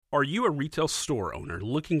Are you a retail store owner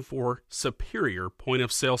looking for superior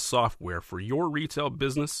point-of-sale software for your retail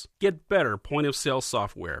business? Get better point-of-sale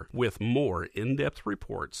software with more in-depth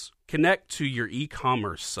reports. Connect to your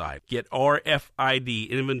e-commerce site. Get RFID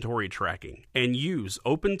inventory tracking. And use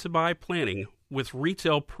open-to-buy planning with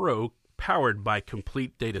Retail Pro powered by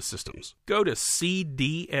Complete Data Systems. Go to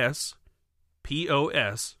cdspos.com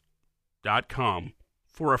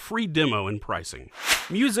for a free demo and pricing.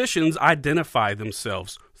 Musicians identify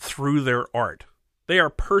themselves through their art. They are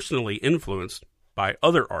personally influenced by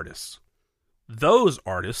other artists. Those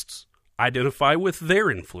artists identify with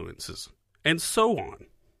their influences, and so on.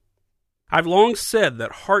 I've long said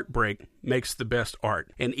that heartbreak makes the best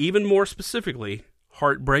art, and even more specifically,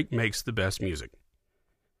 heartbreak makes the best music.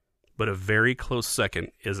 But a very close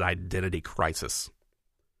second is identity crisis.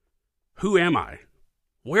 Who am I?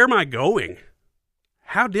 Where am I going?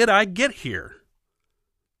 How did I get here?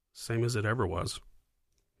 Same as it ever was.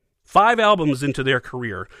 5 albums into their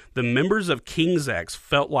career, the members of King's X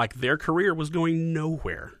felt like their career was going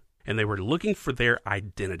nowhere, and they were looking for their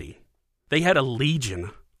identity. They had a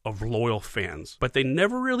legion of loyal fans, but they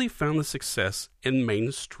never really found the success in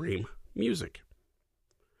mainstream music.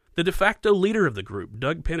 The de facto leader of the group,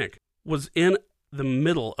 Doug Pinnick, was in the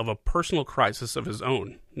middle of a personal crisis of his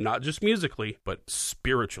own, not just musically, but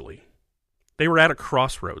spiritually. They were at a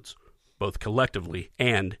crossroads, both collectively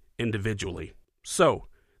and individually. So,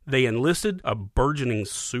 they enlisted a burgeoning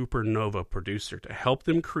supernova producer to help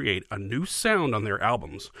them create a new sound on their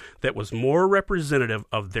albums that was more representative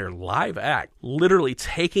of their live act, literally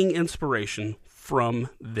taking inspiration from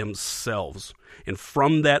themselves. And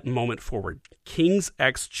from that moment forward, King's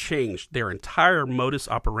X changed their entire modus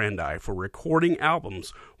operandi for recording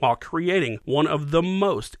albums while creating one of the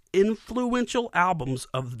most influential albums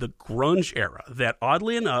of the grunge era that,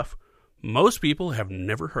 oddly enough, most people have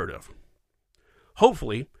never heard of.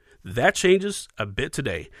 Hopefully, that changes a bit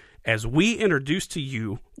today as we introduce to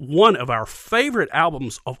you one of our favorite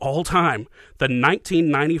albums of all time, the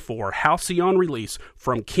 1994 Halcyon release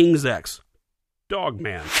from King's X,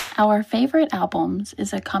 Dogman. Our Favorite Albums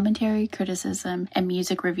is a commentary, criticism, and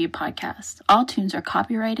music review podcast. All tunes are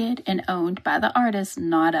copyrighted and owned by the artist,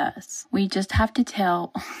 not us. We just have to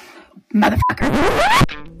tell...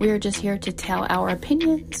 Motherfucker. We're just here to tell our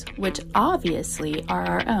opinions, which obviously are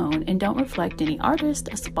our own and don't reflect any artist,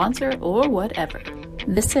 a sponsor, or whatever.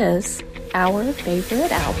 This is Our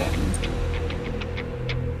Favorite Albums.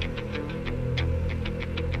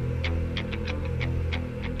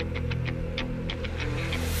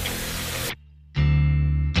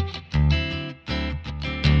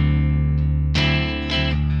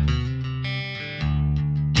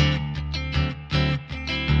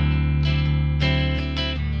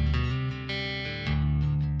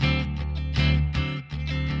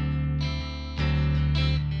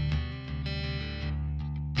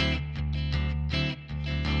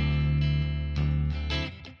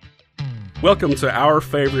 Welcome to Our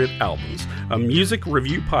Favorite Albums, a music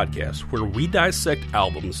review podcast where we dissect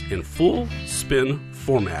albums in full spin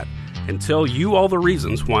format and tell you all the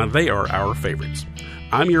reasons why they are our favorites.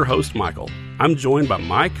 I'm your host, Michael. I'm joined by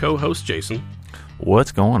my co-host, Jason.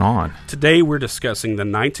 What's going on? Today we're discussing the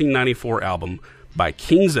 1994 album by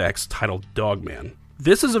King's X titled Dogman.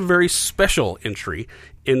 This is a very special entry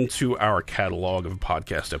into our catalog of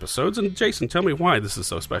podcast episodes. And Jason, tell me why this is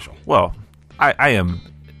so special. Well, I am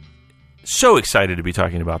so excited to be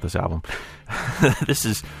talking about this album. This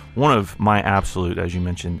is one of my absolute, as you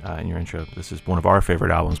mentioned in your intro, this is one of our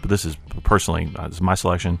favorite albums, but this is personally, this is my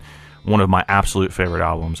selection, one of my absolute favorite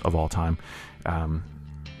albums of all time.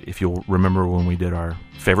 If you'll remember when we did our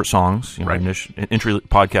favorite songs, you know, right. Entry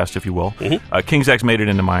podcast, if you will, King's X made it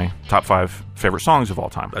into my top 5 favorite songs of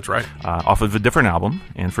all time. That's right. Off of a different album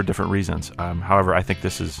and for different reasons. However, I think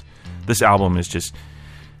this album is just,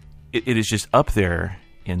 it is just up there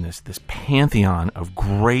in this pantheon of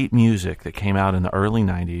great music that came out in the early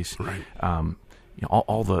 90s. Right. You know,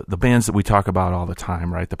 all the bands that we talk about all the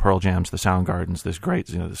time, right? The Pearl Jams, the Soundgardens, there's great,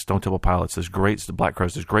 you know, the Stone Temple Pilots, there's great, the Black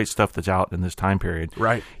Crowes, there's great stuff that's out in this time period.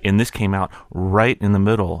 Right. And this came out right in the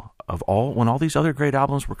middle of when all these other great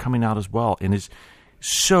albums were coming out as well, and is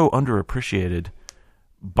so underappreciated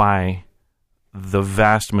by the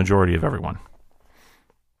vast majority of everyone.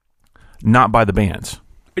 Not by the bands.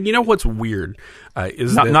 And you know what's weird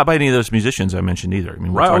is not by any of those musicians I mentioned either. I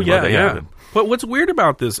mean, right? Oh yeah. But what's weird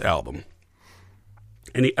about this album,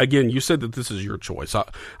 and again, you said that this is your choice.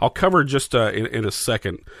 I'll cover just in a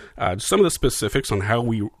second some of the specifics on how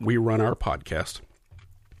we run our podcast.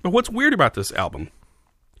 But what's weird about this album,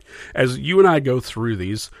 as you and I go through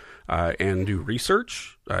these, and do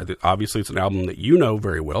research. Obviously, it's an album that you know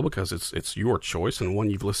very well because it's your choice and one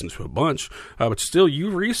you've listened to a bunch. But still, you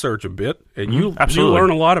research a bit and you learn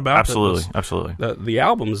a lot about the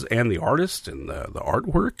albums and the artist and the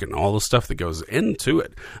artwork and all the stuff that goes into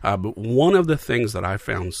it. But one of the things that I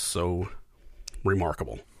found so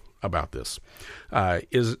remarkable about this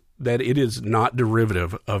is that it is not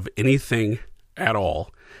derivative of anything at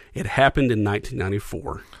all. It happened in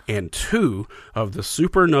 1994, and two of the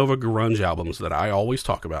supernova grunge albums that I always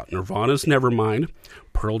talk about, Nirvana's Nevermind,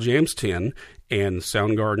 Pearl Jam's 10, and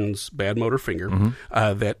Soundgarden's Bad Motor Finger,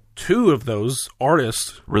 that two of those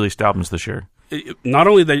artists released albums this year. Not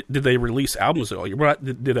only did they release albums all year,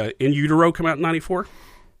 did In Utero come out in 94?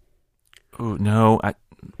 Oh, no,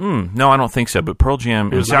 no, I don't think so. But Pearl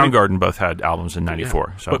Jam and Soundgarden both had albums in 94.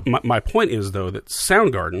 Yeah. So. But my point is, though, that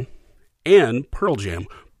Soundgarden and Pearl Jam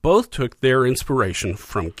both took their inspiration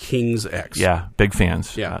from King's X. Yeah, big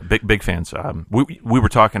fans. Yeah, big fans. We were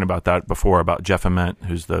talking about that before, about Jeff Ament,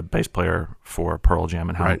 who's the bass player for Pearl Jam,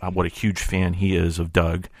 and what a huge fan he is of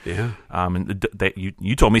Doug. Yeah. And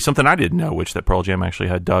you told me something I didn't know, which that Pearl Jam actually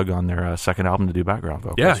had Doug on their second album to do background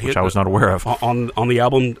vocals, which I was not aware of. On the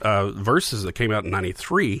album Versus that came out in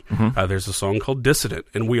 93, there's a song called Dissident,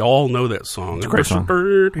 and we all know that song. It's a great song.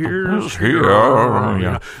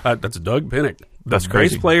 That's Doug Pinnick. That's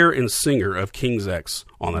crazy. Bass player and singer of King's X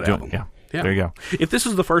on that album. Yeah. There you go. If this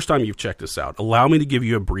is the first time you've checked this out, allow me to give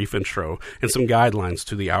you a brief intro and some guidelines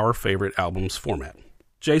to the Our Favorite Albums format.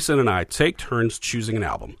 Jason and I take turns choosing an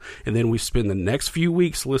album, and then we spend the next few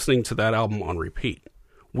weeks listening to that album on repeat.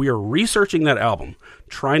 We are researching that album,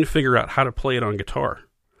 trying to figure out how to play it on guitar.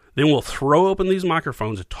 Then we'll throw open these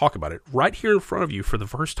microphones and talk about it right here in front of you for the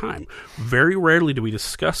first time. Very rarely do we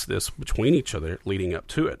discuss this between each other leading up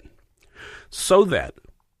to it. So that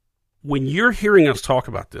when you're hearing us talk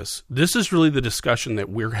about this, this is really the discussion that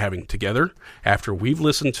we're having together after we've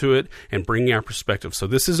listened to it and bringing our perspective. So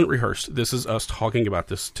this isn't rehearsed. This is us talking about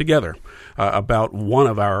this together about one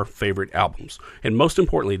of our favorite albums. And most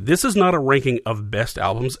importantly, this is not a ranking of best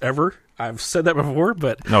albums ever. I've said that before,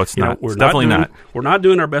 but no, it's not. It's definitely not. We're not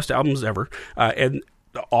doing our best albums ever. And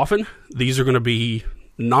often these are going to be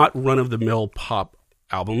not run-of-the-mill pop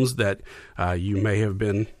albums that you may have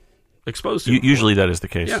been exposed to. Usually that is the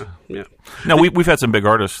case. Yeah. No, we've had some big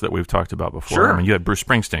artists that we've talked about before. Sure. I mean, you had Bruce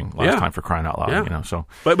Springsteen last time, for crying out loud. Yeah. You know, so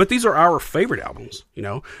but these are our favorite albums. You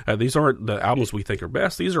know, these aren't the albums we think are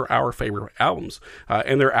best. These are our favorite albums,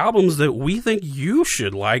 and they're albums that we think you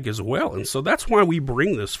should like as well. And so that's why we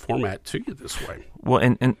bring this format to you this way. Well,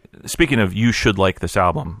 and speaking of, you should like this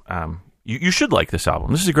album. You should like this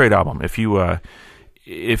album. This is a great album. If you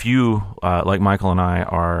like Michael and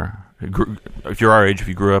I if you're our age, if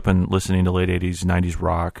you grew up and listening to late 80s, 90s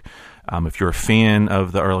rock, if you're a fan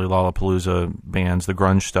of the early Lollapalooza bands, the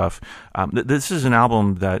grunge stuff, this is an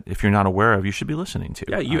album that, if you're not aware of, you should be listening to.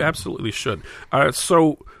 Yeah, you absolutely should.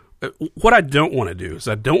 So what I don't want to do is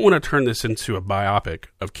I don't want to turn this into a biopic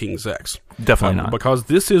of King's X. Definitely not. Because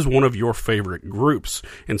this is one of your favorite groups.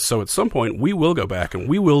 And so at some point, we will go back and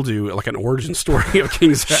we will do like an origin story of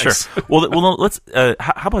King's X. Sure. Well, let's,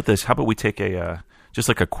 how about this? How about we take just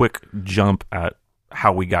like a quick jump at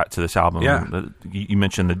how we got to this album. Yeah. You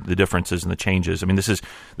mentioned the differences and the changes. I mean, this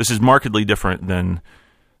is markedly different than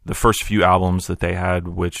the first few albums that they had,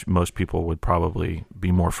 which most people would probably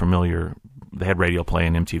be more familiar. They had radio play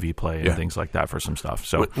and MTV play and things like that for some stuff.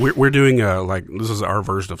 So we're doing like, this is our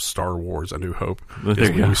version of Star Wars: A New Hope.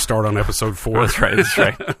 We start on episode 4. That's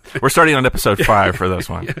right. We're starting on episode 5 for this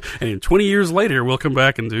one. Yeah. And 20 years later, we'll come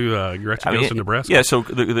back and do Gretchen Goes to Nebraska. Yeah. So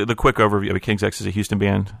the quick overview of King's X is a Houston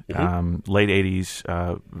band, late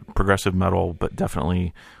 80s progressive metal, but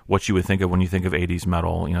definitely what you would think of when you think of 80s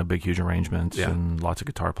metal. You know, big, huge arrangements and lots of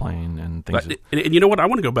guitar playing and things. And you know what? I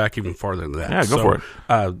want to go back even farther than that. Yeah, go for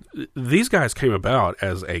it. These guys came about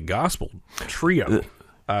as a gospel trio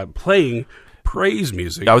playing praise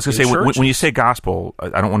music. I was going to say, when you say gospel,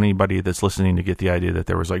 I don't want anybody that's listening to get the idea that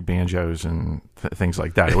there was like banjos and things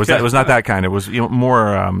like that. It was not that kind. It was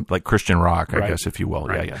more like Christian rock, I guess, if you will.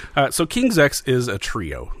 Right. Yeah. So King's X is a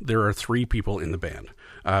trio. There are 3 people in the band.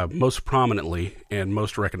 Most prominently and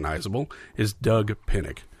most recognizable is Doug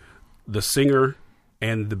Pinnick, the singer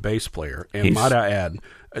and the bass player. And might I add,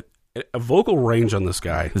 a vocal range on this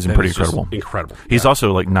guy is pretty incredible. Incredible. He's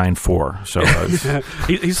also like 9'4", so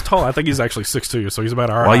he's tall. I think he's actually 6'2", so he's about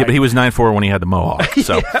our height. Yeah, but he was 9'4" when he had the mohawk.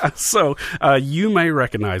 So, so you may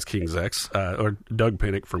recognize King's X or Doug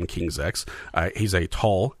Pinnick from King's X. He's a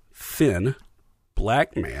tall, thin,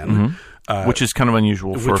 black man, which is kind of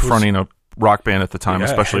unusual for fronting a rock band at the time,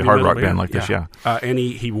 especially a hard rock band like this. Yeah, and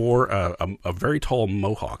he wore a very tall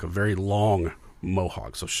mohawk, a very long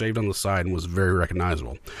mohawk, so shaved on the side and was very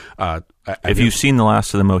recognizable. If you've seen The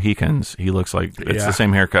Last of the Mohicans, he looks like it's the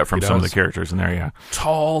same haircut from some of the characters in there, yeah.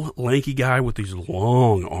 Tall, lanky guy with these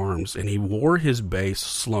long arms, and he wore his bass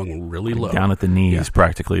slung really low. Down at the knees,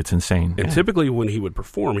 practically. It's insane. And typically when he would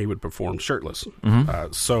perform shirtless.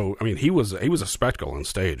 So, I mean, he was a spectacle on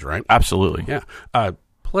stage, right? Absolutely. Yeah.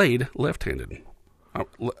 Played left-handed.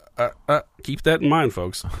 Keep that in mind,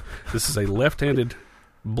 folks. This is a left-handed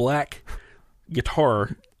black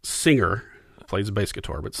guitar singer. Plays a bass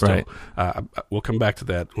guitar, but still, we'll come back to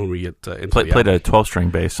that when we get into played a 12-string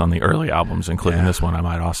bass on the early albums, including this one, I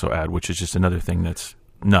might also add, which is just another thing that's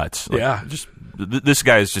nuts. This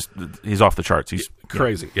guy is he's off the charts. He's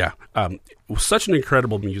crazy. Yeah. Such an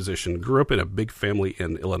incredible musician. Grew up in a big family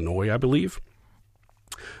in Illinois, I believe.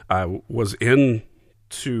 Was in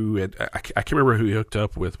I can't remember who he hooked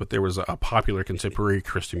up with, but there was a popular contemporary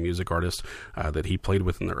Christian music artist that he played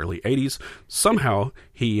with in the early 80s. Somehow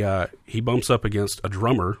he bumps up against a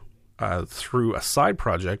drummer through a side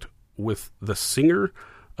project with the singer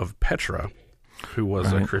of Petra, who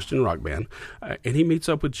was a Christian rock band, and he meets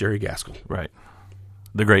up with Jerry Gaskill. Right.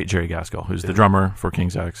 The great Jerry Gaskill, who's the drummer for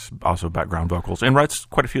King's X, also background vocals, and writes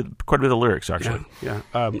quite a bit of the lyrics, actually. Yeah.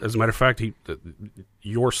 As a matter of fact,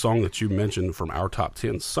 your song that you mentioned from our top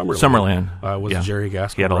 10, Summerland was Jerry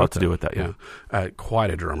Gaskill. He had a lot to do with that, yeah. Quite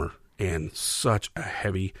a drummer, and such a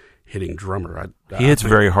heavy-hitting drummer. He hits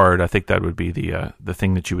very hard. I think that would be the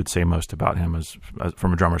thing that you would say most about him as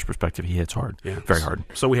from a drummer's perspective. He hits hard, very hard.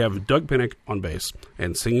 So we have Doug Pinnick on bass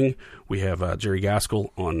and singing. We have Jerry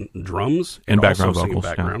Gaskill on drums and background also vocals.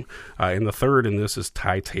 Background. And the third in this is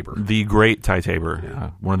Ty Tabor. The great Ty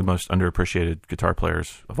Tabor, one of the most underappreciated guitar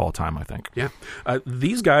players of all time, I think. Yeah.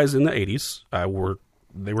 These guys in the 80s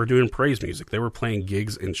they were doing praise music. They were playing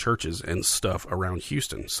gigs in churches and stuff around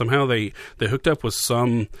Houston. Somehow they hooked up with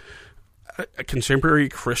a contemporary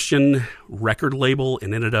Christian record label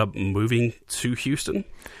and ended up moving to Houston.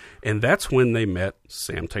 And that's when they met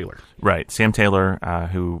Sam Taylor. Right. Sam Taylor,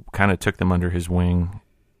 who kind of took them under his wing,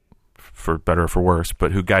 for better or for worse,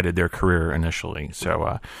 but who guided their career initially.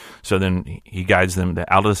 So then he guides them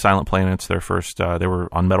Out of the Silent Planets, their first, they were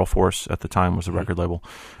on Metal Force at the time, was the record label,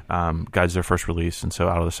 guides their first release. And so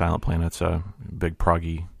Out of the Silent Planets, a big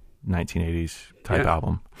proggy 1980s type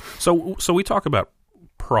album. So we talk about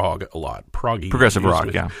prog a lot. Progressive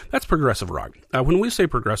rock, yeah. That's progressive rock. When we say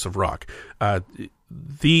progressive rock,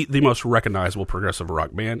 the most recognizable progressive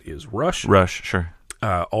rock band is Rush. Rush, sure.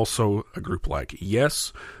 Also a group like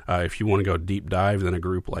Yes. If you want to go deep dive, then a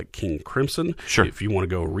group like King Crimson. Sure. If you want to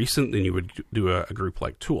go recent, then you would do a group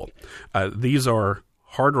like Tool. These are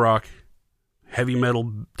hard rock, heavy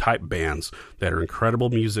metal type bands that are incredible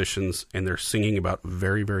musicians, and they're singing about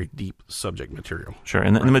very, very deep subject material. Sure,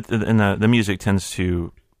 and the music tends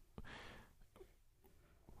to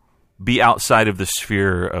be outside of the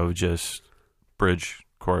sphere of just bridge,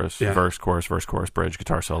 chorus, verse, chorus, bridge,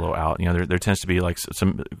 guitar solo out. You know, there tends to be like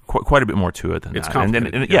quite a bit more to it than it's that.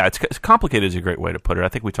 Complicated. And it's complicated is a great way to put it. I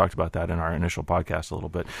think we talked about that in our initial podcast a little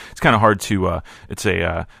bit. It's kind of hard to. It's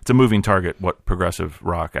a moving target. What progressive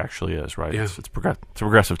rock actually is, right? Yeah. It's a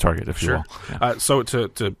progressive target, if you will. Yeah. So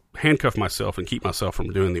to handcuff myself and keep myself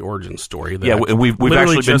from doing the origin story. We've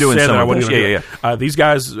actually been doing some of this. Yeah. These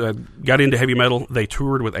guys got into heavy metal. They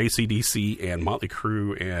toured with AC/DC and Motley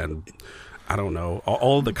Crue and I don't know,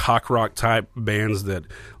 all the cock rock type bands that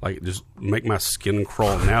like just make my skin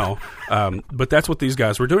crawl now. But that's what these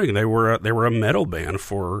guys were doing. They were a metal band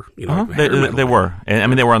for They were. And, I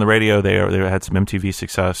mean, they were on the radio. They had some MTV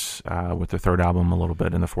success with their third album a little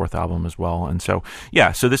bit and the fourth album as well. And so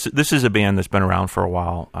so this is a band that's been around for a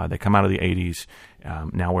while. They come out of the 80s.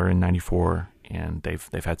 Now we're in 94, and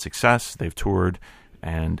they've had success. They've toured,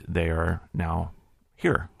 and they are now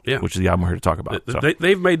here, which is the album we're here to talk about.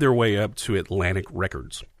 They've made their way up to Atlantic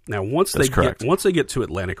Records. Now, once they get to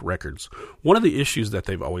Atlantic Records, one of the issues that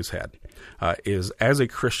they've always had is as a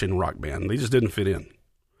Christian rock band, they just didn't fit in.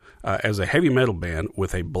 As a heavy metal band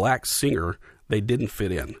with a black singer, they didn't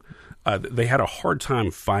fit in. They had a hard time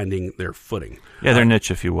finding their footing. Yeah, their niche,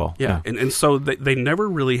 if you will. Yeah. And so they never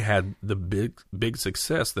really had the big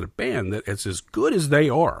success that a band that is as good as they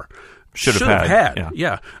are should have had.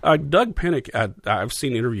 Yeah. Doug Pinnick, I've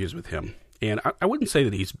seen interviews with him, and I wouldn't say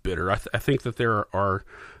that he's bitter. I think that there are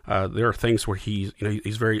things where he's a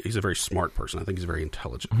very smart person. I think he's very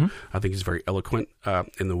intelligent. Mm-hmm. I think he's very eloquent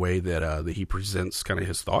in the way that he presents kind of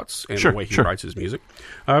his thoughts and the way he writes his music.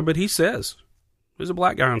 But he says there's a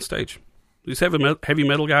black guy on stage. These heavy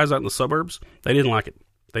metal guys out in the suburbs, they didn't like it.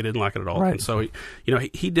 They didn't like it at all. Right. And so,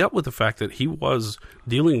 he dealt with the fact that he was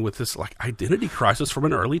dealing with this like identity crisis from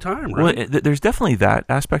an early time, right? Well, there's definitely that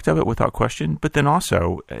aspect of it without question. But then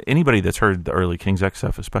also, anybody that's heard the early King's X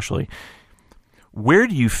stuff especially, where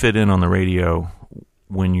do you fit in on the radio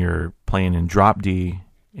when you're playing in drop D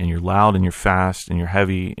and you're loud and you're fast and you're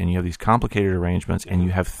heavy and you have these complicated arrangements and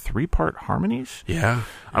you have 3-part harmonies? Yeah.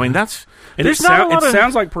 I mean, that's... And it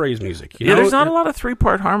sounds like praise music. There's not a lot of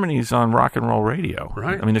 3-part harmonies on rock and roll radio.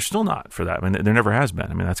 Right. I mean, there's still not for that. I mean, there never has been.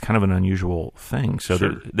 I mean, that's kind of an unusual thing. So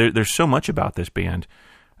Sure. there's so much about this band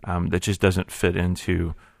that just doesn't fit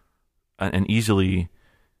into an easily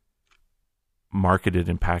marketed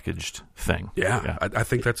and packaged thing. Yeah. I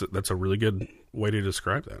think that's a really good way to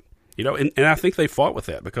describe that. And I think they fought with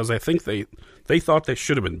that because I think they thought they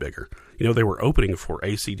should have been bigger. They were opening for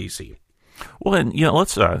AC/DC. Well, and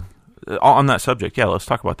let's on that subject, let's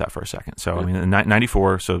talk about that for a second. So, I mean, in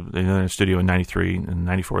 94, so they're in the studio in 93, and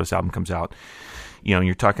 94 this album comes out.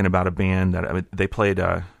 You're talking about a band that they played.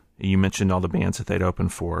 You mentioned all the bands that they'd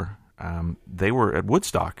opened for. They were at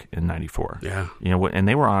Woodstock in 94. Yeah. And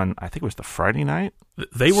they were on, I think it was the Friday night.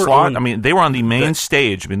 They were slot. on. I mean, they were on the main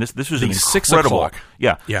stage. I mean, this was the an 6 incredible. o'clock.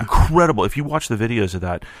 Yeah, Yeah. incredible. If you watch the videos of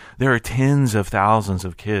that, there are tens of thousands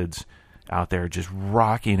of kids out there just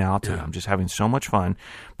rocking out to them, just having so much fun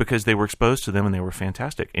because they were exposed to them and they were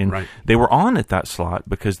fantastic. And Right. they were on at that slot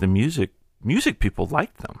because the music people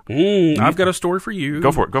liked them. I've got a story for you.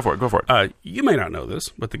 Go for it. You may not know this,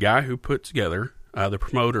 but the guy who put together the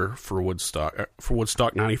promoter for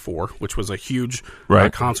Woodstock 94, which was a huge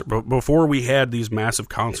concert. But before we had these massive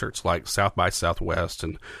concerts like South by Southwest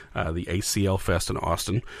and the ACL Fest in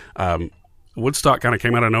Austin, Woodstock kind of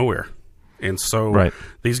came out of nowhere. And so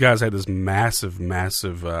these guys had this massive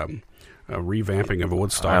revamping of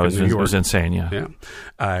Woodstock in New York. It was insane, Yeah.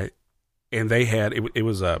 And they had it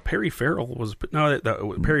was Perry Farrell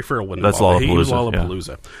Perry Farrell wasn't That's involved. Lollapalooza. He was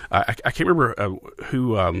Lollapalooza. I can't remember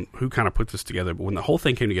who kind of put this together, but when the whole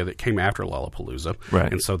thing came together, it came after Lollapalooza, right?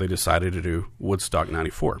 And so they decided to do Woodstock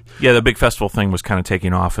 94. Yeah, the big festival thing was kind of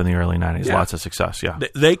taking off in the early 90s. Yeah. Lots of success. Yeah,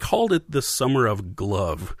 they called it the Summer of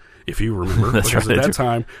Glove, if you remember. That's because right. At that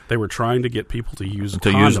time, they were trying to get people to use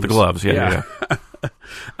use the gloves. Yeah.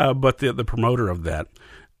 But the promoter of that,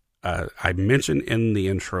 I mentioned in the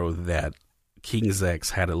intro that King's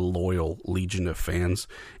X had a loyal legion of fans,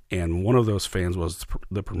 and one of those fans was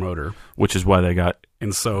the promoter, which is why they got.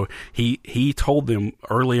 And so he told them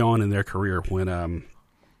early on in their career when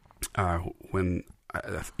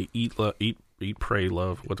eat, pray,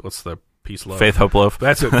 love. What's the peace, love? Faith, hope, love.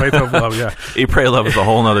 That's it. Faith, hope, love. Yeah. Eat, pray, love is a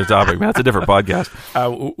whole other topic. Man, that's a different podcast.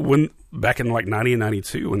 When back in like 90 and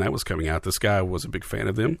 92, when that was coming out, this guy was a big fan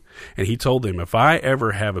of them, and he told them, if I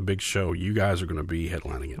ever have a big show, you guys are going to be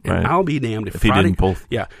headlining it, and right. I'll be damned if Friday, he didn't pull.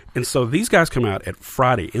 Yeah, and so these guys come out at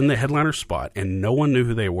Friday in the headliner spot, and no one knew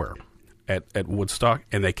who they were at Woodstock,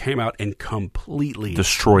 and they came out and completely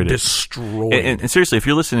destroyed it. And seriously, if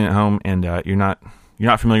you're listening at home and you're not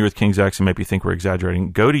familiar with King's X and maybe think we're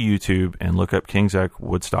exaggerating, go to YouTube and look up King's X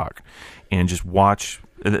Woodstock and just watch.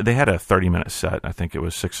 They had a 30-minute set. I think it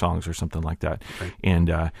was 6 songs or something like that. Okay.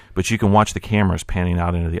 And but you can watch the cameras panning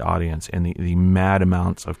out into the audience and the mad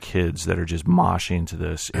amounts of kids that are just moshing to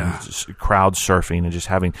this and just crowd surfing and just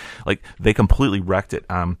having, like, they completely wrecked it.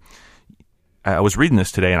 I was reading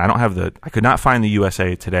this today, and I could not find the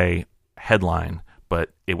USA Today headline,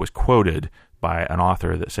 but it was quoted by an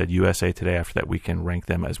author that said USA Today after that weekend ranked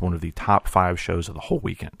them as one of the top 5 shows of the whole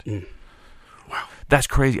weekend. Wow. That's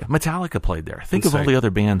crazy. Metallica played there. Think of all the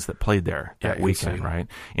other bands that played there that weekend, insane. Right?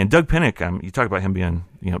 And Doug Pinnick, you talk about him being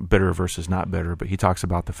bitter versus not bitter, but he talks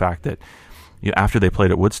about the fact that after they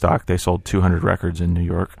played at Woodstock, they sold 200 records in New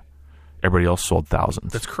York. Everybody else sold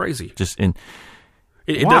thousands. That's crazy. Just in...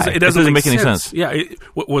 It doesn't make any sense. Yeah,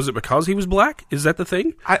 was it because he was black? Is that the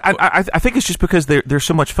thing? I think it's just because they're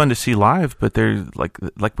so much fun to see live, but they're like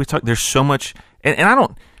we talked. There's so much, and I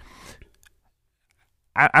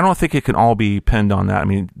don't think it can all be pinned on that. I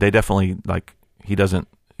mean, they definitely he doesn't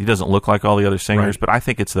look like all the other singers, right. But I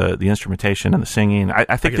think it's the instrumentation and the singing.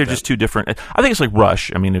 I think they're just too different. I think it's like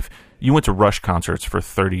Rush. I mean, if you went to Rush concerts for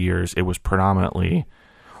 30 years, it was predominantly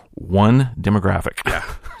one demographic. Yeah.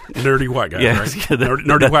 Nerdy white guys, right? Yeah,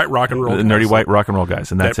 nerdy white rock and roll guys. Nerdy white rock and roll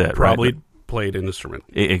guys, and that's it. Probably right? Played an instrument.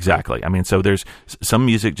 Exactly. I mean, so there's some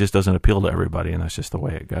music just doesn't appeal to everybody, and that's just the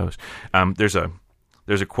way it goes. There's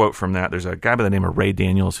a quote from that. There's a guy by the name of Ray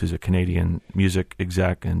Daniels, who's a Canadian music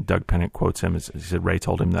exec, and Doug Pinnick quotes him. He said Ray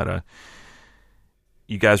told him that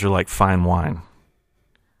you guys are like fine wine.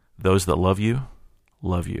 Those that love you,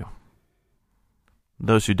 love you.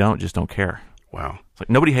 Those who don't just don't care. Wow. It's like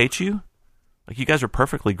nobody hates you. Like, you guys are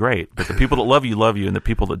perfectly great, but the people that love you, and the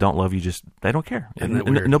people that don't love you they don't care. And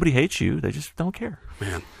nobody hates you; they just don't care.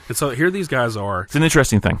 Man, and so here these guys are. It's an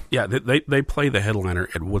interesting thing. Yeah, they play the headliner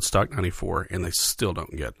at Woodstock '94, and they still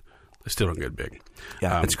don't get big.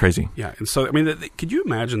 Yeah, it's crazy. Yeah, and so I mean, could you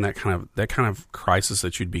imagine that kind of crisis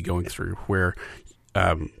that you'd be going through, where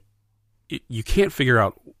you can't figure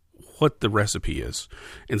out what the recipe is,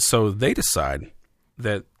 and so they decide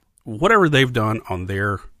that whatever they've done on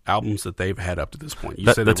their albums that they've had up to this point.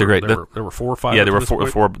 There were 4 or 5. Yeah, there were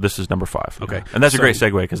four. This is number 5. Okay, and that's a great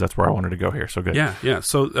segue because that's where I wanted to go here. So good. Yeah.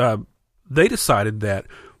 So they decided that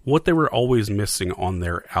what they were always missing on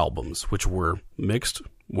their albums, which were mixed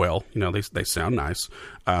well, they sound nice,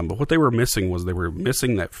 but what they were missing was they were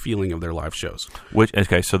missing that feeling of their live shows.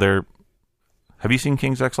 So have you seen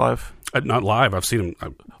King's X live? Not live. I've seen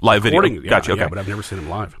them live video. Gotcha. Okay, but I've never seen them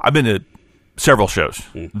live. I've been to several shows.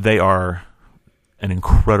 They are an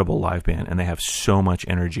incredible live band, and they have so much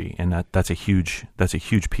energy, and that's a huge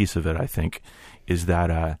piece of it. I think is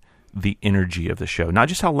that the energy of the show, not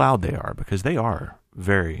just how loud they are, because they are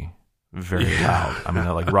very, very loud. I mean,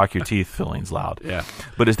 like rock your teeth fillings loud. Yeah,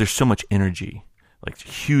 but there's so much energy, like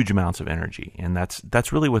huge amounts of energy, and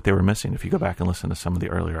that's really what they were missing. If you go back and listen to some of the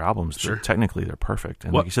earlier albums, technically they're perfect,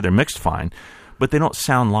 and like you said, they're mixed fine, but they don't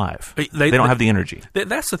sound live. They don't have the energy.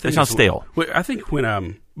 That's the thing. They sound stale. I think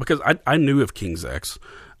when because I knew of King's X,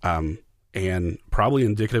 and probably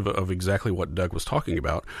indicative of exactly what Doug was talking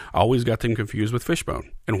about, I always got them confused with Fishbone.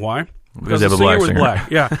 And why? Because the singer was black.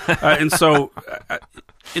 Yeah, and so.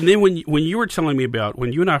 And then when you were telling me about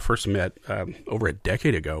when you and I first met over a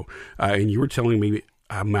decade ago, and you were telling me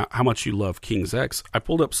how much you love King's X, I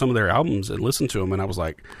pulled up some of their albums and listened to them, and I was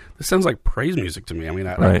like, "This sounds like praise music to me." I mean,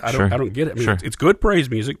 I don't get it. I mean, it's good praise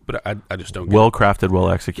music, but I just don't get it. Well crafted, well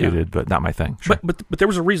executed, but not my thing. Sure. But there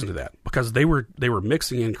was a reason to that, because they were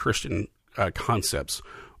mixing in Christian concepts.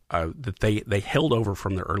 That they held over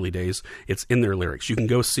from their early days. It's in their lyrics. You can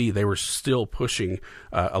go see they were still pushing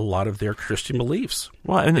a lot of their Christian beliefs.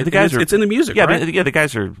 Well, and the guys it's in the music, yeah, right? The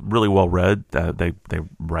guys are really well read. They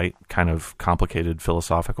write kind of complicated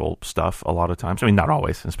philosophical stuff a lot of times. I mean, not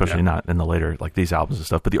always, especially not in the later, like these albums and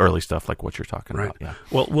stuff, but the early stuff, like what you're talking about. Yeah.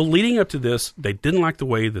 Well, leading up to this, they didn't like the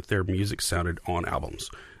way that their music sounded on albums.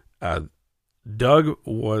 Doug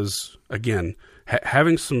was, again,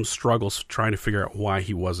 having some struggles trying to figure out why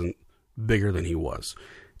he wasn't bigger than he was.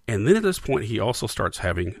 And then at this point, he also starts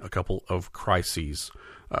having a couple of crises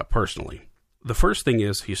personally. The first thing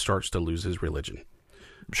is he starts to lose his religion.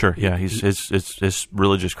 Sure, yeah. His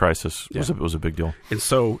religious crisis was a big deal. And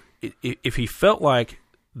so if he felt like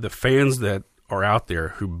the fans that are out there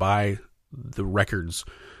who buy the records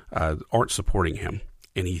aren't supporting him,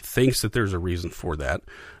 and he thinks that there's a reason for that,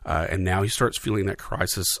 and now he starts feeling that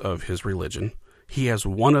crisis of his religion, he has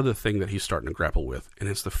one other thing that he's starting to grapple with, and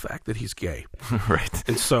it's the fact that he's gay. Right.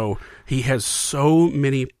 And so he has so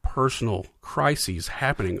many personal crises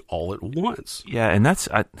happening all at once. Yeah, and that's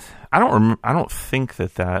I don't think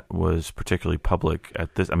that was particularly public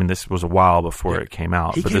at this. I mean, this was a while before it came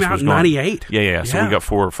out. He came out in 98. Yeah. So we got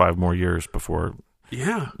 4 or 5 more years before.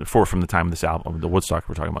 Yeah. 4 from the time of this album, the Woodstock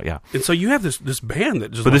we're talking about. Yeah. And so you have this band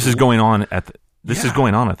that just. But this is going on at the. This is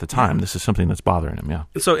going on at the time. This is something that's bothering him, yeah.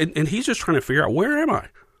 And so, and he's just trying to figure out, where am I?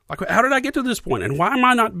 Like, how did I get to this point? And why am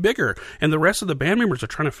I not bigger? And the rest of the band members are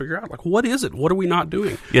trying to figure out, like, what is it? What are we not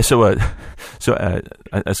doing? Yeah, I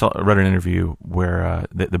read an interview where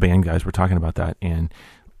the band guys were talking about that. And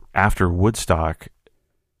after Woodstock,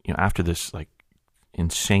 after this, like,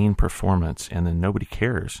 insane performance, and then nobody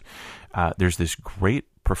cares, there's this great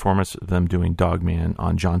performance of them doing Dogman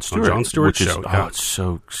on Jon Stewart. Jon Stewart's show. It's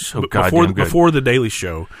so goddamn good. Before the Daily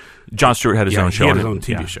Show, Jon Stewart had his own show. He had his own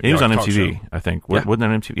TV show. He was on MTV, I think. Wasn't that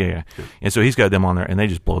MTV? Yeah. And so he's got them on there, and they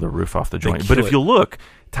just blow the roof off the joint. But if you look,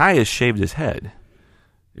 Ty has shaved his head.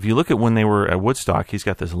 If you look at when they were at Woodstock, he's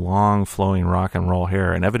got this long, flowing rock and roll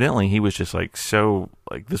hair, and evidently he was just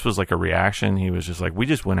this was like a reaction. He was just like, we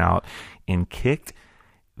just went out and kicked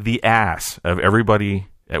the ass of everybody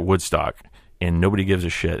at Woodstock, and nobody gives a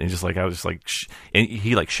shit. And and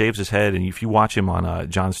he like shaves his head, and if you watch him on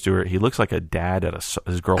Jon Stewart, he looks like a dad at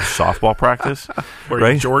his girl's softball practice,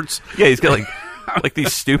 wearing shorts. Yeah, he's got like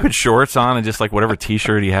these stupid shorts on, and just like whatever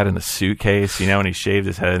T-shirt he had in the suitcase, and he shaved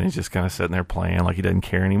his head, and he's just kind of sitting there playing like he doesn't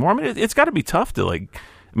care anymore. I mean, it's got to be tough to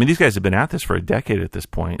these guys have been at this for a decade at this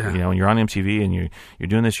point. Yeah. And you're on MTV and you're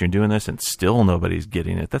doing this, and still nobody's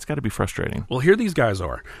getting it. That's got to be frustrating. Well, here these guys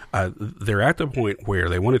are. They're at the point where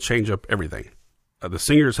they want to change up everything. The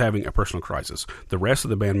singer is having a personal crisis. The rest of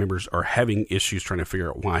the band members are having issues trying to figure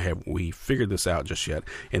out, why have we figured this out just yet?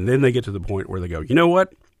 And then they get to the point where they go, you know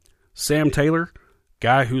what, Sam Taylor,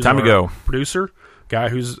 guy who's Time to our go. producer, guy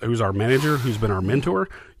who's our manager, who's been our mentor,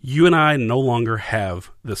 you and I no longer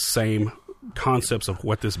have the same concepts of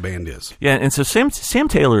what this band is. Yeah, and so Sam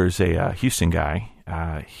Taylor is a Houston guy.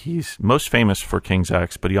 He's most famous for King's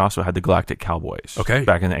X, but he also had the Galactic Cowboys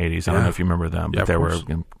back in the 80s. I don't know if you remember them, but they were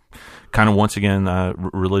kind of, once again,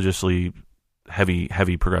 religiously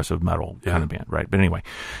heavy progressive metal kind of band, right? But anyway,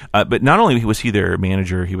 but not only was he their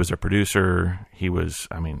manager, he was their producer. He was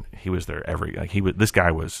their this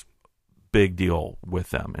guy was big deal with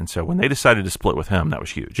them. And so when they decided to split with him, that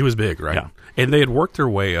was huge. He was big, right? Yeah. And they had worked their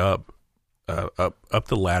way up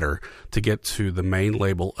the ladder to get to the main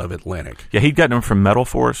label of Atlantic. Yeah, he'd gotten him from Metal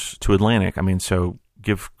Force to Atlantic. I mean, so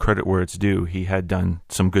give credit where it's due. He had done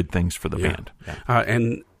some good things for the band. Yeah.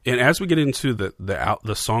 And as we get into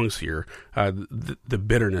the songs here, the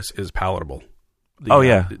bitterness is palatable.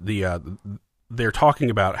 They're talking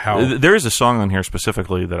about how there is a song on here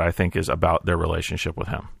specifically that I think is about their relationship with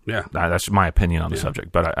him. Yeah, that's my opinion on the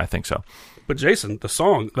subject, but I think so. But Jason,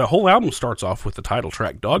 the whole album starts off with the title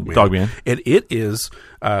track "Dogman." Dogman, and it is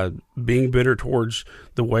being bitter towards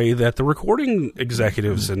the way that the recording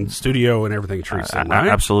executives and studio and everything treats them. Right?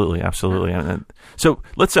 Absolutely. And so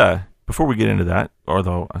let's before we get into that,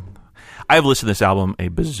 although I've listened to this album a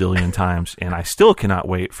bazillion times, and I still cannot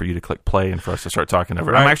wait for you to click play and for us to start talking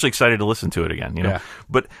over it. I'm actually excited to listen to it again, you know. Yeah.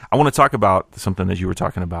 But I want to talk about something that you were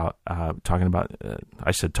talking about.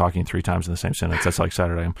 I said talking 3 times in the same sentence. That's how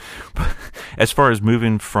excited I am. But as far as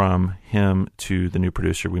moving from him to the new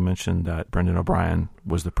producer, we mentioned that Brendan O'Brien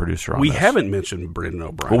was the producer on this. We haven't mentioned Brendan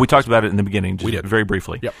O'Brien. Well, we talked about it in the beginning, just we did. Very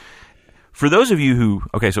briefly. Yep. For those of you who,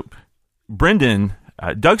 so Brendan...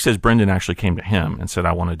 Doug says Brendan actually came to him and said,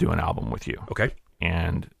 I want to do an album with you. Okay.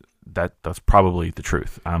 And that's probably the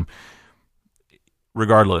truth.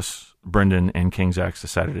 Regardless, Brendan and King's X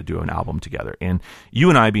decided to do an album together. And you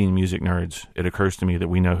and I being music nerds, it occurs to me that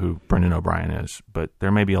we know who Brendan O'Brien is, but there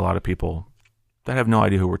may be a lot of people that have no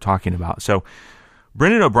idea who we're talking about. So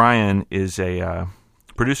Brendan O'Brien is a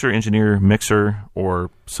producer, engineer, mixer,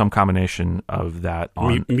 or some combination of that.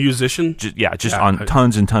 On musician? On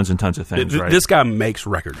tons and tons and tons of things. Right? This guy makes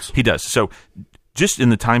records. He does. So just in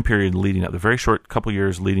the time period leading up, the very short couple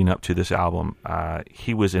years leading up to this album,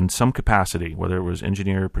 he was in some capacity, whether it was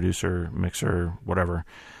engineer, producer, mixer, whatever.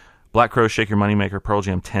 Black Crowes, Shake Your Moneymaker, Pearl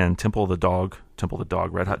Jam 10, Temple of the Dog,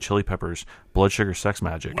 Red Hot Chili Peppers, Blood Sugar Sex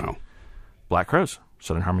Magic. Wow. Black Crowes,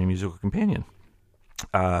 Southern Harmony Musical Companion.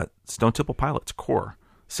 Stone Temple Pilots, Core.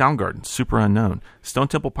 Soundgarden, Super Unknown, Stone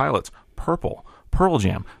Temple Pilots, Purple, Pearl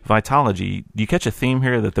Jam, Vitalogy. Do you catch a theme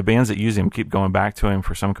here that the bands that use him keep going back to him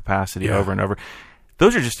for some capacity over and over?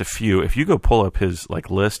 Those are just a few. If you go pull up his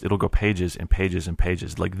list, it'll go pages and pages and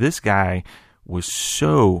pages. This guy was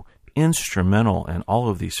so instrumental in all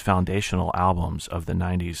of these foundational albums of the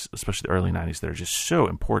 90s, especially the early 90s, that are just so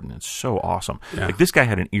important and so awesome. Yeah. This guy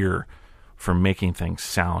had an ear for making things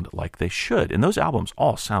sound like they should. And those albums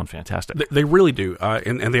all sound fantastic. They really do.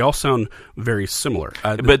 And they all sound very similar.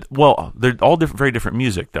 They're all very different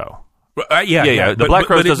music, though. The Black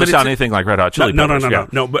Crowes doesn't sound anything like Red Hot Chili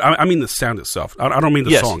Peppers. No, but I mean the sound itself. I don't mean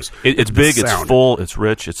the songs. It's big, it's full, it's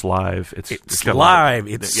rich, it's live. It's live.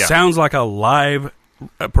 It sounds like a live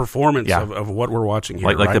performance of what we're watching here.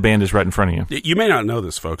 Like the band is right in front of you. You may not know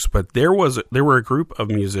this, folks, but there were a group of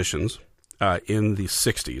musicians in the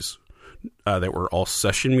 60s that were all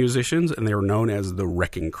session musicians, and they were known as the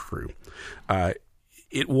Wrecking Crew.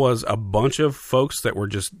 It was a bunch of folks that were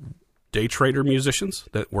just day trader musicians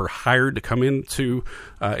that were hired to come into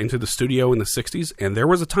the studio in the 60s, and there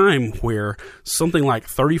was a time where something like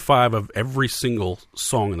 35 of every single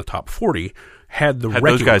song in the top 40 had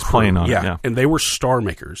those guys Crew. Playing on it, and they were star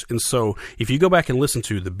makers. And so if you go back and listen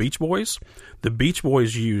to the Beach Boys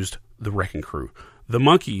used the Wrecking Crew. The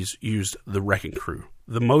Monkees used the Wrecking Crew.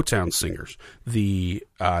 The Motown singers,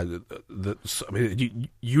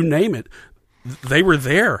 you name it, they were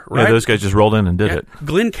there, right? Yeah, those guys just rolled in and did it.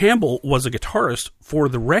 Glenn Campbell was a guitarist for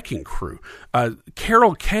the Wrecking Crew.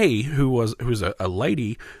 Carol Kay, who's a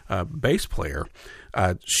lady bass player,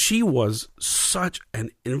 she was such an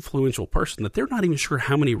influential person that they're not even sure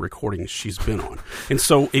how many recordings she's been on. And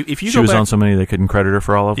so if you she was on so many they couldn't credit her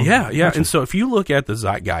for all of them. Yeah. Gotcha. And so if you look at the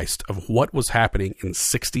zeitgeist of what was happening in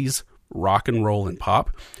 60s rock and roll and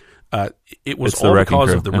pop, it was all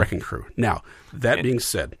because of the Wrecking Crew. Now, that being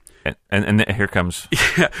said... And here comes...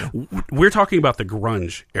 we're talking about the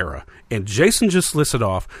grunge era. And Jason just listed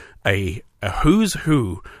off a who's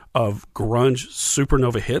who of grunge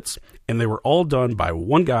supernova hits, and they were all done by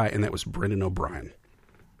one guy, and that was Brendan O'Brien.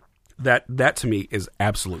 That to me is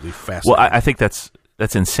absolutely fascinating. Well, I think that's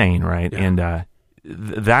insane, right? Yeah.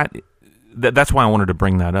 And that's why I wanted to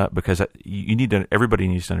bring that up, because everybody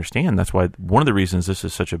needs to understand. That's why one of the reasons this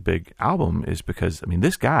is such a big album is because, I mean,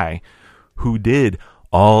 this guy who did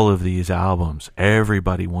all of these albums,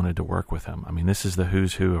 everybody wanted to work with him. I mean, this is the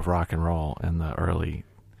who's who of rock and roll in the early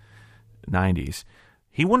 90s.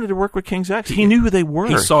 He wanted to work with King's X. He knew who they were.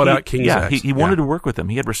 He sought out King's X. He wanted to work with them.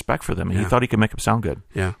 He had respect for them, and he thought he could make them sound good.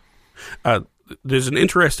 Yeah. There's an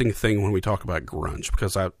interesting thing when we talk about grunge,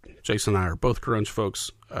 because Jason and I are both grunge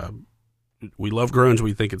folks. We love grunge.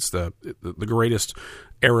 We think it's the greatest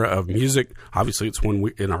era of music. Obviously, it's when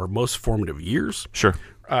we in our most formative years. Sure.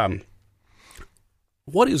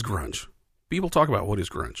 What is grunge? People talk about what is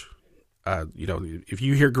grunge. If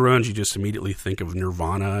you hear grunge, you just immediately think of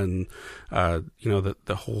Nirvana and,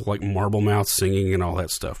 the whole like Marble Mouth singing and all that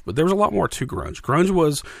stuff. But there was a lot more to grunge. Grunge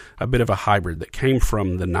was a bit of a hybrid that came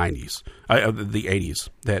from the 90s, the 80s,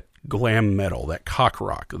 that glam metal, that cock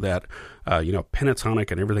rock, that,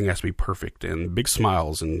 pentatonic and everything has to be perfect and big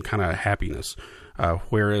smiles and kind of happiness.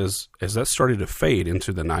 Whereas as that started to fade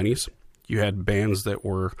into the 90s, you had bands that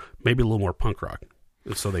were maybe a little more punk rock.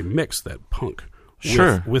 And so they mixed that punk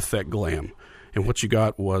with that glam, and what you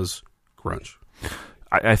got was grunge.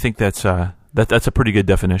 I think that's a pretty good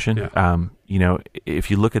definition. Yeah. If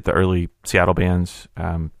you look at the early Seattle bands,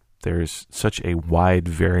 there's such a wide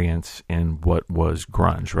variance in what was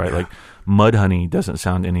grunge, right? Yeah. Like Mudhoney doesn't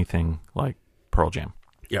sound anything like Pearl Jam.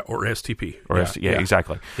 Yeah, or STP.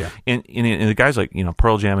 Exactly. Yeah. And the guys like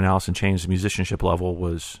Pearl Jam and Alice in Chains, the musicianship level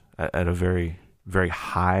was at a very, very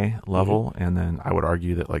high level, and then I would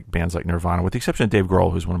argue that like bands like Nirvana, with the exception of Dave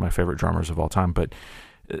Grohl, who's one of my favorite drummers of all time, but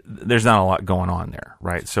there's not a lot going on there,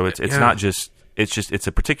 right? So it's not just it's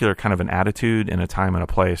a particular kind of an attitude and a time and a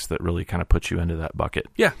place that really kind of puts you into that bucket.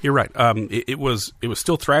 Yeah, you're right. It was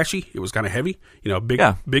still thrashy. It was kind of heavy.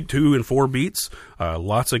 Big 2 and 4 beats,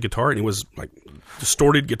 lots of guitar, and it was like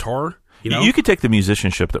distorted guitar. You could take the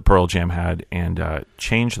musicianship that Pearl Jam had and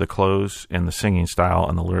change the clothes and the singing style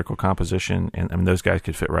and the lyrical composition, and I mean those guys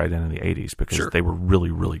could fit right into the 80s because they were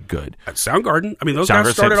really, really good. At Soundgarden, I mean those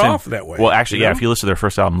guys started off that way. Well, actually, if you listen to their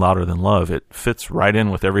first album, Louder Than Love, it fits right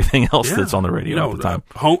in with everything else that's on the radio at the time.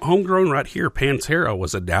 Homegrown right here, Pantera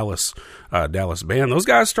was a Dallas band. Those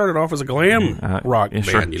guys started off as a glam rock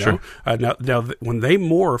band. Now when they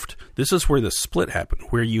morphed, this is where the split happened,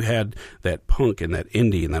 where you had that punk and that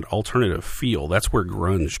indie and that alternative feel. That's where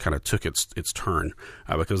grunge kind of took its turn,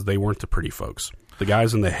 because they weren't the pretty folks. The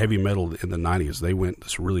guys in the heavy metal in the 90s, they went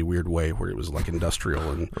this really weird way where it was like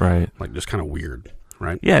industrial and like just kind of weird,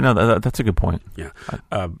 right? Yeah, no, that's a good point. Yeah.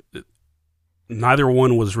 Neither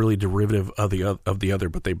one was really derivative of the other,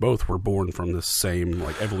 but they both were born from the same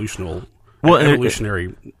like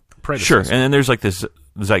evolutionary predecessor. Sure, and then there's like this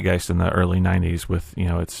zeitgeist in the early 90s with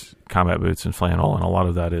it's combat boots and flannel, and a lot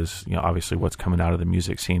of that is obviously what's coming out of the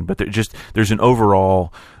music scene, but there's an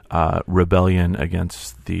overall rebellion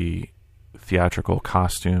against the theatrical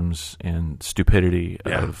costumes and stupidity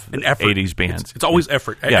of and effort. 80s bands. It's always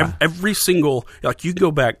effort. Yeah. Every single, like you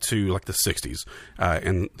go back to like the 60s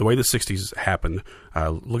and the way the 60s happened,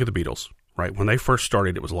 look at the Beatles. Right, when they first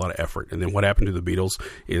started, it was a lot of effort, and then what happened to the Beatles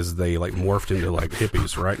is they like morphed into like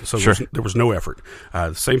hippies, right? So there was no effort.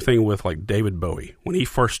 The same thing with like David Bowie. When he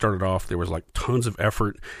first started off, there was like tons of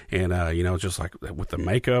effort, and just like with the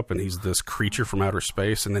makeup, and he's this creature from outer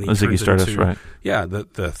space, and then he turns into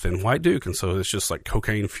the Thin White Duke, and so it's just like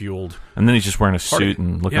cocaine fueled. And then he's just wearing a suit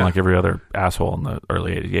and looking like every other asshole in the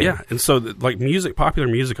early 80s. Yeah, and so like popular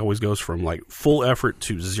music always goes from like full effort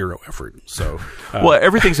to zero effort. So well,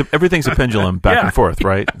 everything's a pendulum back and forth,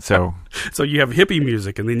 right? So you have hippie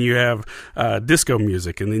music, and then you have disco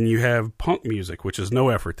music, and then you have punk music, which is no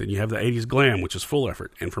effort. Then you have the 80s glam, which is full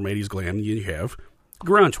effort. And from 80s glam, you have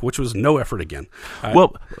grunge, which was no effort again.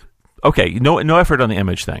 Okay, no effort on the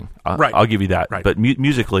image thing. I'll give you that. Right. But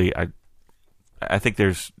musically, I think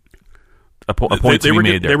there's a point to be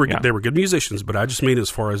made there. They were good musicians, but I just mean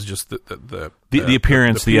as far as just the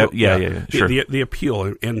appearance, the sure. The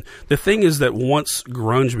appeal. And the thing is that once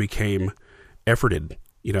grunge became efforted,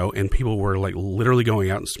 and people were like literally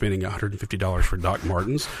going out and spending $150 for Doc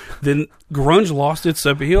Martens, then grunge lost its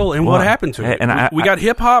appeal. And what happened to it? And we got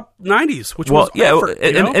hip hop 90s, which was effort,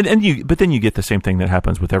 but then you get the same thing that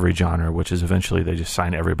happens with every genre, which is eventually they just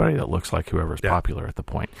sign everybody that looks like whoever's popular at the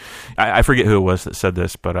point. I forget who it was that said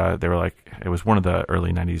this, but they were like, it was one of the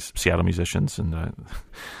early 90s Seattle musicians, and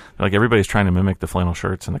like everybody's trying to mimic the flannel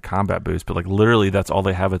shirts and the combat boots, but like literally that's all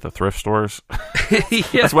they have at the thrift stores.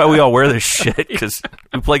 That's why we all wear this shit, because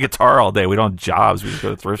we play guitar all day. We don't have jobs. We just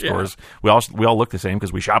go to thrift stores. We all look the same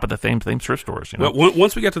because we shop at the same thrift stores. Well,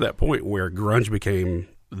 once we got to that point where grunge became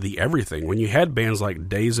the everything. When you had bands like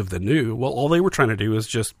Days of the New, well, all they were trying to do is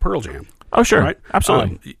just Pearl Jam. Oh, sure. Right?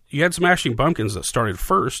 Absolutely. You had Smashing Pumpkins that started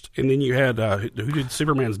first, and then you had, who did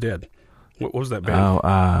Superman's Dead? What was that band?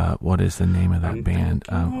 What is the name of that band?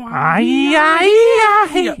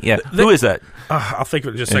 Who is that? I'll think of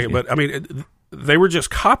it in just a second, but I mean, they were just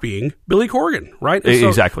copying Billy Corgan, right? And so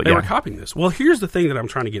exactly. They were copying this. Well, here's the thing that I'm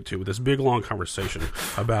trying to get to with this big, long conversation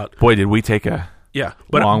about... Boy, did we take a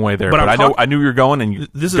long way there. But I knew you were going, and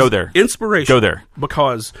this go is there. Inspiration. Go there.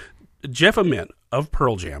 Because Jeff Ament of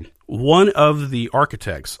Pearl Jam, one of the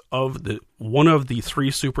architects of one of the 3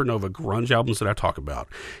 Supernova grunge albums that I talk about,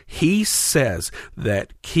 he says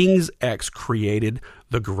that King's X created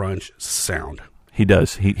the grunge sound. He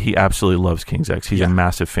does. He absolutely loves King's X. He's a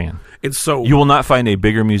massive fan. And so you will not find a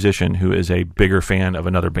bigger musician who is a bigger fan of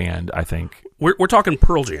another band, I think. We're talking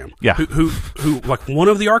Pearl Jam. Yeah. Who like one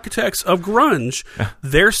of the architects of grunge,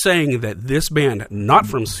 they're saying that this band, not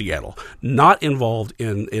from Seattle, not involved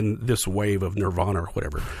in this wave of Nirvana or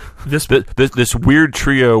whatever. This weird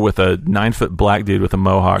trio with a 9-foot black dude with a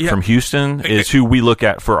mohawk from Houston is who we look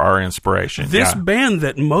at for our inspiration. This band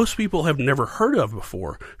that most people have never heard of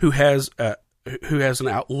before, who has an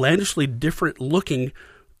outlandishly different looking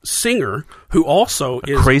singer who also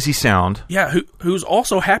is crazy sound. Yeah, who's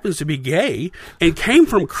also happens to be gay and came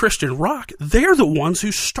from Christian rock. They're the ones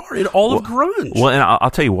who started all of grunge. Well, and I'll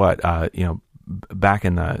tell you what, back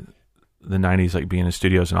in the 90s, like being in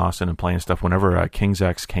studios in Austin and playing stuff, whenever King's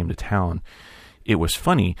X came to town, it was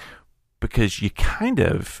funny because you kind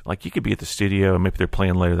of, like, you could be at the studio and maybe they're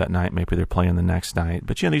playing later that night, maybe they're playing the next night.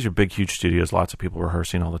 But, these are big, huge studios, lots of people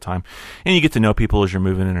rehearsing all the time. And you get to know people as you're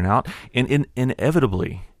moving in and out. And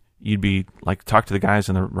inevitably, you'd be like, talk to the guys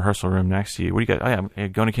in the rehearsal room next to you. What do you got? Oh, yeah,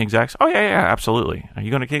 I'm going to King's X? Oh, yeah, absolutely. Are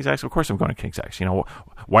you going to King's X? Of course I'm going to King's X.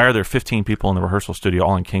 Why are there 15 people in the rehearsal studio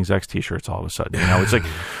all in King's X t-shirts all of a sudden? It's like,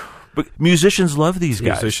 but musicians love these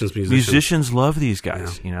guys. Musicians love these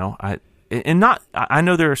guys, I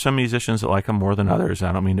know there are some musicians that like them more than others.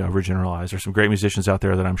 I don't mean to overgeneralize. There's some great musicians out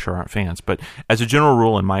there that I'm sure aren't fans. But as a general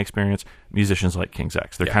rule, in my experience, musicians like King's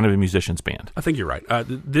X. They're kind of a musician's band. I think you're right.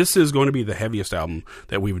 This is going to be the heaviest album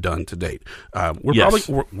that we've done to date. We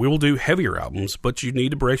will do heavier albums, but you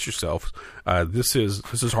need to brace yourself. This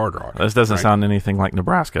is hard rock. This doesn't sound anything like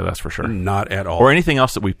Nebraska, that's for sure. Not at all. Or anything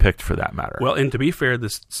else that we picked for that matter. Well, and to be fair,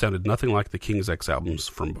 this sounded nothing like the King's X albums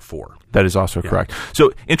from before. That is also correct.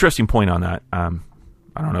 So, interesting point on that.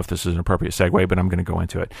 I don't know if this is an appropriate segue, but I'm going to go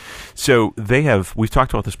into it. So we've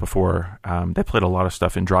talked about this before. They played a lot of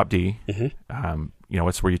stuff in drop D. Mm-hmm.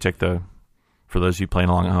 It's where you take for those of you playing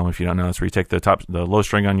along at home, if you don't know, it's where you take the low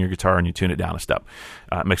string on your guitar and you tune it down a step.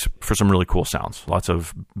 It makes for some really cool sounds. Lots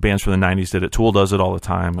of bands from the 90s did it. Tool does it all the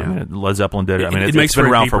time. Yeah. I mean, Led Zeppelin did it. I mean, it's been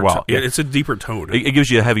around for a while. Yeah, it's a deeper tone. It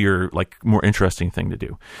gives you a heavier, like, more interesting thing to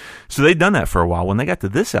do. So they'd done that for a while. When they got to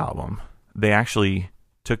this album, they actually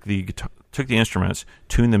took the instruments,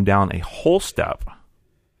 tuned them down a whole step,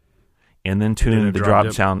 and then tuned the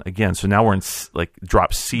drop sound again. So now we're in like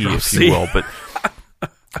drop C, you will.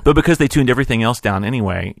 But because they tuned everything else down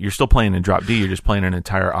anyway, you're still playing in drop D. You're just playing an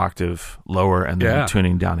entire octave lower and then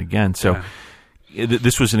tuning down again. So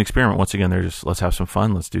this was an experiment. Once again, they're just, let's have some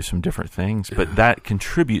fun. Let's do some different things. But that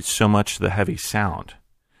contributes so much to the heavy sound.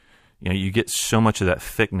 You get so much of that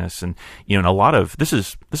thickness, and and a lot of this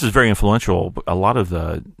is very influential. But a lot of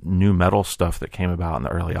the new metal stuff that came about in the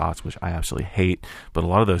early aughts, which I absolutely hate, but a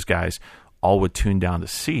lot of those guys all would tune down to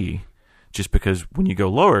C, just because when you go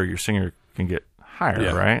lower, your singer can get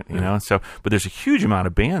higher, right? But there's a huge amount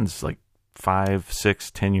of bands like 5,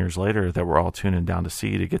 6, 10 years later that were all tuning down to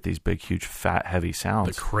C to get these big, huge, fat, heavy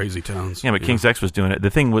sounds. The crazy tones. Yeah, but King's X was doing it. The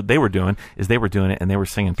thing what they were doing is they were doing it and they were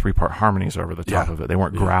singing 3-part harmonies over the top of it. They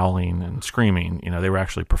weren't growling and screaming. They were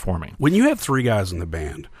actually performing. When you have 3 guys in the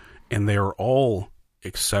band and they are all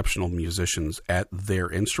exceptional musicians at their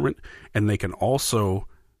instrument, and they can also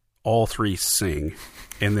all 3 sing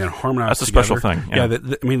and then harmonize together. That's a special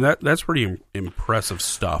thing. That's pretty impressive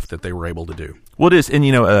stuff that they were able to do. Well, it is.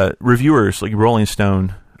 And, reviewers like Rolling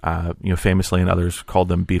Stone, famously, and others called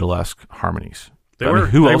them Beatlesque harmonies.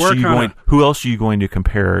 Who else are you going to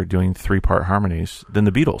compare doing 3-part harmonies than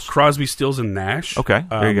the Beatles? Crosby, Stills, and Nash. Okay,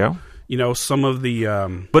 there you go. Some of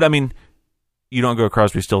the... But, you don't go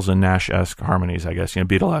Crosby, Stills, and Nash-esque harmonies, I guess.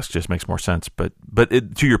 Beatlesque just makes more sense. But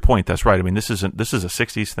to your point, that's right. This is a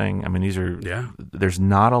 60s thing. There's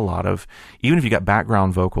not a lot of, even if you got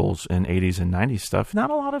background vocals in 80s and 90s stuff, not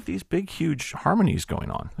a lot of these big, huge harmonies going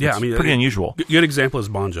on. It's pretty unusual. A good example is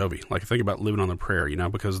Bon Jovi. Like, think about Living on the Prayer,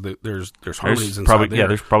 because there's harmonies inside there. Yeah,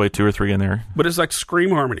 there's probably 2 or 3 in there. But it's like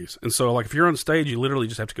scream harmonies. And so, like, if you're on stage, you literally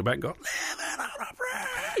just have to go back and go, Living on a Prayer.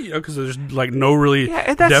 because there's like no really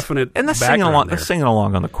definite and that's singing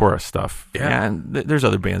along on the chorus stuff. Yeah, and there's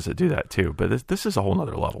other bands that do that too. But this is a whole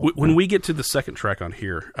nother level. When we get to the second track on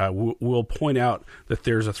here, we'll point out that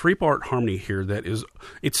there's a 3-part harmony here that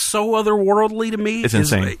it's so otherworldly to me. It's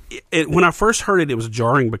insane. When I first heard it was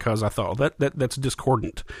jarring because I thought that's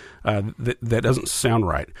discordant. That doesn't sound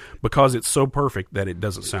right because it's so perfect that it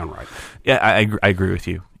doesn't sound right. Yeah, I agree with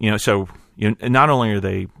you. So not only are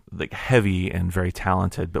they like heavy and very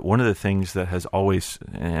talented, but one of the things that has always,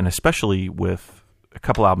 and especially with a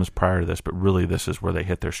couple albums prior to this, but really this is where they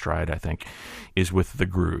hit their stride, I think, is with the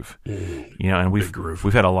groove. And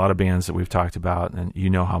we've had a lot of bands that we've talked about, and you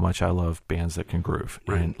know how much I love bands that can groove.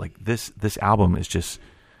 Right. And like this album is just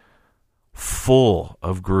full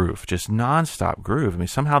of groove, just nonstop groove. I mean,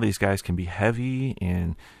 somehow these guys can be heavy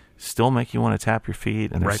and still make you want to tap your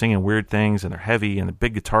feet, and they're singing weird things, and they're heavy, and the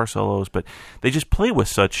big guitar solos, but they just play with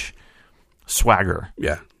such swagger.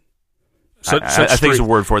 Yeah. I think it's a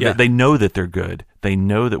word for it. Yeah. They know that they're good. They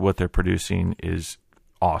know that what they're producing is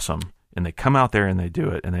awesome, and they come out there and they do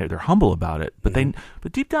it, and they're humble about it. But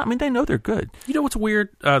but deep down, I mean, they know they're good. You know what's weird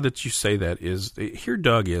that you say that is here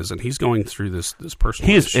Doug is, and he's going through this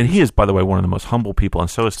personal. He is, by the way, one of the most humble people, and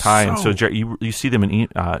so is Ty, and so Jerry. You see them in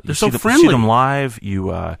they're so friendly. You see them live.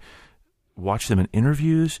 You watch them in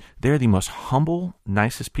interviews. They're the most humble,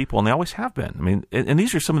 nicest people, and they always have been. I mean, and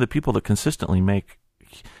these are some of the people that consistently make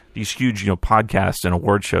these huge, podcasts and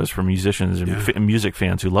award shows for musicians and music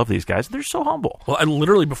fans who love these guys. They're so humble. Well,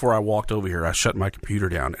 literally before I walked over here, I shut my computer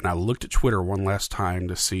down and I looked at Twitter one last time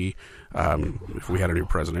to see if we had a new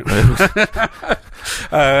president. What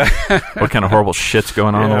kind of horrible shit's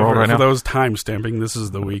going on in the world right now? For those time stamping, this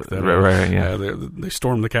is the week that they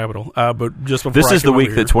stormed the Capitol. But just before this is the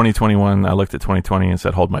week that 2021, I looked at 2020 and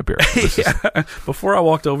said, hold my beer. Before I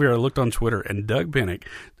walked over here, I looked on Twitter, and Doug Bennick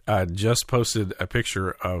just posted a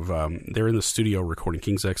picture of they're in the studio recording.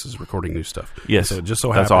 King's X is recording new stuff. Yes, so it just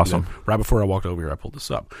so that's happened awesome. Right before I walked over here, I pulled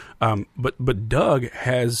this up. But Doug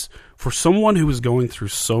has, for someone who is going through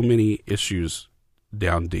so many issues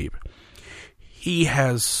down deep, he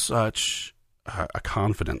has such a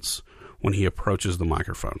confidence when he approaches the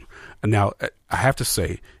microphone. And now, I have to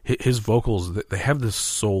say, his vocals, they have this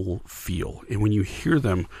soul feel, and when you hear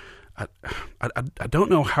them, I don't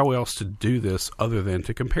know how else to do this other than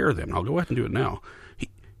to compare them. I'll go ahead and do it now.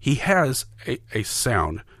 He has a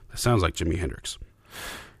sound that sounds like Jimi Hendrix,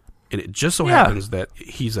 and it just so happens that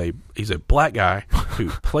he's a black guy who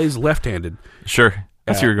plays left-handed. Sure,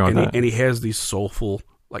 that's where you're going. And he has these soulful,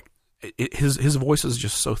 like his voice is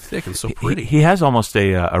just so thick and so pretty. He has almost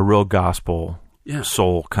a real gospel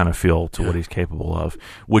soul kind of feel to what he's capable of,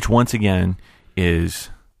 which once again is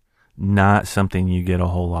not something you get a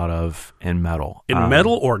whole lot of in metal. In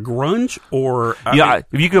metal or grunge or...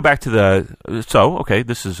 if you go back to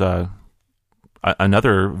this is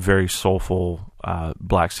another very soulful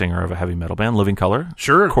black singer of a heavy metal band, Living Colour.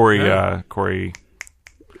 Sure. Corey... I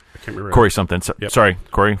can't remember. Corey something. Sorry,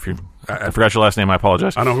 Corey, if I forgot your last name, I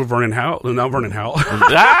apologize. I know who Vernon Howell... No, Vernon Howell.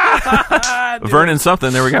 Vernon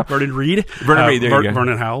something, there we go. Vernon Reed. There you go.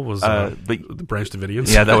 Vernon Howell was the Branch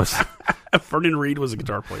Davidians. Yeah, that was... Vernon Reed was a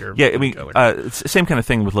guitar player. Yeah, I mean, it's the same kind of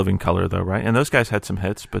thing with Living Colour, though, right? And those guys had some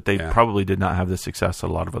hits, but they probably did not have the success that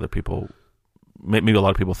a lot of other people... Maybe a lot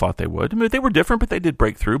of people thought they would. I mean, they were different, but they did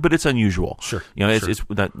break through. But it's unusual. Sure. It's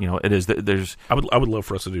that. It is. There's. I would love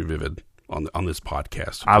for us to do Vivid on this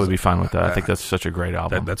podcast. I would be fine with that. I think that's such a great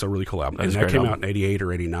album. That's a really cool album. And that came out in 88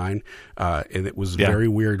 or 89, and it was very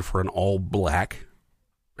weird for an all black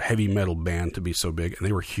heavy metal band to be so big, and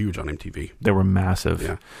they were huge on MTV. They were massive.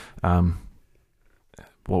 Yeah.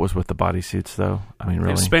 What was with the bodysuits, though? I mean,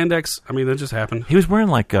 really? Spandex, I mean, that just happened. He was wearing,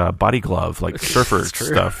 like, a body glove, like surfer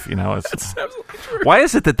stuff, That's absolutely true. Why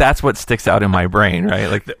is it that's what sticks out in my brain,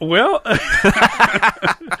 right? Like, well,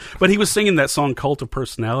 but he was singing that song "Cult of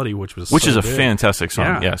Personality," which is a fantastic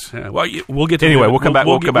song. Yes. Yeah. Well, we'll get to anyway. Vivid. We'll come back.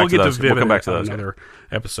 We'll come back to those. We'll come back to those. Another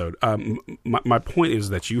episode. My point is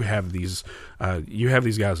that you have these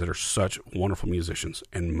guys that are such wonderful musicians,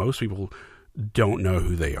 and most people don't know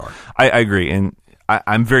who they are. I agree, and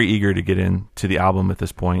I'm very eager to get into the album at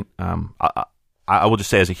this point. I will just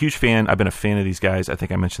say, as a huge fan, I've been a fan of these guys. I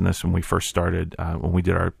think I mentioned this when we first started, when we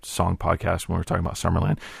did our song podcast, when we were talking about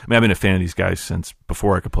Summerland. I mean, I've been a fan of these guys since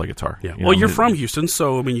before I could play guitar. Yeah. You're from Houston,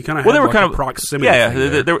 so I mean, you kind of had a proximity. Yeah.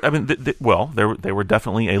 They were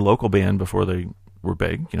definitely a local band before they were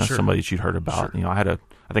big. Somebody that you'd heard about. Sure.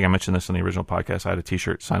 I think I mentioned this in the original podcast. I had a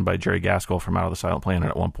T-shirt signed by Jerry Gaskell from Out of the Silent Planet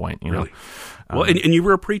at one point. Really? Well, and you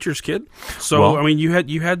were a preacher's kid, so I mean, you had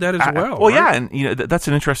that as well. Well, right? Yeah, and that's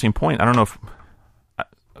an interesting point. I don't know if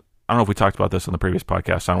we talked about this on the previous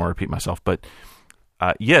podcast. So I don't want to repeat myself, but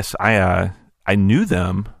yes, I knew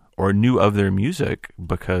them or knew of their music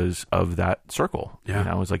because of that circle. Yeah. You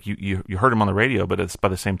know, it was like you heard them on the radio, but it's by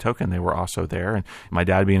the same token, they were also there. And my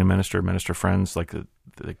dad being a minister friends, like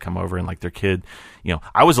they come over and like their kid, you know,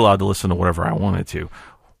 I was allowed to listen to whatever I wanted to,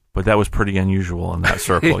 but that was pretty unusual in that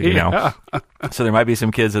circle, you know? So there might be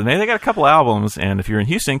some kids and they got a couple albums, and if you're in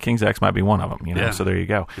Houston, King's X might be one of them, you know? Yeah. So there you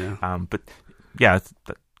go. Yeah. But yeah,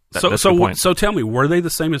 that's the point. So tell me, were they the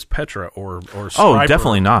same as Petra or Striper? Oh,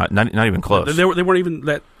 definitely not even close. They weren't even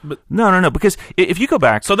that. But no. Because if you go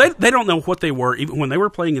back, so they don't know what they were even when they were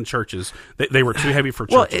playing in churches. They were too heavy for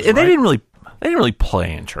well, churches. they right? didn't really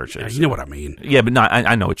play in churches. Yeah, you know what I mean. Yeah, but no,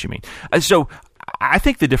 I know what you mean. So I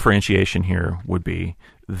think the differentiation here would be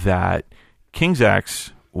that King's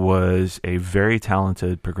X was a very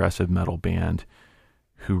talented progressive metal band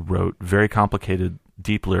who wrote very complicated,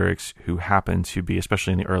 deep lyrics, who happened to be,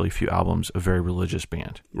 especially in the early few albums, a very religious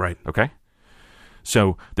band. Right. Okay?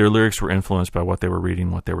 So their lyrics were influenced by what they were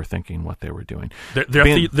reading, what they were thinking, what they were doing.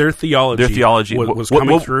 Their theology was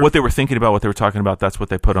coming through. What they were thinking about, what they were talking about, that's what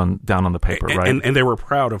they put down on the paper, right? And they were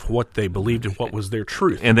proud of what they believed and what was their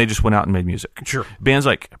truth. And they just went out and made music. Sure. Bands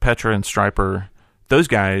like Petra and Striper, those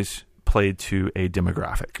guys played to a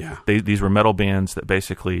demographic. Yeah. These were metal bands that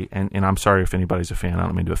basically, and I'm sorry if anybody's a fan, I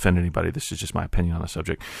don't mean to offend anybody, this is just my opinion on the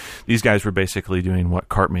subject. These guys were basically doing what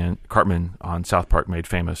Cartman on South Park made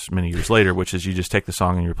famous many years later, which is you just take the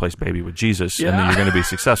song and you replace Baby with Jesus, and then you're going to be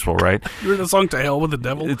successful, right? You heard the song To Hell with the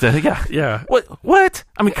Devil? Yeah. What?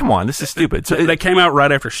 I mean, come on, this is stupid. So they came out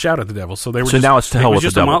right after Shout at the Devil, so they were now it's To Hell with the Devil. It was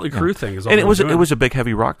just a Motley Crue thing. Is all and it was a big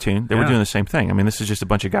heavy rock tune. They were doing the same thing. I mean, this is just a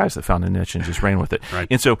bunch of guys that found a niche and just ran with it. Right.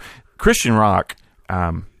 And so Christian rock,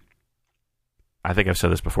 I think I've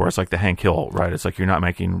said this before, it's like the Hank Hill, right? It's like you're not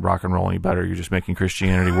making rock and roll any better, you're just making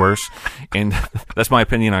Christianity worse. And that's my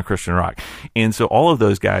opinion on Christian rock. And so all of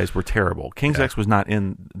those guys were terrible. King's X was not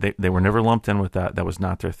in, they were never lumped in with that. That was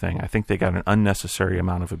not their thing. I think they got an unnecessary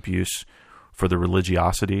amount of abuse for the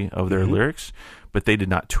religiosity of their lyrics, but they did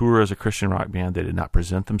not tour as a Christian rock band. They did not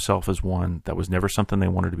present themselves as one. That was never something they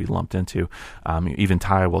wanted to be lumped into. Even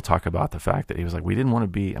Ty will talk about the fact that he was like, we didn't want to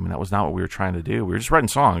be, that was not what we were trying to do. We were just writing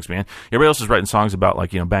songs, man. Everybody else is writing songs about,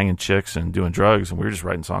 like, banging chicks and doing drugs, and we were just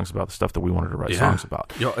writing songs about the stuff that we wanted to write songs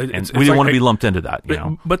about. And we didn't want to be lumped into that,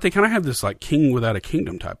 But they kind of have this, like, king without a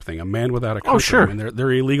kingdom type thing, a man without a country. Oh, sure. I mean,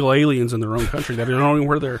 they're illegal aliens in their own country that don't know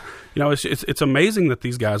where they're, it's amazing that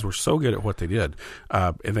these guys were so good at what they did.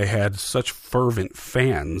 And they had such fervent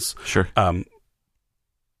fans. Sure.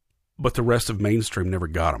 But the rest of mainstream never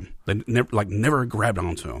got them. They never grabbed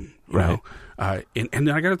onto them. You know? And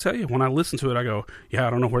I got to tell you, when I listen to it, I go, I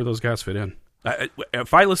don't know where those guys fit in.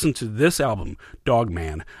 If I listen to this album,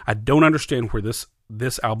 Dogman, I don't understand where this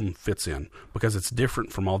album fits in, because it's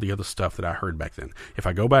different from all the other stuff that I heard back then. If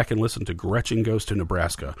I go back and listen to Gretchen Goes to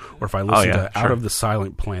Nebraska, or if I listen to Out of the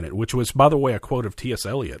Silent Planet, which was, by the way, a quote of T.S.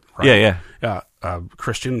 Eliot, right?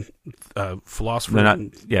 Christian philosopher. No,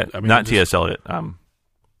 not T.S. Eliot.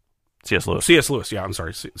 C.S. Lewis. C.S. Lewis, I'm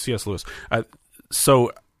sorry, C.S. Lewis.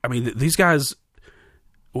 So, these guys,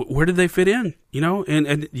 where did they fit in?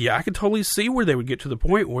 And I could totally see where they would get to the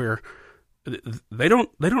point where they don't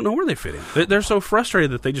know where they fit in. They're so frustrated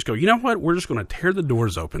that they just go, you know what? We're just going to tear the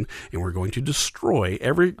doors open, and we're going to destroy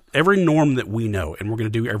every norm that we know, and we're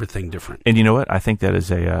going to do everything different. And you know what? I think that is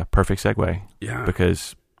a perfect segue. Yeah.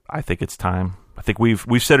 Because I think it's time. I think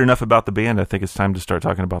we've said enough about the band. I think it's time to start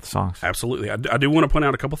talking about the songs. Absolutely. I do want to point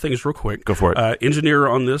out a couple things real quick. Go for it. Engineer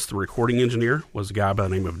on this, the recording engineer, was a guy by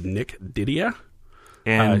the name of Nick Didia.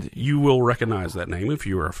 And you will recognize that name if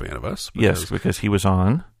you are a fan of us. Yes, because he was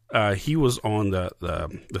on... he was on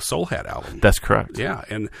the Soul Hat album. That's correct. Yeah,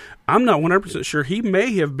 and I'm not 100% sure. He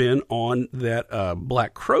may have been on that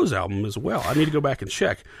Black Crowes album as well. I need to go back and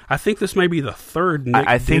check. I think this may be the third Nick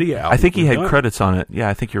Didia album. I think he had credits on it. Yeah,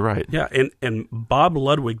 I think you're right. Yeah, and Bob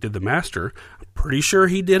Ludwig did the master. I'm pretty sure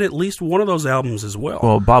he did at least one of those albums as well.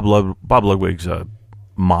 Well, Bob Ludwig's a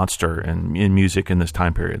monster in music in this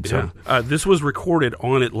time period. So. Yeah. This was recorded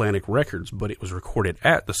on Atlantic Records, but it was recorded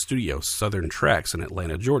at the studio Southern Tracks in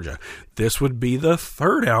Atlanta, Georgia. This would be the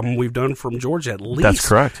third album we've done from Georgia, at least. That's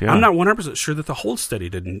correct, yeah. I'm not 100% sure that the Hold Steady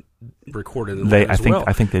didn't record in Atlanta as well.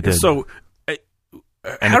 I think they did. And so,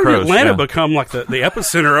 how did Atlanta become like the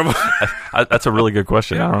epicenter of... That's a really good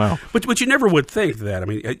question. Yeah. I don't know. But you never would think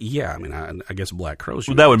that. I guess Black Crowes...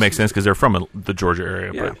 Well, that would make sense because they're from the Georgia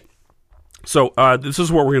area. Yeah. But. So this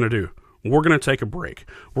is what we're going to do. We're going to take a break.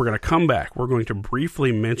 We're going to come back. We're going to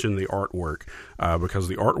briefly mention the artwork because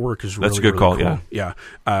the artwork is really, that's a good call. Cool. Yeah.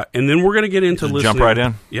 And then we're going to get into listening. Jump right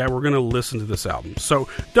in. Yeah, we're going to listen to this album. So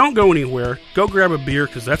don't go anywhere. Go grab a beer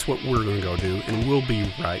because that's what we're going to go do, and we'll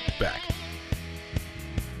be right back.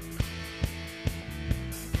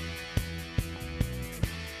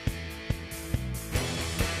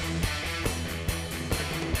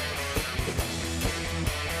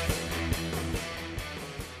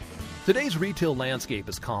 Today's retail landscape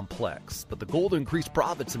is complex, but the goal to increase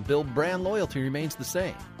profits and build brand loyalty remains the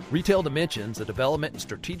same. Retail Dimensions, a development and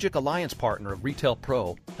strategic alliance partner of Retail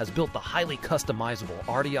Pro, has built the highly customizable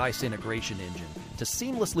RDICE integration engine to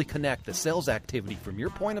seamlessly connect the sales activity from your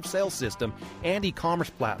point of sale system and e-commerce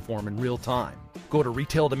platform in real time. Go to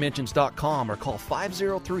retaildimensions.com or call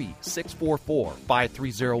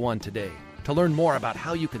 503-644-5301 today to learn more about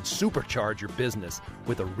how you can supercharge your business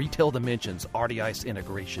with a Retail Dimensions RDICE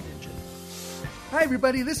integration engine. Hi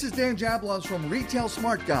everybody, this is Dan Jablons from Retail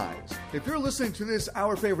Smart Guys. If you're listening to this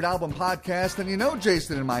Our Favorite Album podcast and you know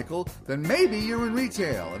Jason and Michael, then maybe you're in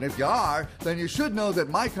retail. And if you are, then you should know that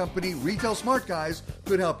my company, Retail Smart Guys,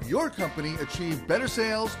 could help your company achieve better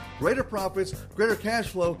sales, greater profits, greater cash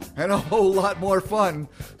flow, and a whole lot more fun.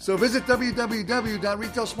 So visit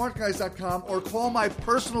www.retailsmartguys.com or call my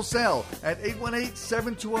personal cell at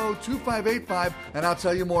 818-720-2585 and I'll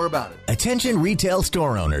tell you more about it. Attention retail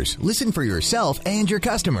store owners, listen for yourself and your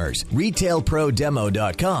customers.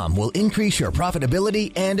 RetailProDemo.com will increase your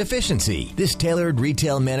profitability and efficiency. This tailored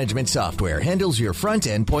retail management software handles your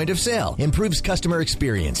front-end point of sale, improves customer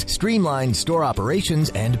experience, streamlines store operations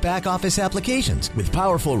and back-office applications with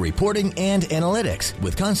powerful reporting and analytics.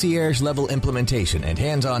 With concierge-level implementation and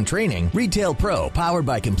hands-on training, Retail Pro, powered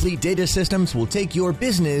by Complete Data Systems, will take your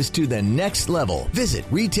business to the next level. Visit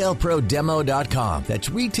RetailProDemo.com. That's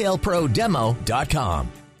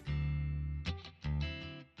RetailProDemo.com.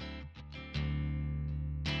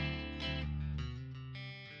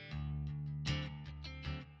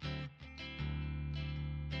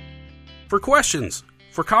 For questions,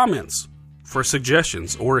 for comments, for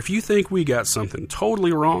suggestions, or if you think we got something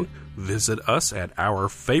totally wrong, visit us at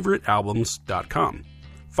ourfavoritealbums.com.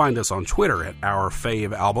 Find us on Twitter at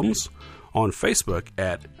OurFaveAlbums, on Facebook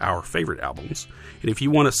at Our Favorite Albums, and if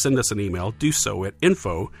you want to send us an email, do so at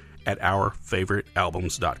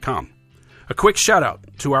info@ourfavoritealbums.com. A quick shout out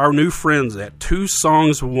to our new friends at Two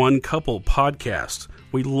Songs, One Couple podcast.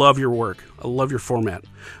 We love your work. I love your format.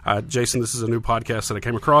 Jason, this is a new podcast that I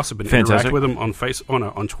came across. I've been interacting with him on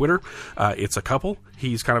Twitter. It's a couple.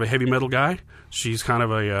 He's kind of a heavy metal guy. She's kind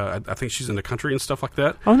of I think she's into country and stuff like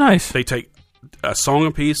that. Oh, nice. They take a song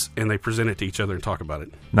apiece and they present it to each other and talk about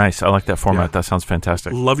it. Nice. I like that format. Yeah. That sounds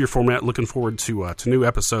fantastic. Love your format. Looking forward to new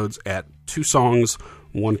episodes at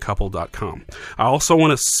twosongsoncouple.com. I also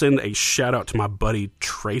want to send a shout out to my buddy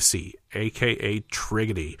Tracy, a.k.a.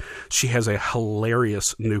 Triggity. She has a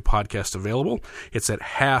hilarious new podcast available. It's at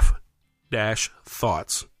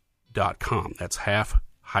half-thoughts.com. That's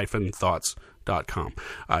half-thoughts.com.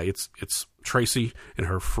 It's Tracy and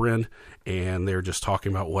her friend, and they're just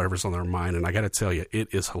talking about whatever's on their mind. And I got to tell you, it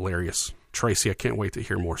is hilarious. Tracy, I can't wait to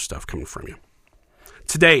hear more stuff coming from you.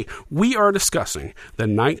 Today, we are discussing the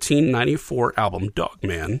 1994 album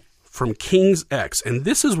Dogman from King's X, and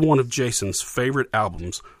this is one of Jason's favorite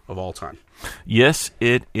albums of all time. Yes,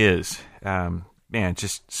 it is. Man,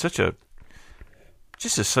 just such a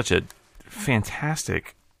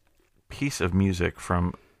fantastic piece of music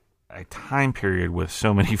from a time period with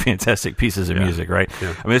so many fantastic pieces of music, right?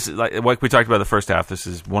 Yeah. I mean, this is like we talked about the first half. This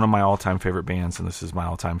is one of my all-time favorite bands, and this is my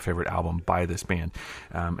all-time favorite album by this band.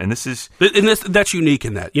 And that's unique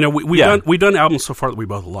in that, you know, we've done albums so far that we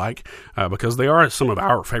both like because they are some of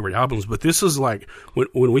our favorite albums. But this is like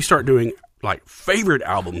when we start doing like favorite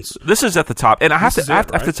albums. This is at the top, and I have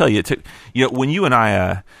to tell you, when you and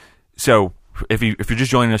I, so. If you're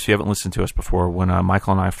just joining us, if you haven't listened to us before, when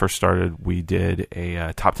Michael and I first started, we did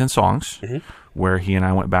a top 10 songs where he and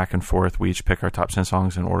I went back and forth. We each pick our top 10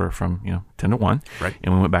 songs in order from 10 to 1, right?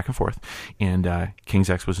 And we went back and forth. And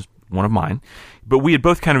King's X was one of mine. But we had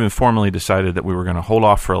both kind of informally decided that we were going to hold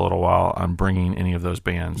off for a little while on bringing any of those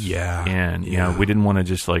bands in. You know, we didn't want to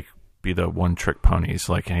just like be the one-trick ponies.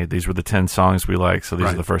 Like, hey, these were the 10 songs we like, so these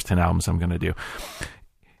are the first 10 albums I'm going to do.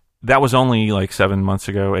 That was only like 7 months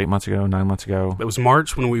ago, 8 months ago, 9 months ago. It was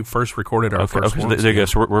March when we first recorded our first one. There you go.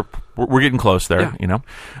 So we're getting close there, you know.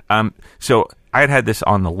 So I had this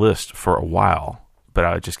on the list for a while, but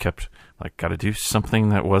I just kept like, got to do something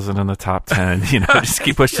that wasn't in the top 10, just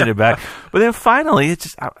keep pushing it back. But then finally,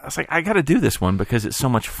 I was like, I got to do this one because it's so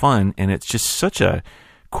much fun and it's just such a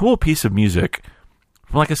cool piece of music.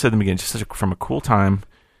 Like I said in the beginning, just from a cool time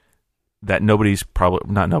that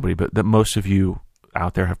that most of you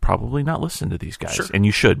out there have probably not listened to these guys. Sure. And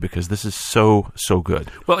you should, because this is so good.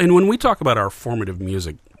 Well, and when we talk about our formative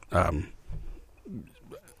music, our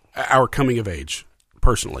coming of age,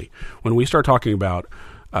 personally, when we start talking about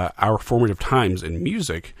our formative times in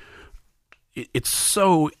music, it's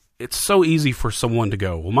so easy for someone to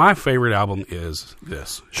go, well, my favorite album is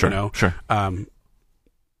this. Sure, sure. And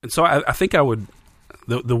so I think I would,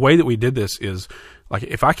 the way that we did this is, Like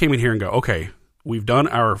if I came in here and go, okay, we've done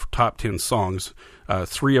our top 10 songs.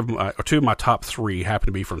 2 of my top 3 happen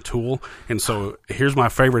to be from Tool, and so here's my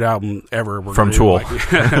favorite album ever. We're from Tool,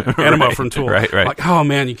 Anima right, from Tool. Right. Like, oh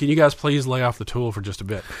man, can you guys please lay off the Tool for just a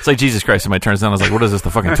bit? It's like Jesus Christ. Somebody turns down. I was like, what is this? The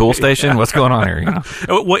fucking Tool station? What's going on here? You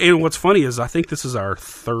know? Well, and what's funny is I think this is our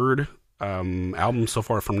third album so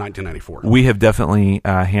far from 1994. We have definitely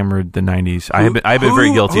hammered the 90s. I have been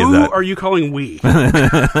very guilty of that. Who are you calling we?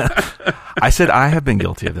 I said I have been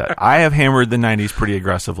guilty of that. I have hammered the 90s pretty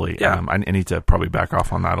aggressively. Yeah. I need to probably back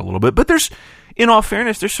off on that a little bit. But in all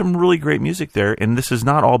fairness, there's some really great music there, and this has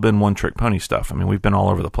not all been one-trick pony stuff. I mean, we've been all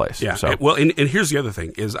over the place. Yeah. So. Well, and here's the other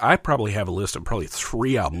thing, is I probably have a list of probably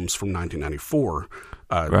 3 albums from 1994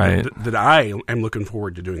 right. that I am looking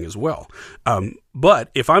forward to doing as well. But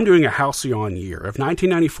if I'm doing a halcyon year, if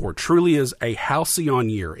 1994 truly is a halcyon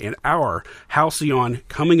year in our halcyon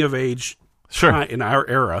coming of age sure. in our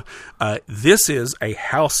era, this is a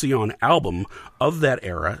halcyon album of that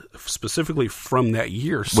era, specifically from that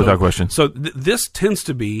year. So, without question. So this tends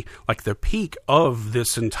to be like the peak of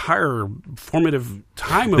this entire formative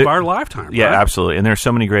time of our lifetime. Yeah, right? absolutely. And there's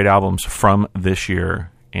so many great albums from this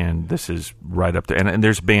year. And this is right up there. And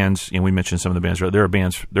there's bands, we mentioned some of the bands.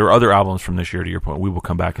 There are other albums from this year, to your point. We will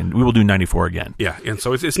come back and we will do 94 again. Yeah, and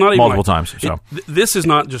so it's not even multiple times. So this is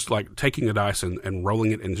not just like taking a dice and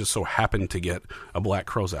rolling it and just so happened to get a Black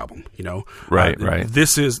Crowes album, Right, right.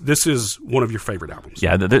 This is one of your favorite albums.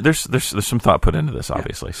 Yeah, there's some thought put into this,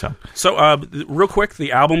 obviously. Yeah. So real quick,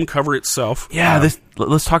 the album cover itself. Yeah,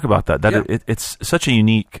 let's talk about that. Yeah. It's such a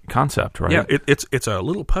unique concept, right? Yeah, it's a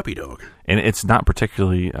little puppy dog. And it's not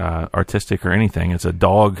particularly artistic or anything. It's a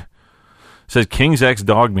dog. It says King's X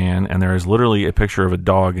Dog Man, and there is literally a picture of a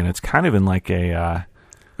dog, and it's kind of in like a...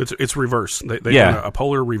 It's reverse. They done a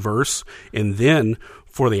polar reverse. And then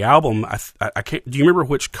for the album, I can't... Do you remember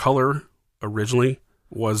which color originally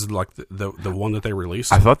was like the one that they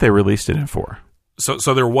released? I thought they released it in 4.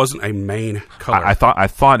 So there wasn't a main color. I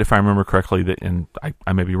thought if I remember correctly, that, and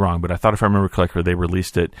I may be wrong, but I thought if I remember correctly, they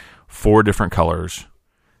released it 4 different colors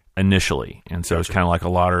initially, and so it's kind of like a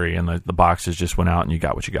lottery, and the boxes just went out and you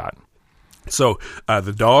got what you got. So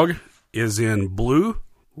the dog is in blue,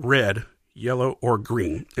 red, yellow, or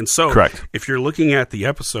green. And so correct. If you're looking at the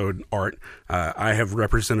episode art, I have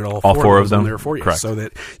represented all four of them there for you, correct. So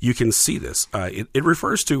that you can see this. It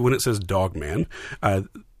refers to when it says Dog Man, and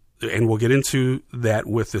we'll get into that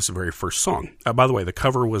with this very first song. By the way, the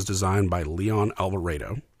cover was designed by Leon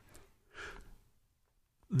Alvarado.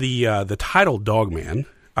 The title Dog Man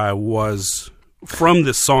was from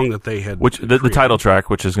this song that they had, which the title track,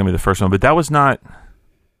 which is going to be the first one, but that's not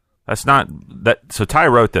that. So Ty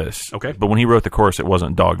wrote this, okay, but when he wrote the chorus, it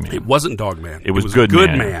wasn't Dog Man. It wasn't Dog Man. It was Good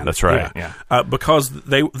Man. That's right. Yeah. Because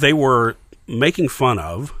they were making fun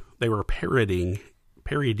of, they were parodying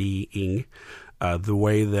the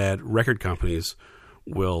way that record companies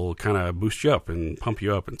will kind of boost you up and pump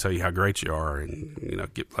you up and tell you how great you are, and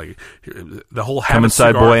get like the whole come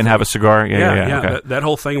inside boy and have a cigar. Yeah. Okay. That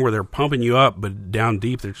whole thing where they're pumping you up, but down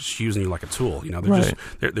deep they're just using you like a tool. They're right.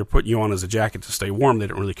 they're putting you on as a jacket to stay warm. They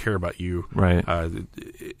don't really care about you right.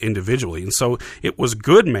 Individually. And so it was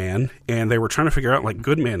Good Man, and they were trying to figure out like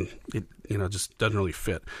Good Man, it just doesn't really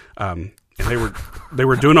fit. And they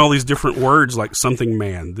were doing all these different words like something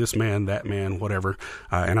man, this man, that man, whatever.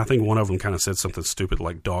 And I think one of them kind of said something stupid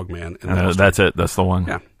like Dog Man. And that's it. That's the one.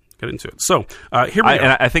 Yeah, get into it. So here we go.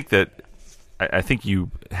 And I think you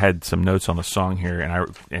had some notes on the song here,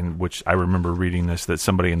 and which I remember reading this, that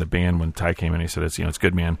somebody in the band, when Ty came in, he said it's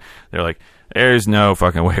Good Man. They're like, there's no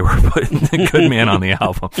fucking way we're putting the Good Man on the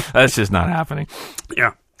album. That's just not happening.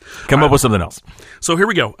 Yeah. Come up with something else. So here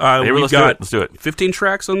we go. Let's do it. 15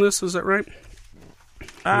 tracks on this. Is that right?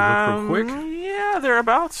 Real quick. Yeah,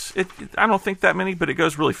 thereabouts. I don't think that many, but it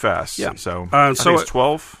goes really fast. Yeah. So I think it's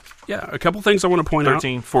 12. Yeah, a couple things I want to point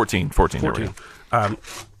 13, out. 14. There we go.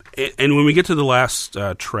 And when we get to the last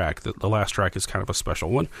track, the last track is kind of a special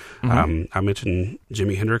one. Mm-hmm. I mentioned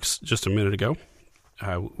Jimi Hendrix just a minute ago.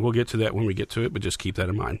 We'll get to that when we get to it, but just keep that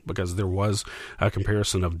in mind, because there was a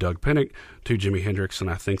comparison of Doug Pinnick to Jimi Hendrix, and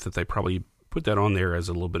I think that they probably put that on there as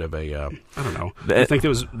a little bit of a, I don't know. I think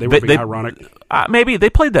they were being ironic. Maybe they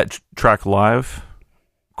played that track live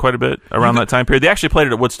quite a bit around that time period. They actually played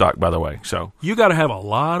it at Woodstock, by the way. So you got to have a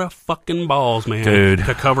lot of fucking balls, man, dude,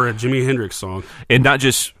 to cover a Jimi Hendrix song, and not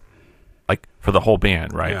just like for the whole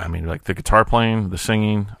band, right? Yeah. I mean, like the guitar playing, the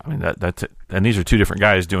singing. I mean, that's it. And these are 2 different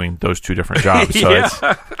guys doing those 2 different jobs. So yeah.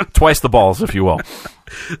 It's twice the balls, if you will.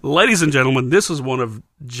 Ladies and gentlemen, this is one of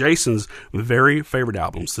Jason's very favorite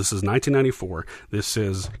albums. This is 1994. This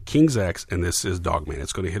is King's X, and this is Dog Man.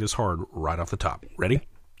 It's going to hit us hard right off the top. Ready?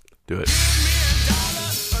 Do it.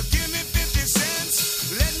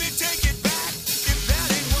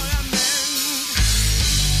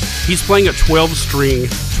 He's playing a 12-string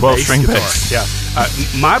 12-string guitar. bass. Yeah.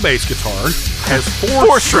 My bass guitar has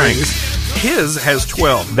four strings. His has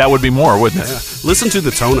 12. That would be more, wouldn't it? Yeah. Listen to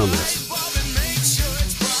the tone on this.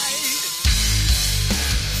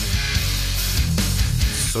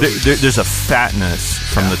 So There's a fatness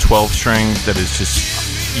from the 12 string that is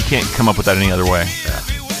just, you can't come up with that any other way.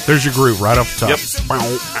 there's your groove right off the top. Yep.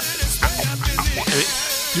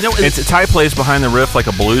 You know, Ty plays behind the riff like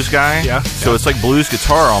a blues guy. Yeah. So it's like blues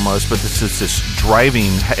guitar almost, but this is this driving.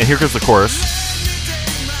 And here goes the chorus.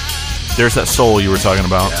 There's that soul you were talking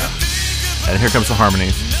about. Yeah. And here comes the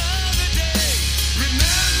harmonies.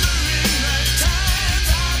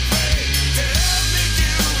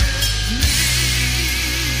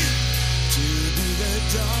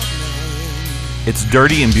 It's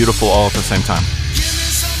dirty and beautiful all at the same time.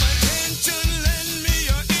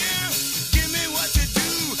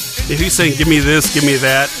 If he's saying, give me this, give me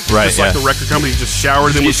that, Right, just like yeah. the record company just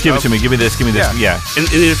showered them with Just give it stuff. to me. Give me this. Give me this. Yeah. And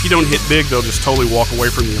if you don't hit big, they'll just totally walk away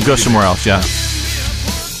from you. and Go leave you somewhere there. else. Yeah.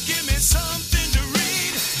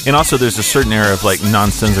 And also, there's a certain era of like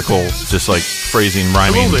nonsensical, just like phrasing, A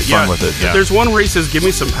rhyming, little bit, fun yeah. with it. Yeah. There's one where he says, give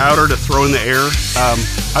me some powder to throw in the air.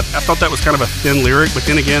 I thought that was kind of a thin lyric, but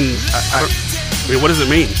then again, I mean, what does it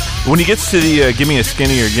mean? When he gets to the give me a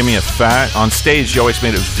skinny or give me a fat, on stage, he always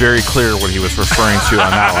made it very clear what he was referring to on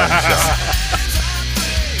that one.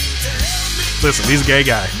 So. Listen, he's a gay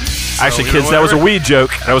guy. So, Actually, you know kids, that was a weed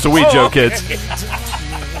joke. That was a weed joke, okay. kids.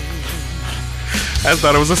 I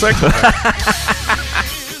thought it was a sex joke.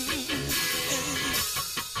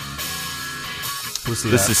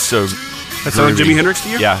 This is so. That sounded groovy. Jimi Hendrix to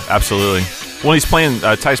you? Yeah, absolutely. Well, he's playing.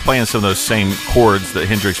 Ty's playing some of those same chords that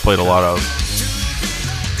Hendrix played a lot of,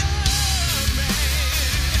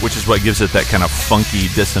 which is what gives it that kind of funky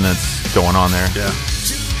dissonance going on there. Yeah.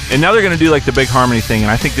 And now they're going to do like the big harmony thing,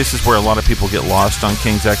 and I think this is where a lot of people get lost on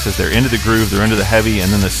King's X. Is they're into the groove, they're into the heavy, and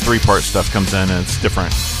then this 3-part stuff comes in, and it's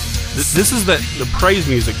different. This is the praise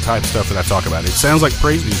music type stuff that I talk about. It sounds like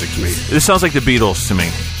praise music to me. This sounds like the Beatles to me.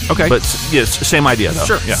 Okay. But yeah, it's the same idea though.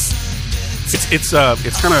 Sure. Yeah.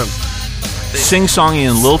 It's kind of Sing-songy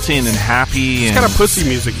and lilting and happy and kind of pussy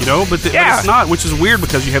music, you know, but Yeah. it's not, which is weird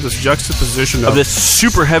because you have this juxtaposition of this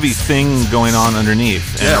super heavy thing going on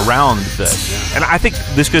underneath and Yeah. around this. And I think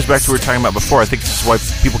this goes back to what we were talking about before. I think this is why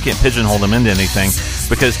people can't pigeonhole them into anything,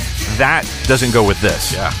 because that doesn't go with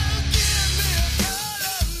this. Yeah.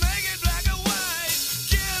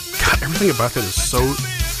 God, everything about that is so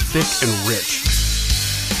thick and rich.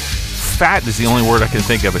 Fat is the only word I can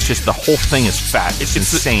think of. It's just the whole thing is fat. It's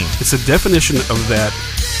insane. It's a definition of that,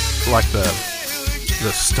 like the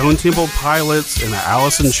Stone Temple Pilots and the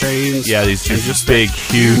Alice in Chains. Yeah, these and just big,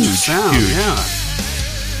 huge, sound. huge.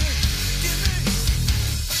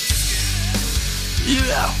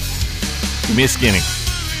 Yeah. Give me a skinny.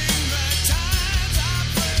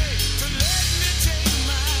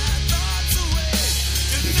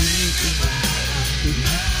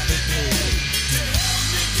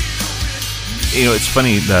 You know, it's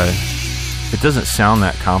funny, it doesn't sound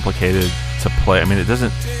that complicated to play. I mean, it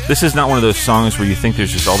doesn't. This is not one of those songs where you think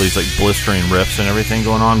there's just all these like blistering riffs and everything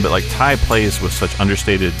going on, but like Ty plays with such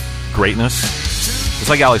understated greatness. It's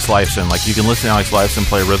like Alex Lifeson. Like, you can listen to Alex Lifeson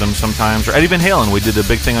play rhythm sometimes, or Eddie Van Halen. We did a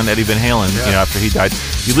big thing on Eddie Van Halen, you know, after he died.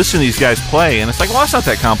 You listen to these guys play, and it's like, well, it's not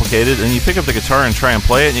that complicated. And you pick up the guitar and try and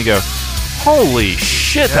play it, and you go, holy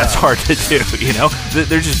shit, that's hard to do. You know,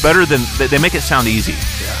 they're just better than they make it sound easy.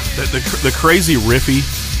 The crazy riffy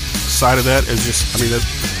side of that is just, I mean, that's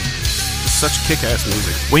such kick-ass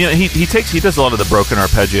music. Well, you know, he does a lot of the broken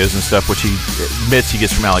arpeggios and stuff, which he admits he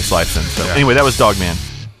gets from Alex Lifeson. So anyway, that was Dogman.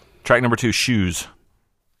 Track number 2, Shoes.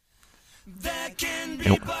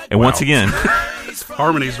 And once again,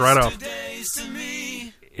 Harmonies right off.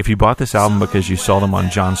 if you bought this album because you saw them on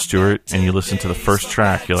Jon Stewart and you listen to the first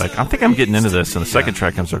track, you're like, I think I'm getting into this, and the second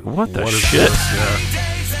track comes like, what the shit? This?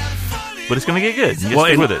 Yeah. But it's going to get good. You just Well,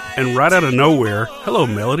 stick and, with it. and right out of nowhere, hello,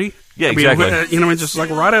 Melody. Yeah, I mean, exactly. you know, it's just like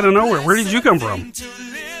right out of nowhere. Where did you come from?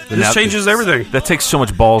 This now- changes everything. That takes so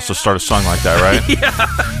much balls to start a song like that, right? Yeah.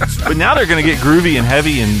 But now they're going to get groovy and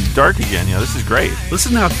heavy and dark again. You know, this is great.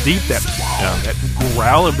 Listen how deep that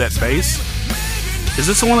growl of that bass. Is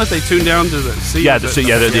this the one that they tuned down to the C? Yeah,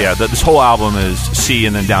 this whole album is C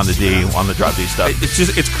and then down to D on the drop D stuff.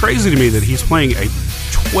 It's crazy to me that he's playing a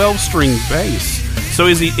 12-string bass. So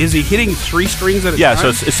is he hitting 3 strings at a time? Yeah, so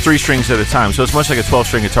it's 3 strings at a time. So it's much like a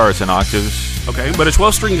 12-string guitar. It's in octaves. Okay, but a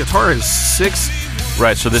 12-string guitar has 6.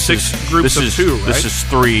 Right, so this 6 is groups this of is, 2, right? This is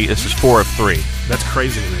 3. This is 4 of 3. That's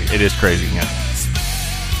crazy to me. It is crazy, yeah.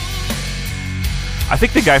 I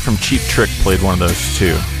think the guy from Cheap Trick played one of those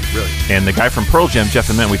too. Really? And the guy from Pearl Jam, Jeff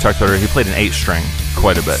Ament, we talked about earlier, he played an 8-string.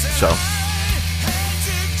 quite a bit. So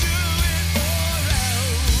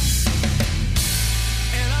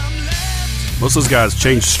Most of those guys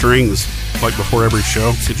change strings like before every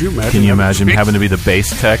show. Could you imagine? can you imagine having to be the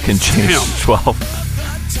bass tech and change Damn. 12?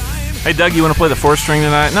 Hey, Doug, you want to play the 4th string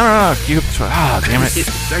tonight? No. You, damn it.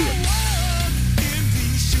 Dang it.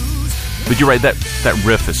 But you're right, that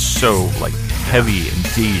riff is so like heavy and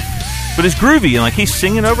deep, but it's groovy and like he's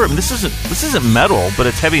singing over it. I mean, this isn't metal, but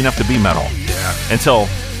it's heavy enough to be metal. Yeah. Until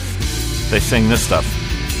they sing this stuff.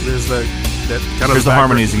 There's that kind of There's the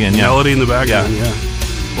harmonies again, yeah. melody in the background. Yeah.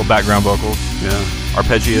 Little background vocals, Yeah.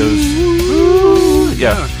 arpeggios.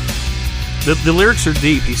 Yeah. The lyrics are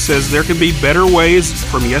deep. He says, there can be better ways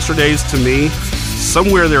from yesterdays to me.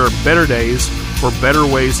 Somewhere there are better days for better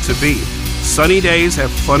ways to be. Sunny days have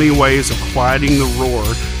funny ways of quieting the roar.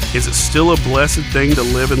 Is it still a blessed thing to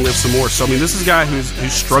live and live some more? So, I mean, this is a guy who's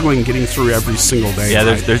struggling getting through every single day. Yeah,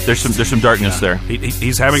 right? there's some darkness there.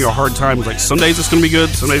 He's having a hard time. He's like, some days it's going to be good,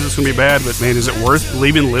 some days it's going to be bad, but man, is it worth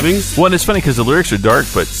living? Well, and it's funny because the lyrics are dark,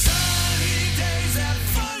 but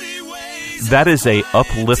that is a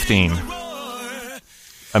uplifting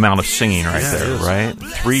amount of singing right Yeah, there, it is. right?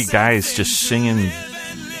 3 guys just singing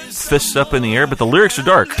fists up in the air, but the lyrics are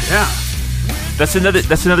dark. Yeah. That's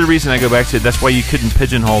another reason I go back to it. That's why you couldn't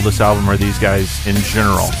pigeonhole this album or these guys in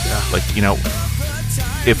general. Yeah. Like, you know,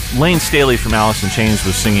 if Lane Staley from Alice in Chains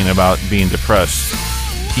was singing about being depressed,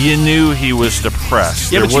 you knew he was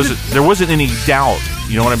depressed. Yeah, there wasn't any doubt.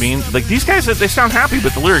 You know what I mean? Like, these guys, they sound happy,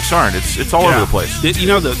 but the lyrics aren't. It's all over the place. You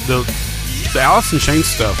know, the Alice in Chains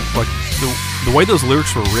stuff, like the way those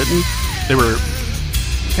lyrics were written, they were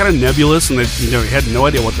kind of nebulous, and you had no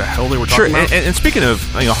idea what the hell they were talking about. And speaking of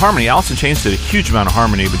harmony, Alice in Chains did a huge amount of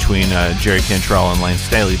harmony between Jerry Cantrell and Lane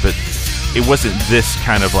Staley, but it wasn't this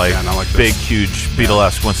kind of like, not like this. big, huge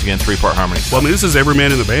Beatlesque, once again, 3-part harmony. Well, I mean, this is every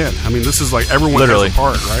man in the band. I mean, this is like everyone Literally. has a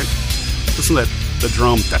part, right? Listen to the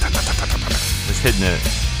drum. Just hitting it.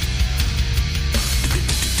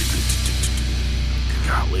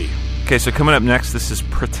 Golly. Okay, so coming up next, this is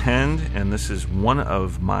Pretend, and this is one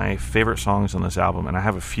of my favorite songs on this album, and I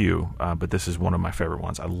have a few, but this is one of my favorite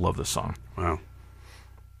ones. I love this song. Wow.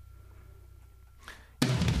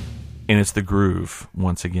 And it's the groove,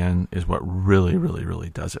 once again, is what really, really, really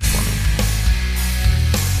does it for me.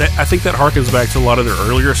 I think that harkens back to a lot of their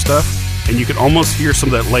earlier stuff, and you can almost hear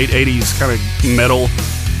some of that late 80s kind of metal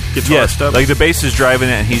guitar stuff. Like the bass is driving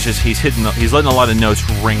it, and he's letting a lot of notes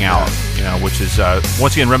ring out, which is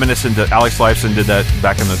once again reminiscent to Alex Lifeson did that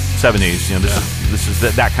back in the 70s. This is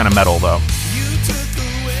that kind of metal though.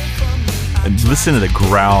 And listen to the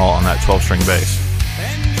growl on that 12-string bass.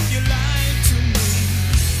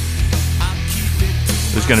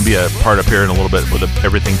 There's going to be a part up here in a little bit where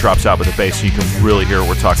everything drops out with the bass, so you can really hear what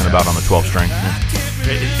we're talking about on the 12-string.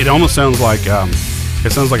 It almost sounds like a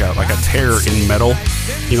tear in metal.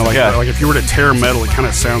 Like if you were to tear metal, it kind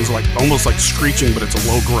of sounds like almost like screeching, but it's a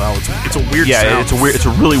low growl. It's a weird sound. It's a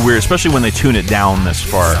really weird, especially when they tune it down this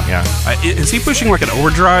far. Yeah. Is he pushing like an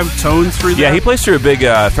overdrive tone through that? Yeah, he plays through a big,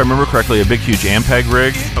 if I remember correctly, a big huge Ampeg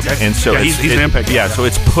rig. Okay. And so he's Ampeg. Yeah, so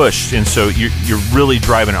it's pushed, and so you're really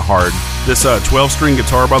driving it hard. This 12-string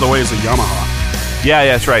guitar, by the way, is a Yamaha. Yeah,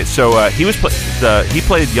 that's right. So he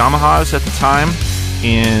played Yamahas at the time,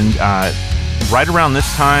 and right around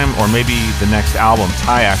this time, or maybe the next album,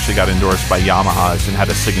 Ty actually got endorsed by Yamahas and had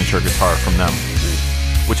a signature guitar from them,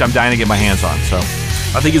 which I'm dying to get my hands on. So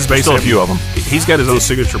I think his bass still amp, a few of them. He's got his own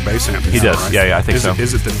signature bass amp. He does. Right? Yeah, I think so.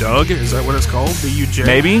 Is it the Doug? Is that what it's called? DUJ?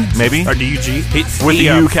 Maybe. Or DUG? With the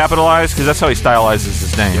U capitalized, because that's how he stylizes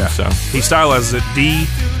his name. Yeah. So he stylizes it D,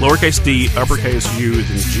 lowercase d, uppercase U,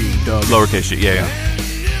 then G, Doug. Lowercase U, yeah.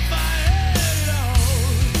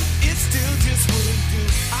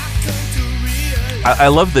 I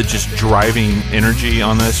love the just driving energy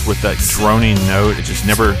on this with that droning note. It just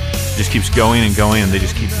keeps going and going, and they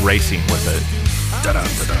just keep racing with it.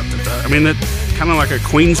 I mean, that kind of like a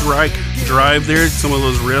Queensryche drive there. Some of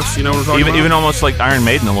those riffs, you know what I'm talking about? Even almost like Iron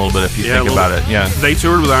Maiden a little bit if you think about it. Yeah, they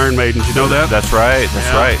toured with Iron Maiden. Did you know that? That's right.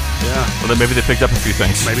 That's right. Yeah. Well, then maybe they picked up a few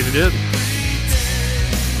things. Maybe they did.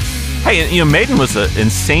 Hey, Maiden was an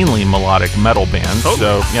insanely melodic metal band. Totally.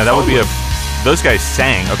 So yeah, that would be those guys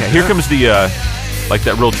sang. Okay, here comes the like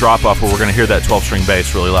that real drop off where we're going to hear that 12-string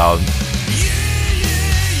bass really loud.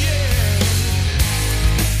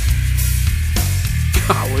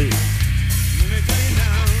 Golly.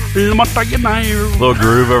 Little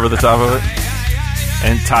groove over the top of it.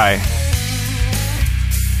 And Ty.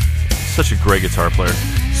 Such a great guitar player.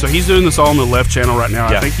 So he's doing this all on the left channel right now.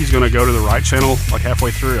 Yeah. I think he's going to go to the right channel like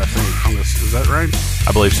halfway through, I think, on this. Is that right?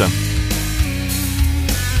 I believe so.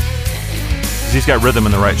 'Cause he's got rhythm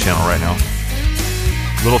in the right channel right now.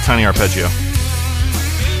 Little tiny arpeggio.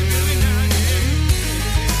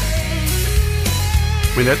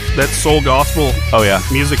 I mean, that soul gospel Oh, yeah.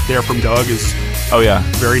 music there from Doug is Oh, yeah.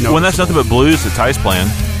 very noticeable. When that's nothing but blues that Ty's playing.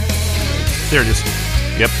 There it is.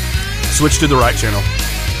 Yep. Switch to the right channel.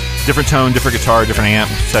 Different tone, different guitar, different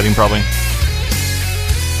amp setting probably.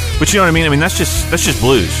 But you know what I mean? I mean, that's just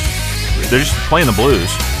blues. They're just playing the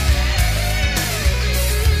blues.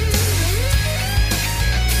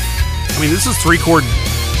 I mean, this is three-chord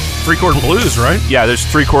blues, right? Yeah, there's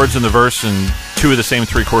 3 chords in the verse and 2 of the same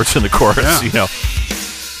 3 chords in the chorus, Yeah. you know.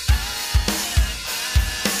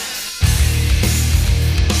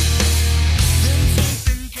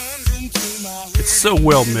 It's so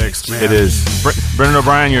well mixed, man. It is. Brendan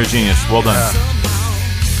O'Brien, you're a genius. Well done.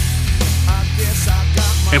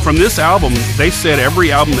 And from this album, they said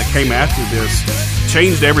every album that came after this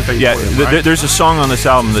changed everything Yeah, for him, right? there's a song on this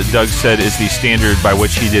album that Doug said is the standard by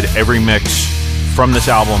which he did every mix from this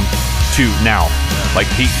album to now. Like,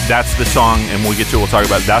 that's the song, and we'll get to it, we'll talk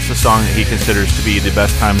about it. That's the song that he considers to be the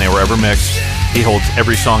best time they were ever mixed. He holds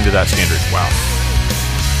every song to that standard. Wow.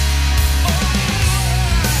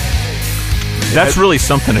 That's really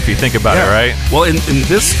something if you think about it, right? Well, in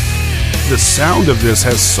this, the sound of this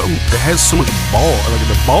has so much ball. Like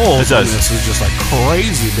the balls on this is just like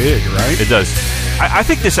crazy big, right? It does. I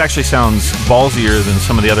think this actually sounds ballsier than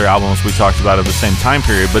some of the other albums we talked about of the same time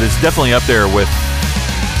period, but it's definitely up there with.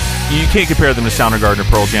 You can't compare them to Soundgarden or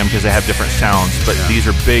Pearl Jam because they have different sounds, but these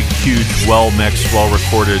are big, huge, well-mixed,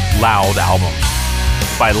 well-recorded, loud albums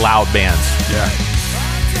by loud bands. Yeah.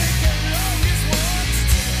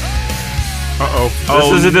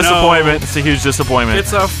 Uh-oh. This is a disappointment. No. It's a huge disappointment.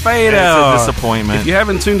 It's a fade-out. It's a disappointment. If you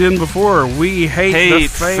haven't tuned in before, we hate the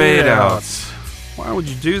fade-outs. Why would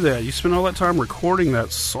you do that? You spend all that time recording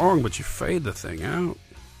that song, but you fade the thing out.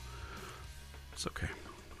 It's okay.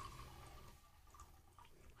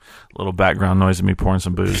 A little background noise of me pouring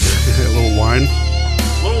some booze. A little wine.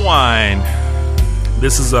 A little wine.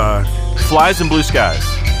 This is Flies in Blue Skies.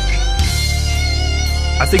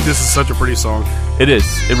 I think this is such a pretty song. It is.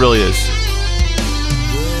 It really is.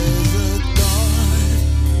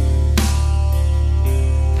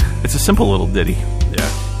 It's a simple little ditty. Yeah.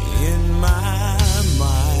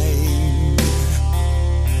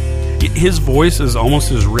 His voice is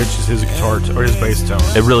almost as rich as his guitar or his bass tone.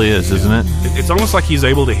 It really is, isn't it? It's almost like he's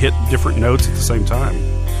able to hit different notes at the same time.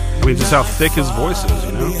 I mean, just how thick his voice is,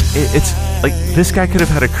 you know? It's like this guy could have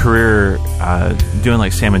had a career doing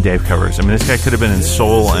like Sam and Dave covers. I mean, this guy could have been in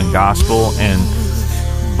soul and gospel and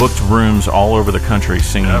booked rooms all over the country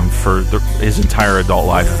singing for his entire adult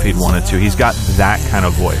life if he'd wanted to. He's got that kind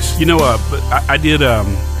of voice. You know, I did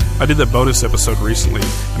that bonus episode recently,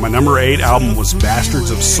 and my number 8 album was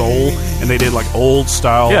Bastards of Soul, and they did like old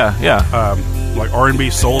style, like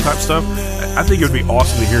R&B soul type stuff. I think it would be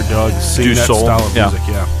awesome to hear Doug sing that soul style of music.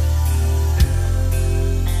 Yeah.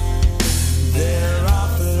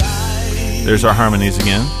 There's our harmonies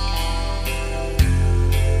again.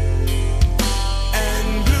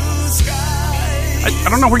 I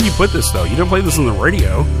don't know where you put this though. You don't play this on the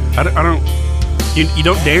radio. I don't. You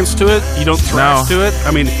don't dance to it. You don't thrash to it.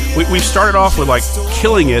 I mean, we started off with like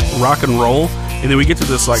killing it, rock and roll, and then we get to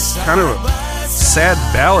this like kind of sad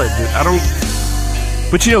ballad. I don't.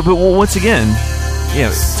 But once again,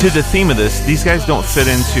 to the theme of this, these guys don't fit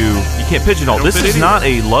into. You can't pigeonhole. This is not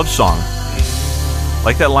a love song.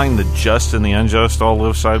 Like that line, the just and the unjust all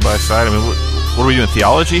live side by side. I mean, what are we doing,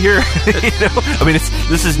 theology here? I mean,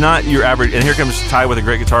 this is not your average. And here comes Ty with a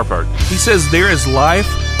great guitar part. He says, "There is life,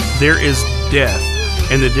 there is death,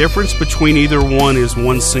 and the difference between either one is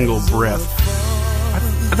one single breath."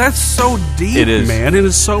 That's so deep, it is. Man. It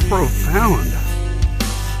is so profound.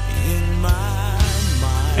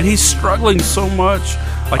 And he's struggling so much.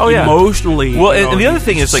 Emotionally. Well, and the other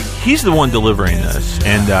thing is, like, he's the one delivering this.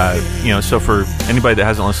 And, so for anybody that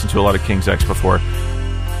hasn't listened to a lot of King's X before,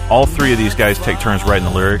 all 3 of these guys take turns writing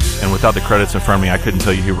the lyrics. And without the credits in front of me, I couldn't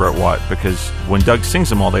tell you who wrote what. Because when Doug sings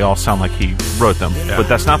them all, they all sound like he wrote them. Yeah. But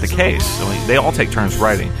that's not the case. I mean, they all take turns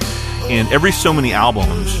writing. And every so many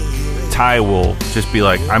albums, Ty will just be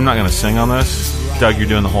like, I'm not going to sing on this. Doug, you're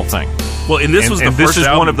doing the whole thing. Well, and this was the first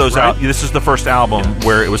album, one of those. Right? This is the first album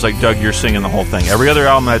where it was like, Doug, you're singing the whole thing. Every other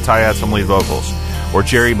album had Ty had some lead vocals, or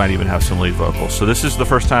Jerry might even have some lead vocals. So this is the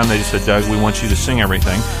first time they just said, Doug, we want you to sing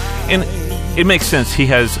everything. And it makes sense. He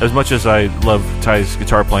has, as much as I love Ty's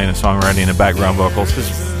guitar playing and songwriting and background vocals,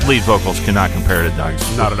 his lead vocals cannot compare to Doug's.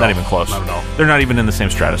 Not at all. Not even close. Not at all. They're not even in the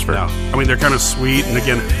same stratosphere. No. I mean, they're kind of sweet, and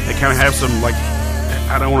again, they kind of have some, like,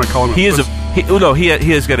 I don't want to call him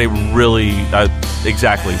He has got a really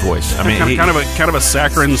exactly voice. I mean, kind of a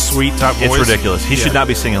saccharine, sweet type voice. It's ridiculous. He should not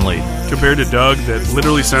be singing lead compared to Doug, that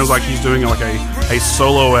literally sounds like he's doing like a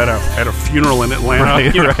solo at a funeral in Atlanta.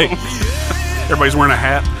 Right, right. Everybody's wearing a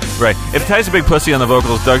hat. Right. If Ty's a big pussy on the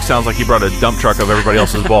vocals, Doug sounds like he brought a dump truck of everybody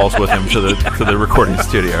else's balls with him to the recording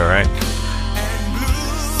studio. Right.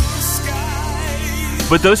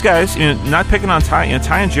 But those guys, not picking on Ty,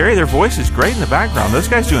 Ty and Jerry, their voice is great in the background. Those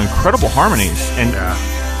guys do incredible harmonies. And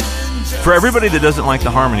for everybody that doesn't like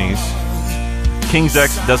the harmonies, King's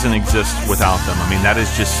X doesn't exist without them. I mean, that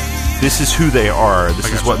is just, this is who they are.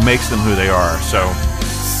 This is what makes them who they are. So,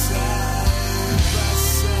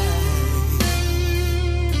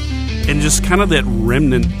 and just kind of that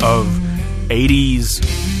remnant of 80s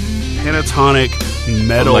pentatonic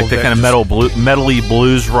metal, like the kind of metally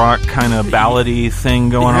blues rock kind of ballady thing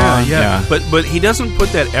going on. Yeah. But he doesn't put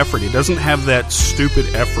that effort. He doesn't have that stupid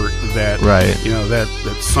effort that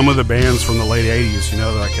that some of the bands from the late 80s,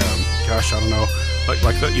 like gosh, I don't know,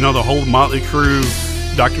 like the whole Motley Crue,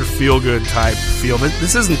 Dr. Feelgood type feel.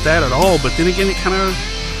 This isn't that at all. But then again, it kind of,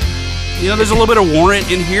 there's a little bit of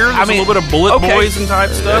Warrant in here. There's a little bit of Bullet Boys and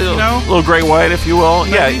type stuff, A little Great White, if you will.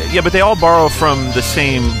 Maybe. Yeah, but they all borrow from the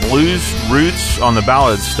same blues roots on the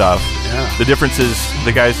ballad stuff. Yeah. The difference is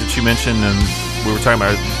the guys that you mentioned and we were talking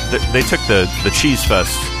about, they took the Cheese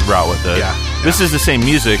Fest route with it. Yeah. This is the same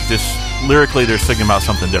music, just lyrically they're singing about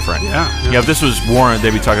something different. Yeah. If this was Warrant,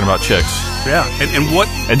 they'd be talking about chicks. Yeah,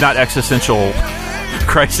 and not existential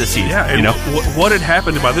crises. Yeah, and what had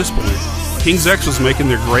happened by this point? King's X was making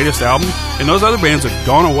their greatest album, and those other bands had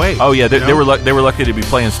gone away. Oh yeah, they were lucky to be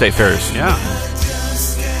playing state fairs. Yeah.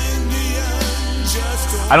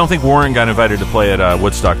 I don't think Warren got invited to play at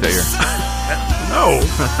Woodstock that year. No.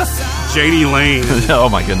 Janie Lane. Oh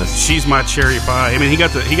my goodness. She's My Cherry Pie. I mean, he got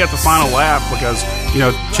the final laugh because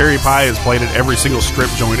Cherry Pie has played at every single strip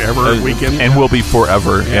joint ever weekend, and will be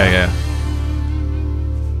forever. Yeah.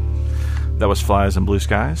 That was Flies and Blue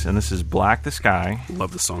Skies, and this is Black the Sky.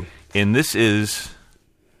 Love the song. And this is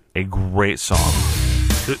a great song.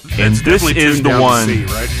 And this is the one, C,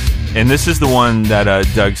 right? And this is the one that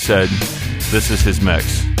Doug said this is his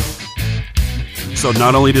mix. So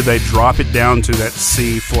not only did they drop it down to that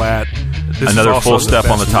C flat, this another is full step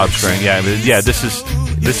on the top mix. string. Yeah, this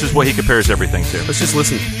is what he compares everything to. Let's just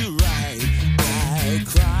listen.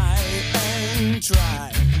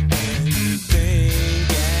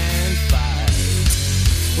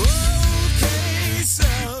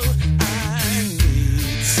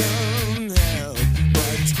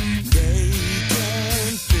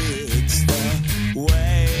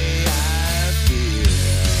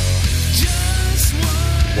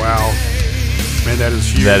 Wow. Man, that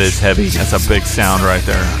is huge. That is heavy. That's a big sound right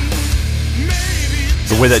there.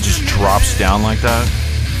 The way that just drops down like that.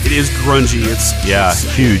 It is grungy. It's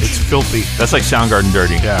huge. It's filthy. That's like Soundgarden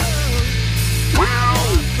dirty. Yeah.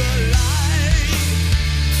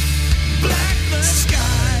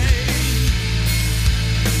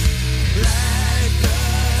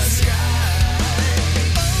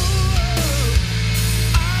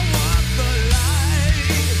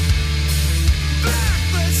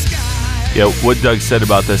 Yeah, what Doug said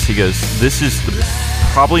about this, he goes, this is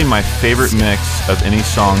probably my favorite mix of any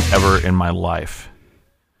song ever in my life.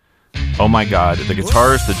 Oh my God, the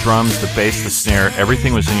guitars, the drums, the bass, the snare,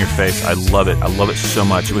 everything was in your face. I love it. I love it so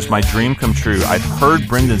much. It was my dream come true. I'd heard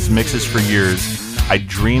Brendan's mixes for years. I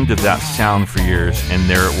dreamed of that sound for years, and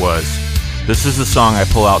there it was. This is the song I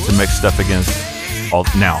pull out to mix stuff against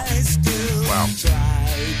now. Wow.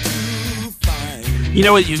 You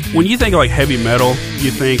know what? When you think of like heavy metal,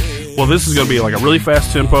 you think, well, this is going to be like a really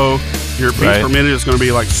fast tempo. Your beats per minute is going to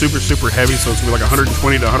be like super, super heavy, so it's going to be like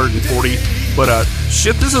 120 to 140. But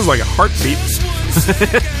shit, this is like a heartbeat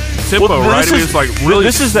tempo, right? I mean, it's like really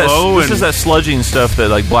slow. This is that sludging stuff that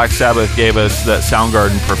like Black Sabbath gave us, that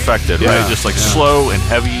Soundgarden perfected, right? Just like slow and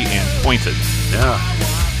heavy and pointed. Yeah.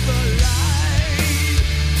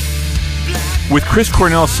 With Chris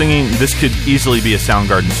Cornell singing, this could easily be a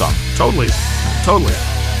Soundgarden song. Totally.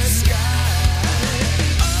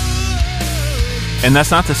 And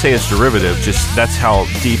that's not to say it's derivative, just that's how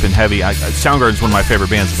deep and heavy. Soundgarden's one of my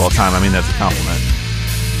favorite bands of all time. I mean, that's a compliment.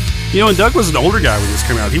 And Doug was an older guy when this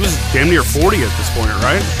came out. He was damn near 40 at this point,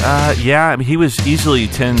 right? Yeah, I mean, he was easily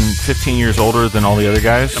 10, 15 years older than all the other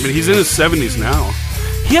guys. I mean, he's in his 70s now.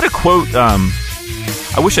 He had a quote,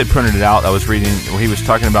 I wish I'd printed it out, I was reading, where he was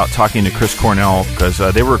talking to Chris Cornell, because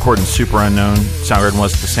they were recording Super Unknown, Soundgarden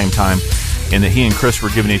was at the same time, and that he and Chris were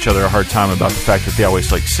giving each other a hard time about the fact that they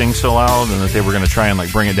always like sing so loud, and that they were going to try and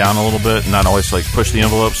like bring it down a little bit and not always like push the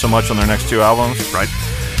envelope so much on their next two albums. Right.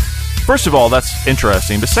 First of all, that's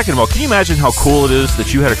interesting. But second of all, can you imagine how cool it is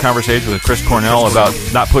that you had a conversation with Chris Cornell about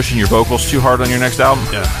not pushing your vocals too hard on your next album?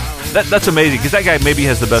 Yeah. That's amazing, because that guy maybe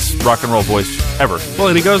has the best rock and roll voice ever. Well,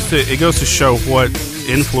 and it goes to show what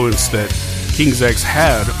influence that King's X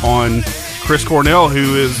had on Chris Cornell,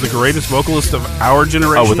 who is the greatest vocalist of our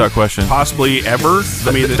generation. Oh, without question. Possibly ever.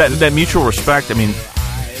 I mean, that mutual respect, I mean,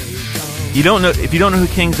 you don't know, if you don't know who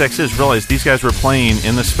King's X is, realize these guys were playing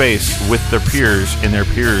in the space with their peers, and their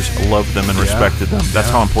peers loved them and respected them. That's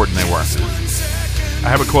how important they were. I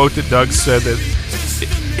have a quote that Doug said that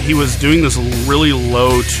he was doing this really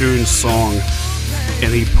low-tuned song,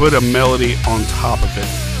 and he put a melody on top of it.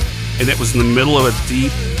 And it was in the middle of a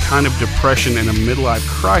deep kind of depression and a midlife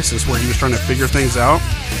crisis where he was trying to figure things out.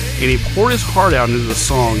 And he poured his heart out into the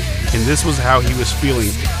song, and this was how he was feeling.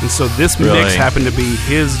 And so this mix happened to be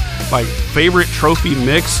his favorite trophy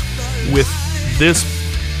mix with this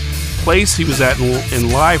place he was at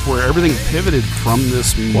in life where everything pivoted from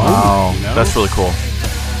this moment. Wow, you know? That's really cool.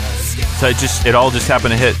 So it all just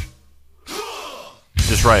happened to hit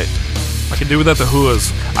just right. I could do without the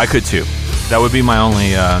Whoas. I could too. That would be my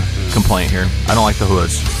only complaint here. I don't like the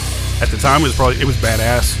Whoas. At the time, it was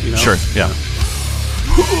badass. You know? Sure, yeah.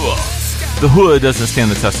 The Whoa doesn't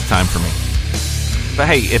stand the test of time for me. But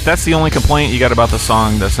hey, if that's the only complaint you got about the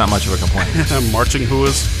song, that's not much of a complaint. Marching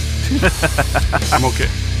Whoas. I'm okay.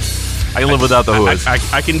 I can live without the Whoas.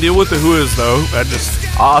 I can deal with the Whoas, though.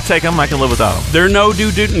 I'll take them. I can live without them. They're no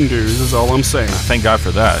do-do-do-do's, is all I'm saying. Thank God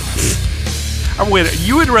for that.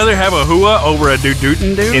 You would rather have a hua over a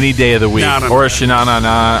do-do-do? Any day of the week. No, or a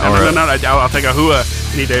sha-na-na-na. No. I'll take a hua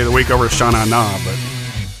any day of the week over a sha-na-na, but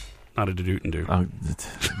not a do-do-do. Oh,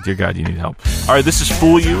 dear God, you need help. All right, this is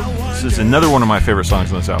Fool You. This is another one of my favorite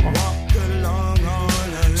songs on this album.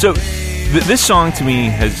 So, this song to me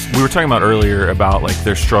we were talking about earlier about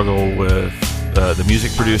their struggle with the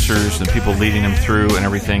music producers and people leading them through and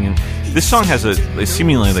everything. And this song has a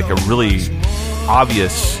seemingly a really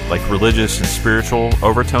obvious religious and spiritual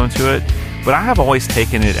overtone to it. But I have always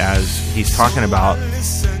taken it as he's talking about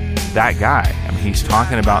that guy. I mean, he's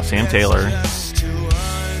talking about Sam Taylor.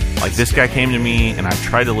 This guy came to me and I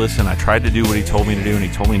tried to listen. I tried to do what he told me to do, and he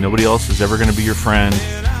told me nobody else is ever going to be your friend.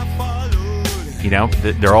 You know,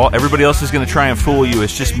 everybody else is going to try and fool you.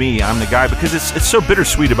 It's just me. I'm the guy, because it's so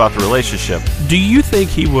bittersweet about the relationship. Do you think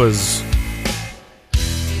he was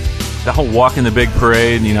the whole walk in the big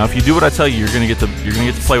parade? You know, if you do what I tell you, you're going to get to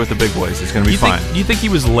play with the big boys. It's going to be fine. Do you think he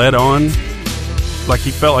was led on? He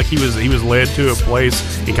felt like he was led to a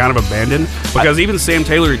place and kind of abandoned? Because even Sam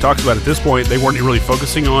Taylor, he talks about at this point, they weren't really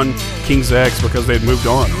focusing on King's X because they'd moved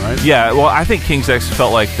on, right? Yeah, well, I think King's X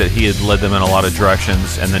felt like that he had led them in a lot of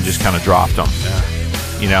directions and then just kind of dropped them. Yeah.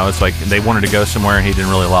 You know, it's like they wanted to go somewhere and he didn't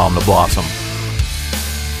really allow them to blossom.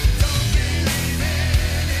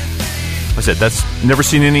 Like I said, that's never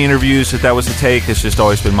seen any interviews that was the take. It's just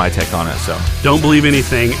always been my take on it. So don't believe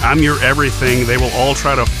anything. I'm your everything. They will all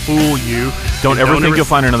try to fool you. Don't ever think you'll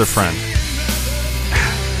find another friend.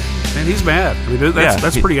 Man, he's mad. I mean,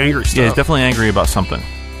 that's pretty angry stuff. Yeah, he's definitely angry about something.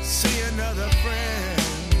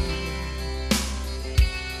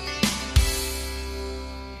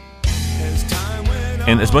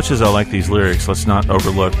 And as much as I like these lyrics, let's not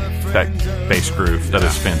overlook that bass groove. That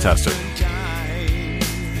is fantastic.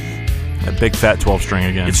 That big fat 12-string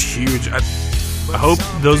again. It's huge. I hope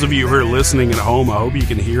those of you who are listening at home, I hope you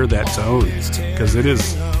can hear that tone, because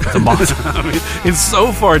it's a monster. I mean, it's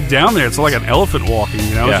so far down there. It's like an elephant walking,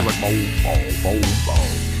 you know? Yeah. It's like boom, boom,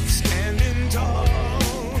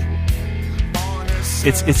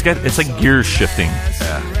 boom. It's like gears shifting.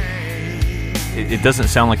 Yeah. It doesn't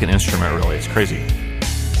sound like an instrument, really. It's crazy.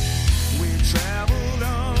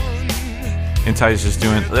 And Ty's just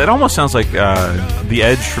doing... It almost sounds like The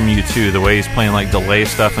Edge from U2, the way he's playing delay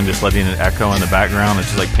stuff and just letting it echo in the background.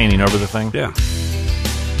 It's just painting over the thing. Yeah.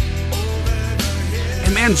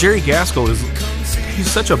 And man, Jerry Gaskill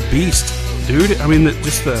he's such a beast, dude. I mean,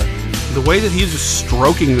 just the way that he's just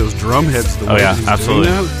stroking those drum heads. Absolutely.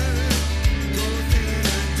 Doing that.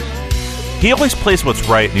 He always plays what's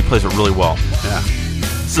right, and he plays it really well. Yeah.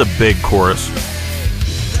 This is a big chorus.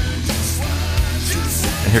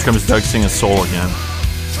 And here comes Doug singing Soul again.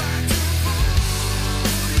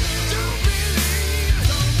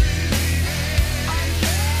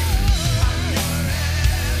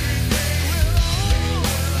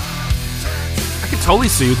 I could totally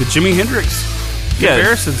see the Jimi Hendrix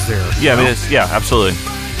comparisons there. Yeah, I mean, absolutely.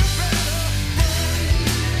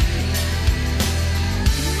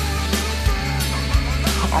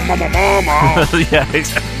 Mama. Yeah,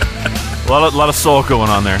 exactly. A lot of soul going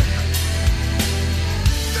on there.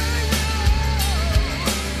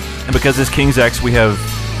 And because it's King's X, we have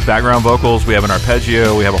background vocals. We have an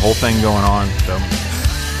arpeggio. We have a whole thing going on. So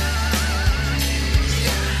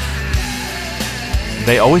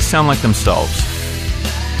they always sound like themselves,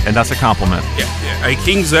 and that's a compliment. Yeah. Hey,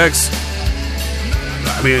 King's X.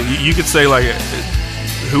 I mean, you could say like,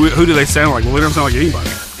 who do they sound like? Well, they don't sound like anybody.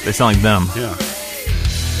 They sound like them. Yeah.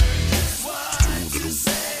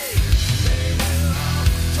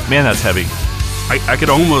 Man, that's heavy. I could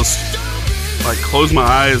almost like close my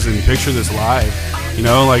eyes and picture this live. You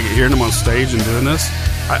know, like hearing them on stage and doing this.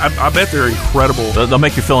 I bet they're incredible. They'll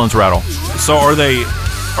make your feelings rattle. So are they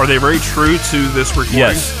very true to this recording?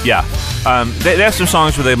 Yes, yeah. They have some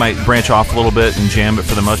songs where they might branch off a little bit and jam, but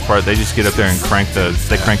for the most part, they just get up there and crank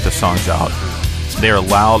the songs out. They are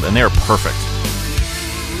loud and they are perfect.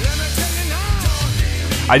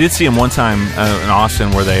 I did see them one time in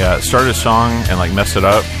Austin where they started a song and like messed it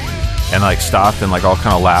up and like stopped and like all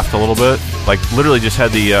kind of laughed a little bit. Like literally just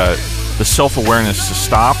had the self-awareness to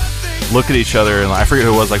stop, look at each other, and I forget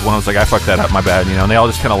who it was. Like one was like, "I fucked that up, my bad," you know. And they all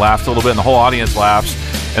just kind of laughed a little bit, and the whole audience laughs,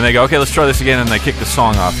 and they go, "Okay, let's try this again," and they kick the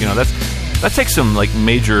song off. You know, that takes some like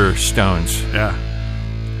major stones. Yeah.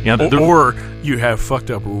 You know, or you have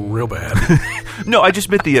fucked up real bad. No, I just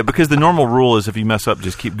meant because the normal rule is if you mess up,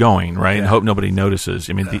 just keep going, right, and hope nobody notices.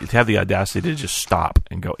 I mean, to have the audacity to just stop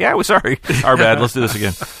and go, "Yeah, we're sorry, our bad. Let's do this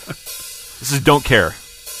again." This is "Don't Care,"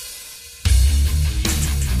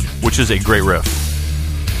 which is a great riff.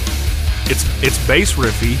 It's bass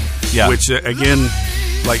riffy, yeah. Which again,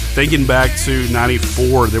 like thinking back to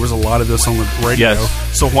 '94, there was a lot of this on the radio.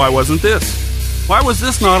 Yes. So why wasn't this? Why was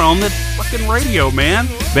this not on the fucking radio, man?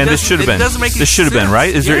 Man, this should have been. Doesn't make this should have been,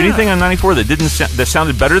 right? Is there anything on '94 that that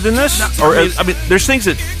sounded better than this? No, or I mean, there's things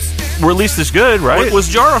that were at least as good, right? Was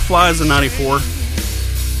Jar of Flies in '94?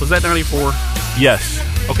 Was that '94? Yes.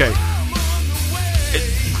 Okay.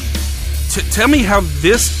 Tell me how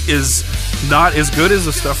this is not as good as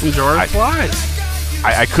the stuff from Jar of Flies.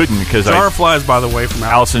 I couldn't because Jar of Flies, by the way, from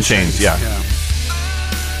Alice in Chains. Yeah.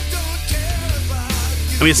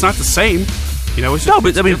 I mean, it's not the same. You know, it's just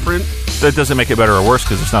different. That doesn't make it better or worse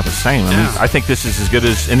because it's not the same. I mean, I think this is as good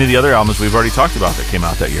as any of the other albums we've already talked about that came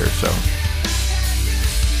out that year. So,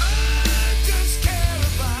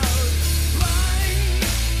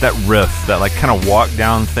 that riff, that like kind of walk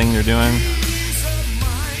down thing they're doing.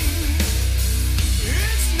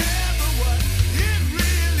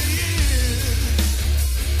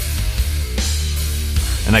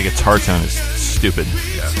 And that guitar tone is stupid.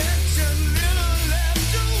 Yeah.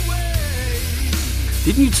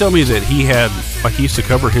 Didn't you tell me that he used to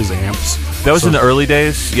cover his amps? That was in the early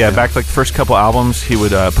days. Yeah, back like the first couple albums, he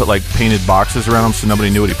would put like painted boxes around them so nobody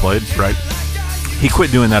knew what he played. Right. He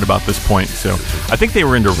quit doing that about this point. So I think they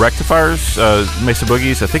were into rectifiers, Mesa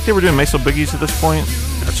Boogies. I think they were doing Mesa Boogies at this point.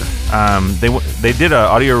 Gotcha. They did a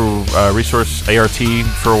audio resource ART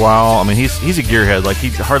for a while. I mean, he's a gearhead. Like he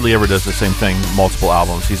hardly ever does the same thing multiple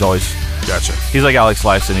albums. He's always He's like Alex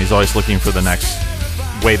Lifeson. He's always looking for the next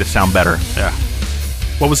way to sound better. Yeah.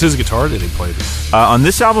 What was his guitar that he played? On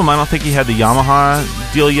this album, I don't think he had the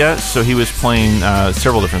Yamaha deal yet, so he was playing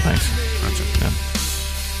several different things. Gotcha. Yeah.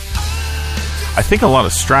 I think a lot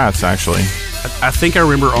of Strats, actually. I think I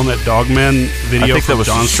remember on that Dogman video. I think that was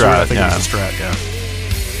John Strat. I think it was a Strat. Yeah.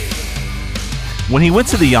 When he went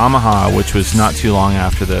to the Yamaha, which was not too long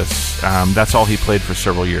after this, that's all he played for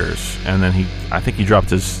several years, and then I think he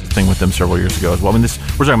dropped his thing with them several years ago as well. I mean,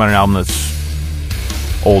 we're talking about an album that's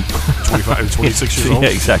old. 26 years old. Yeah,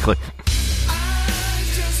 exactly.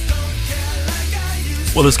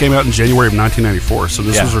 Well, this came out in January of 1994, so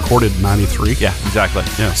this was recorded in 93. Yeah, exactly.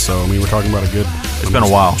 Yeah, so, I mean, we're talking about a good... It's been a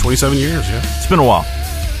while. 27 years, yeah. It's been a while.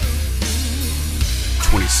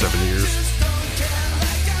 27 years.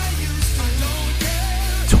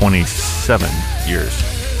 27 years.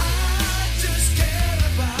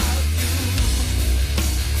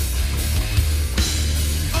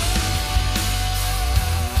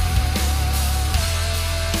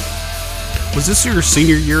 Was this your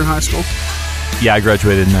senior year in high school? Yeah, I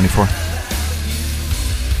graduated in 94.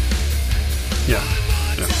 Yeah.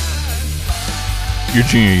 Your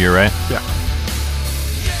junior year, right? Yeah.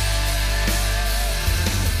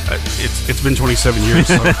 It's been 27 years.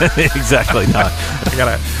 So exactly. No. I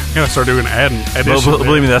gotta start doing addition.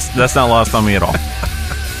 Believe me, that's not lost on me at all.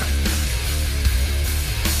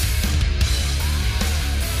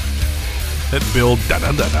 That build.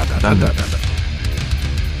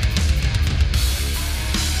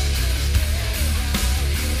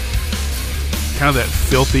 Kind of that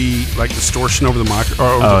filthy like distortion over the the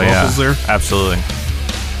vocals there. Absolutely.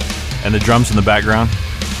 And the drums in the background.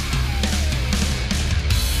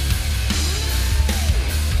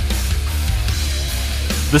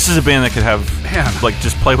 This is a band that could have, like,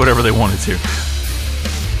 just play whatever they wanted to.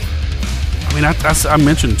 I mean, I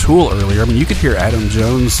mentioned Tool earlier. I mean, you could hear Adam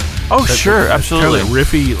Jones. Oh, sure, absolutely. Kind of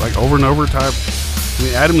riffy, like over and over type. I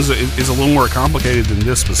mean, Adam's is a little more complicated than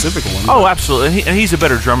this specific one. Oh, absolutely. And he's a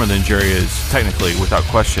better drummer than Jerry is, technically, without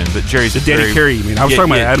question. But Jerry's Danny Carey, you mean? I was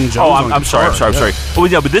talking about Adam Jones. Oh, I'm sorry. Oh,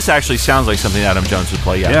 yeah, but this actually sounds like something Adam Jones would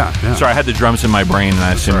play. Yeah. Sorry, I had the drums in my brain, and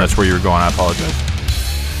I assumed that's where you were going. I apologize.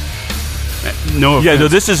 No offense. Yeah, no,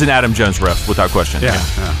 this is an Adam Jones riff, without question. Yeah.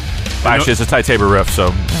 Actually, it's a Ty Tabor riff,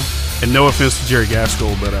 so. And no offense to Jerry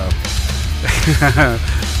Gaskell, but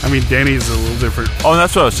I mean, Danny's a little different. Oh, and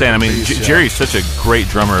that's what I was saying. I mean, Jerry's such a great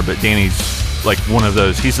drummer, but Danny's like one of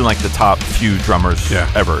those. He's in like the top few drummers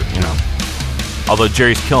ever, you know. Although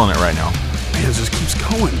Jerry's killing it right now. Man, it just keeps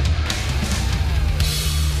going.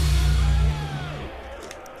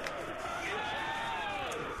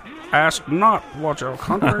 Ask not what your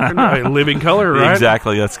country living color, right?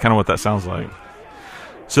 Exactly. That's kind of what that sounds like.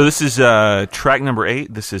 So this is track number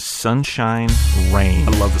 8. This is Sunshine Rain.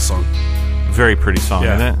 I love the song. Very pretty song,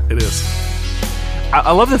 isn't it? It is.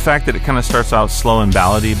 I love the fact that it kind of starts out slow and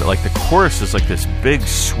ballady, but like the chorus is like this big,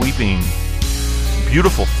 sweeping,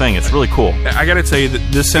 beautiful thing. It's really cool. I got to tell you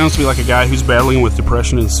that this sounds to me like a guy who's battling with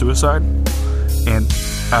depression and suicide, and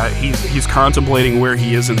he's contemplating where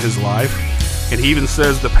he is in his life. And he even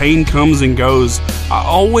says, the pain comes and goes. I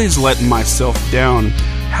always let myself down.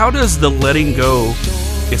 How does the letting go?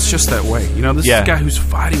 It's just that way. You know, this is a guy who's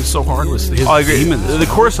fighting so hard with his demons. The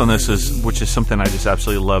chorus on this which is something I just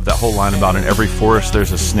absolutely love, that whole line about in every forest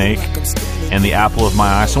there's a snake and the apple of my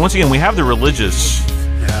eye. So once again, we have the religious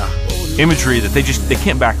imagery that they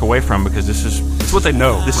can't back away from, because it's what they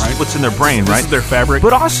know. This is what's in their brain, right? This is their fabric.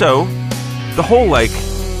 But also, the whole, like,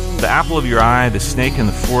 the apple of your eye, the snake in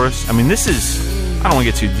the forest. I mean, this is, I don't want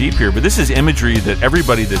to get too deep here, but this is imagery that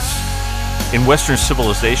everybody that's in Western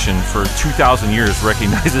civilization for 2,000 years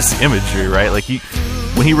recognizes the imagery, right? Like,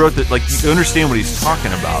 when he wrote that, like, you understand what he's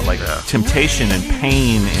talking about, like temptation and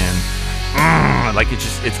pain and like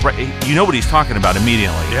it's right. You know what he's talking about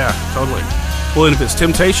immediately. Yeah, totally. Well, and if it's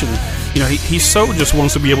temptation, you know, he so just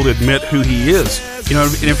wants to be able to admit who he is. You know,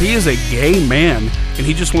 and if he is a gay man and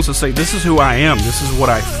he just wants to say, this is who I am, this is what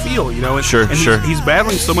I feel, you know. And, sure. He's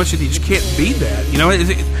battling so much that he just can't be that. You know,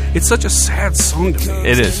 it's such a sad song to me.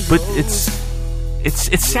 It is, but it's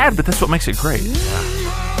sad, but that's what makes it great.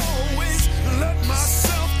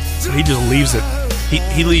 So he just leaves it.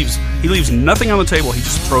 He leaves nothing on the table. He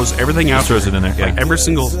just throws everything out. He throws it in there. Yeah. Like every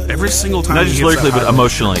single time. Not just lyrically, but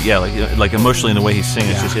emotionally. Yeah, like emotionally in the way he's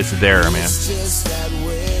singing. Yeah. It's there, man.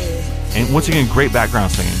 And once again, great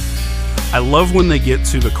background singing. I love when they get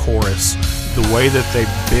to the chorus, the way that they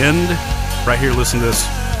bend. Right here, listen to this.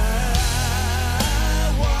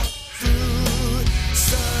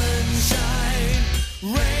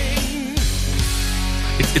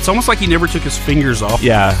 It's almost like he never took his fingers off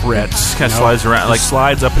the frets. Kind of slides around, like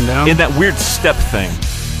slides up and down. In that weird step thing.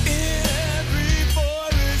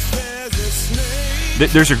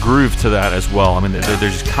 There's a groove to that as well. I mean, they're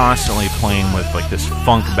just constantly playing with like this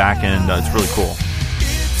funk back end. It's really cool.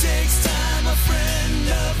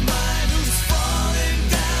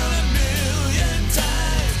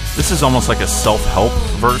 This is almost like a self-help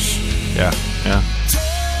verse. Yeah.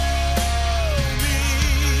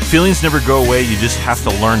 Feelings never go away. You just have to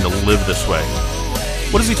learn to live this way.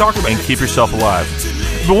 What is he talking about? And keep yourself alive.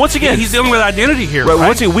 But once again, he's dealing with identity here. Right?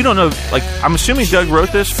 Once again, we don't know. Like, I'm assuming Doug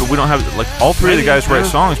wrote this, but we don't have like all three of the guys write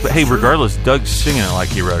songs. But hey, regardless, Doug's singing it like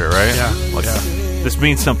he wrote it, right? Yeah. This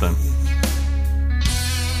means something.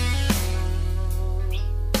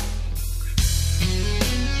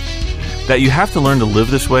 That you have to learn to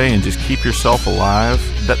live this way and just keep yourself alive.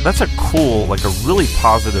 That's a cool, like a really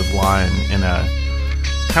positive line in a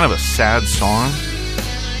kind of a sad song.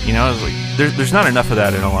 You know, it's like there's not enough of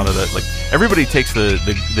that in a lot of the, like, everybody takes the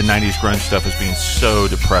 90s grunge stuff as being so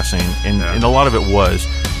depressing, and a lot of it was,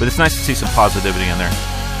 but it's nice to see some positivity in there.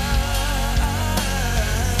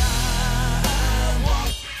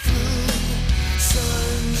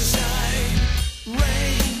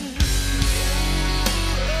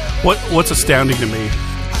 What's astounding to me,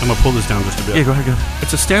 I'm going to pull this down just a bit. Yeah, go ahead.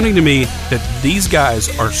 It's astounding to me that these guys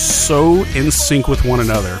are so in sync with one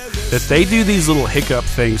another that they do these little hiccup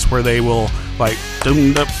things where they will, like,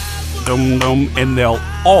 dum dum dum dum, and they'll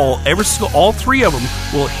all three of them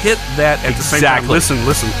will hit that at the same time. Listen.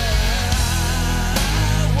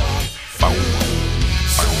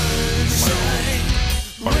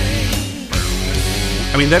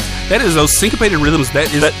 I mean, that is those syncopated rhythms.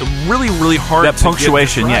 That is really, really hard. That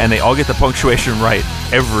punctuation, right. And they all get the punctuation right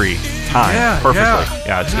every time, perfectly.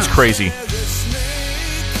 Yeah, it's crazy.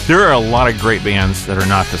 There are a lot of great bands that are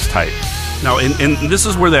not this tight. No, and this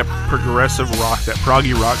is where that progressive rock, that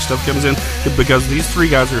proggy rock stuff comes in, because these three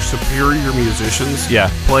guys are superior musicians,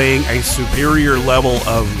 playing a superior level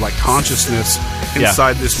of like consciousness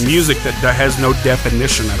inside this music that has no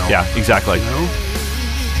definition at all. Yeah, exactly. You know?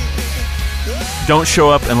 Don't show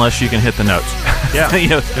up unless you can hit the notes. Yeah. You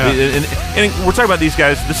know, and we're talking about these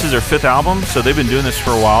guys. This is their 5th album, so they've been doing this for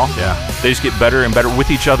a while. Yeah. They just get better and better with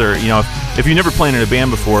each other. You know, if you've never played in a band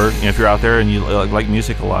before, you know, if you're out there and you like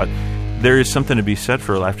music a lot, there is something to be said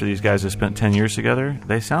for after these guys have spent 10 years together,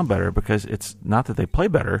 they sound better because it's not that they play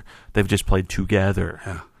better, they've just played together.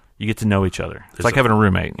 Yeah. You get to know each other. It's like having a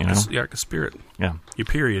roommate, you know? Yeah, like a spirit. Yeah. Your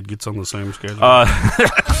period gets on the same schedule.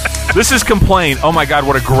 This is Complain. Oh my God,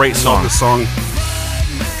 what a great song. Love this song.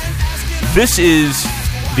 This is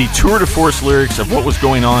the tour de force lyrics of what was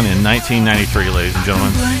going on in 1993, ladies and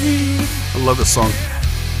gentlemen. I love this song.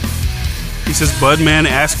 He says, Budman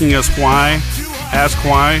asking us why. Ask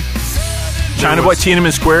why. China Boy,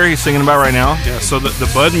 Tiananmen Square, he's singing about right now. Yeah, so the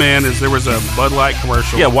Budman is, there was a Bud Light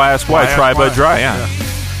commercial. Yeah, why ask why? Try Bud Dry, yeah.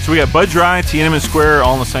 So we got Bud Dry, Tiananmen Square,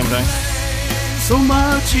 all in the same thing. So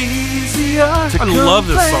much easier. I love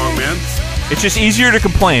this song, man. It's just easier to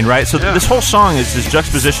complain, right? So this whole song is this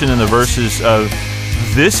juxtaposition in the verses of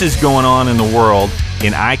this is going on in the world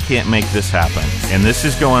and I can't make this happen. And this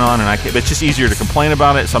is going on and I can't. But it's just easier to complain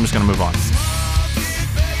about it, so I'm just going to move on.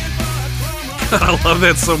 I love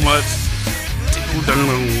that so much.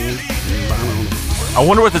 I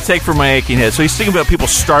wonder what to take for my aching head. So he's thinking about people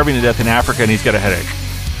starving to death in Africa and he's got a headache.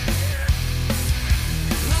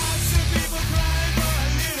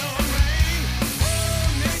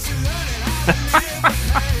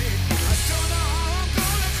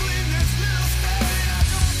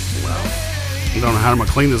 You don't know how to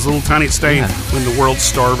clean this little tiny stain when the world's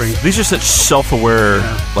starving. These are such self-aware,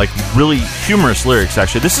 like really humorous lyrics,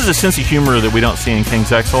 actually. This is a sense of humor that we don't see in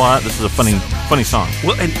King's X a lot. This is a funny song.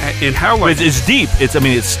 Well, and how like... It's deep.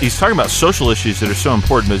 He's talking about social issues that are so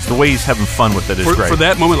important, but it's the way he's having fun with it is great. For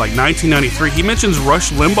that moment, like 1993, he mentions Rush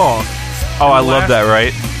Limbaugh. Oh, I love that,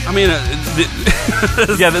 right? I mean...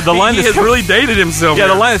 the line he has really dated himself. Yeah,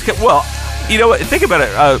 the line is... Well... You know what? Think about it.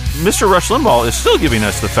 Mr. Rush Limbaugh is still giving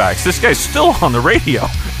us the facts. This guy's still on the radio.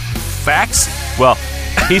 Facts? Well,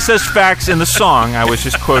 he says facts in the song. I was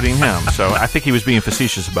just quoting him. So I think he was being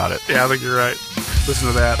facetious about it. Yeah, I think you're right. Listen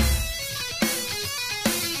to that.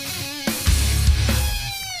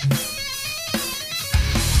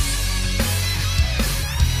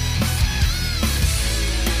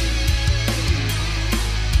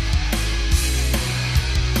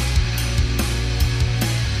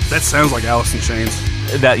 That sounds like Alice in Chains.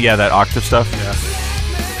 That octave stuff. Yeah.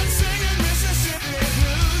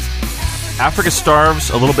 Africa starves,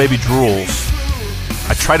 a little baby drools.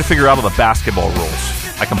 I try to figure out all the basketball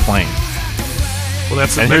rules. I complain. Well,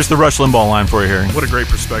 here's the Rush Limbaugh line for you here. What a great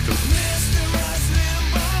perspective.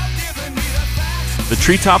 The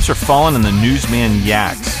treetops are falling and the newsman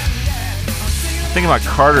yaks. Thinking about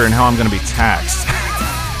Carter and how I'm going to be taxed.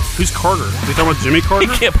 Who's Carter? Are you talking about Jimmy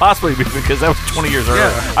Carter? He can't possibly be because that was 20 years earlier.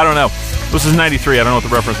 Yeah. I don't know. This is 93. I don't know what the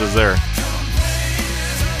reference is there.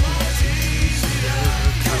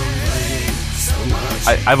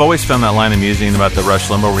 I've always found that line amusing about the Rush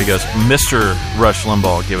Limbaugh where he goes, Mr. Rush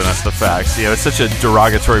Limbaugh giving us the facts. You know, it's such a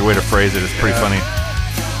derogatory way to phrase it. It's pretty funny.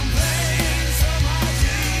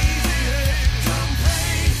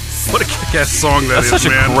 What a kick-ass song That's such a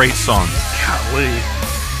great song. Golly.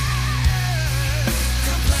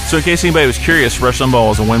 So in case anybody was curious, Rush Limbaugh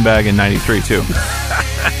was a windbag in 93 too.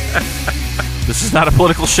 This is not a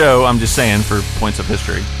political show. I'm just saying for points of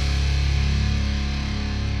history.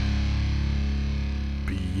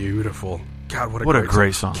 Beautiful. God, what a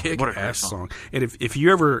great song. Kick-ass song. And if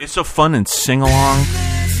you ever... It's so fun and sing-along.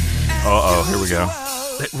 Uh-oh, here we go.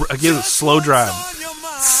 Again, slow drive.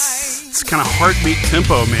 It's kind of heartbeat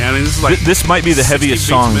tempo, man. And this is like this might be the heaviest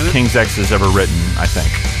song King's X has ever written, I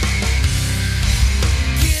think.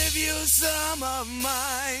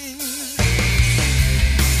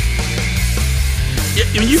 Yeah,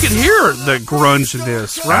 I mean, you can hear the grunge in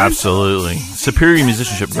this, right? Absolutely. Superior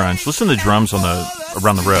musicianship grunge. Listen to the drums on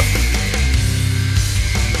around the riff.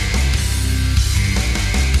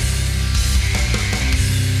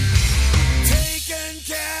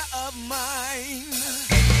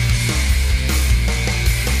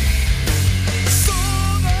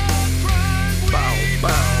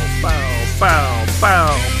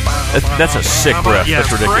 That's a sick riff. Yeah,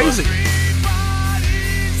 that's ridiculous.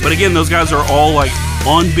 Crazy. But again, those guys are all like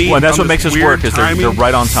on beat. Well, that's what makes us work is they're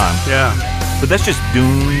right on time. Yeah. But that's just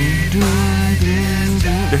doom, doom, doom,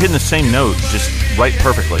 doom. they're hitting the same note just right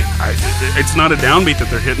perfectly. It's not a downbeat that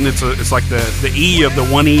they're hitting. It's like the E of the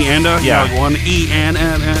one E and a. Yeah. Like one E and.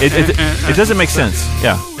 It doesn't make sense.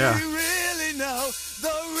 Yeah. Yeah.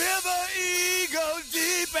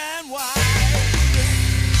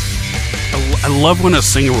 I love when a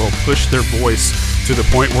singer will push their voice to the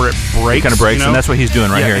point where it breaks. It kind of breaks, you know? and that's what he's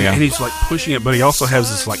doing right here. Yeah. And he's like pushing it, but he also has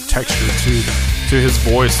this like texture to his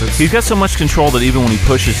voice. He's got so much control that even when he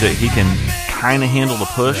pushes it, he can kind of handle the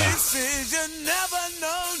push.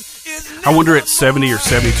 I wonder at 70 or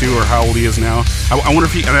 72 or how old he is now. I wonder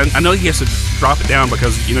if he. And I know he has to drop it down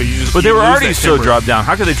because you just. But they you were lose already that so timbre. dropped down.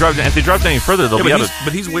 How could they drop down? If they drop down any further, they'll be Yeah, able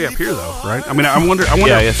but to. he's way up here though, right? I mean, I wonder.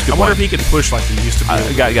 Yeah, that's a good I wonder point. if he can push like he used to be.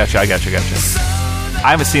 I got you. I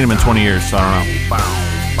haven't seen him in 20 years, so I don't know. Bow,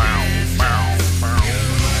 bow, bow,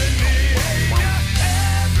 bow.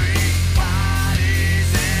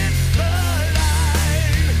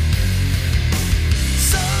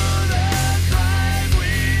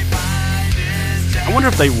 I wonder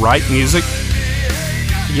if they write music.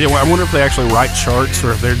 I wonder if they actually write charts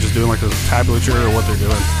or if they're just doing like a tablature or what they're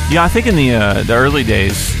doing. Yeah, I think in the early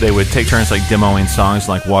days they would take turns like demoing songs,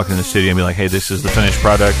 like walk in the studio and be like, "Hey, this is the finished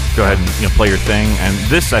product. Go ahead and play your thing." And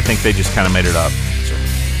this, I think they just kind of made it up.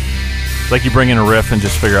 Like you bring in a riff and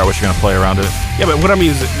just figure out what you're going to play around it. Yeah, but what I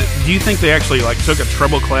mean is, do you think they actually like took a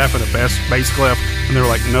treble clef and a bass clef and they were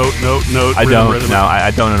like note? I rhythm, don't. rhythm? No,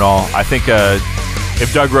 I don't at all. I think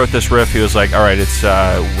if Doug wrote this riff, he was like, "All right, it's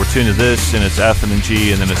we're tuned to this, and it's F and then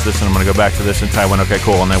G, and then it's this, and I'm going to go back to this." And Ty went, "Okay,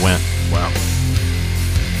 cool," and they went. Wow.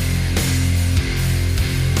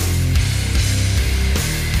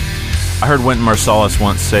 I heard Wynton Marsalis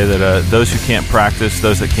once say that those who can't practice,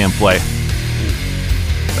 those that can't play.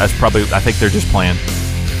 That's probably. I think they're just playing.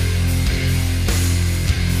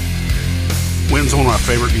 Wynton's one of my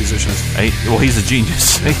favorite musicians. Well, he's a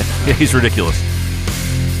genius. Yeah, he's ridiculous.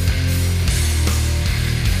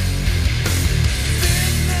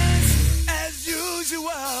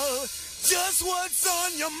 What's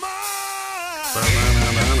on your mind?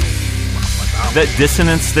 That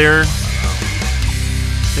dissonance there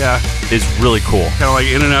Yeah. is really cool. Kind of like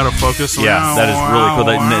in and out of focus. Yeah, that is really cool.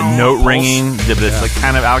 That note ringing, that's like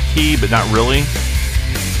kind of out key, but not really.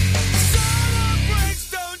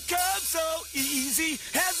 Breaks don't come so easy.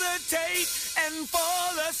 Hesitate and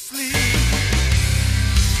fall asleep.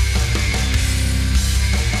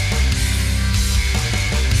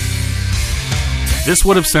 This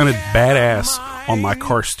would have sounded badass on my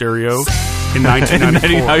car stereo in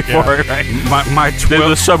 1994. Right? My The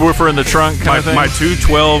 12, subwoofer in the trunk kind of thing. my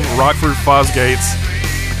 212 Rockford Fosgates.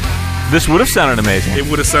 This would have sounded amazing. It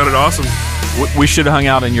would have sounded awesome. We should have hung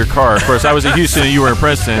out in your car. Of course, I was in Houston and you were in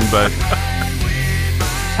Princeton, but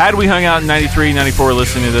had we hung out in 93, 94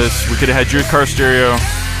 listening to this, we could have had your car stereo.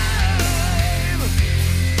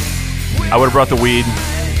 I would have brought the weed.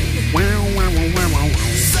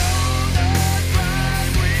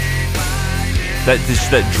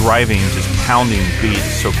 That driving, just pounding beat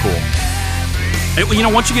is so cool. And,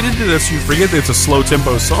 once you get into this, you forget that it's a slow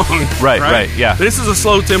tempo song. Right, yeah. This is a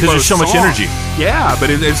slow tempo Because there's so much song. energy. Yeah, but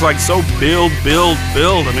it's like so build.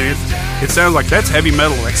 I mean, it sounds like that's heavy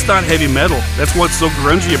metal. That's not heavy metal. That's what's so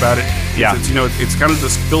grungy about it. Yeah. It's kind of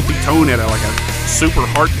this filthy tone at it, like a super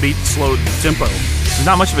heartbeat slow tempo. There's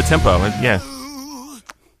not much of a tempo. Yeah.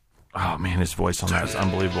 Oh, man, his voice on that is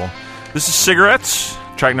unbelievable. This is Cigarettes,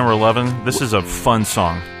 track number 11. This is a fun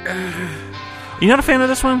song. You not a fan of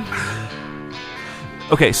this one?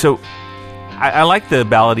 Okay, so I like the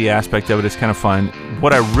ballady aspect of it. It's kind of fun.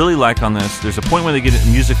 What I really like on this, there's a point when they get it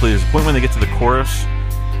musically, there's a point when they get to the chorus,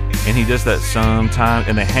 and he does that sometime,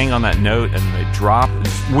 and they hang on that note, and they drop.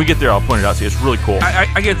 When we get there, I'll point it out to you. It's really cool.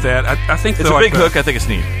 I get that. I think It's a big hook. I think it's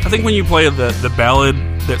neat. I think when you play the ballad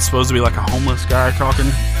that's supposed to be like a homeless guy talking,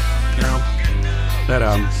 that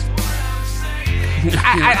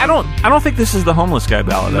I don't think this is the homeless guy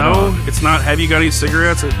ballad. no, it's not. Have you got any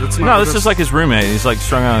cigarettes? It's not. No, this is like his roommate. He's like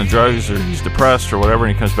strung out on drugs or he's depressed or whatever,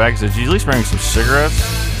 and he comes back and says, "You at least bring me some cigarettes?"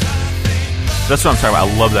 That's what I'm talking about.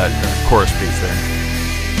 I love that chorus piece there.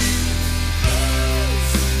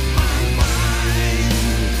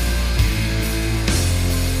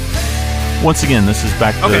 Once again, this is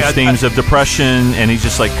back to those themes of depression, and he's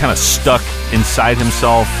just like kind of stuck inside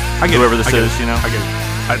himself. Whoever this is, I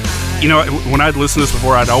get it. When I'd listened to this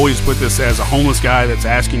before, I'd always put this as a homeless guy that's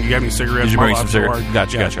asking, "You got any cigarettes?" Did you My bring some life's so cigarettes? hard.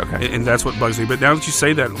 Gotcha, okay. And that's what bugs me. But now that you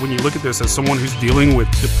say that, when you look at this as someone who's dealing with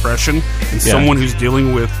depression and someone who's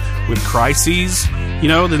dealing with crises,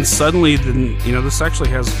 then suddenly, this actually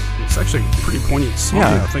it's actually a pretty poignant song.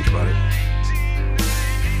 Yeah. Now I think about it.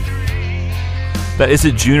 But is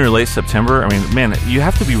it June or late September? I mean, man, you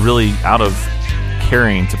have to be really out of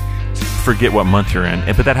carrying to forget what month you're in.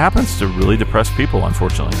 But that happens to really depressed people,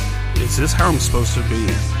 unfortunately. Is this how I'm supposed to be?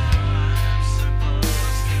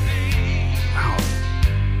 Wow.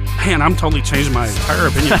 Man, I'm totally changing my entire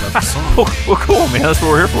opinion about the song. Well, cool, man. That's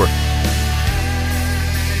what we're here for.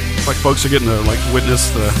 It's like folks are getting to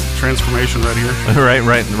witness the transformation right here.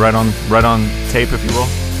 right on tape, if you will.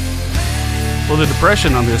 Well, the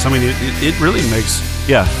depression on this, I mean, it really makes...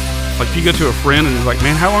 Yeah. Like, you go to a friend and you're like,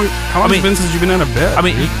 man, how long has it been since you've been out of bed? I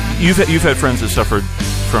mean, you've had friends that suffered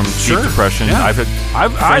from deep depression. Yeah. I've had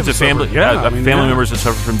friends and family members that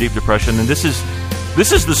suffer from deep depression, and this is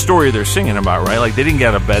the story they're singing about, right? Like, they didn't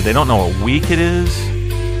get out of bed. They don't know what week it is.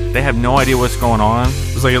 They have no idea what's going on.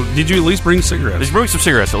 It's like, did you at least bring cigarettes? Just bring some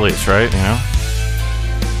cigarettes at least, right? You know.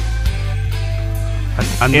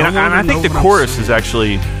 I think the chorus is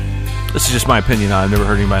actually. This is just my opinion. I've never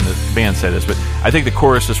heard anybody in the band say this, but I think the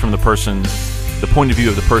chorus is from the point of view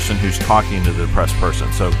of the person who's talking to the depressed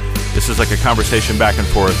person. So this is like a conversation back and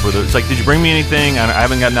forth where it's like, did you bring me anything? I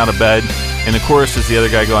haven't gotten out of bed. And the chorus is the other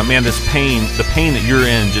guy going, man, this pain, the pain that you're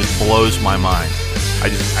in just blows my mind.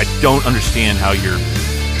 I don't understand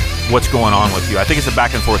what's going on with you. I think it's a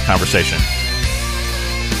back and forth conversation.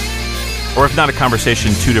 Or if not a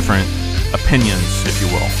conversation, two different opinions, if you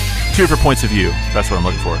will. Two different points of view. That's what I'm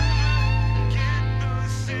looking for.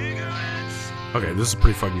 Okay, this is a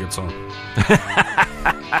pretty fucking good song.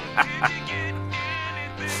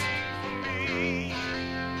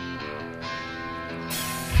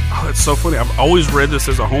 Oh, it's so funny. I've always read this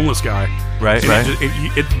as a homeless guy. Right.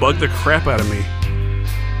 It bugged the crap out of me.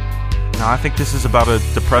 No, I think this is about a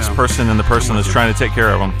depressed person and the person that's trying to take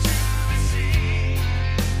care of them.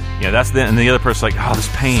 Yeah, and the other person's like, oh, this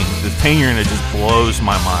pain you're in, it just blows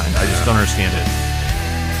my mind. I just don't understand it.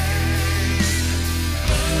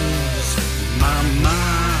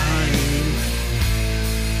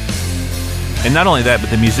 And not only that,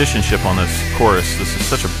 but the musicianship on this chorus. This is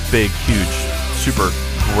such a big, huge, super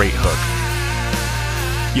great hook.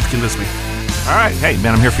 You've convinced me. All right. Hey,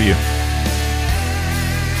 man, I'm here for you.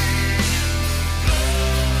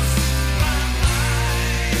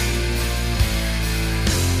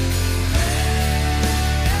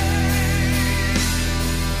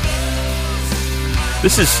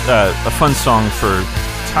 This is a fun song for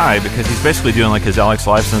Ty because he's basically doing like his Alex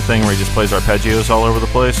Lifeson thing where he just plays arpeggios all over the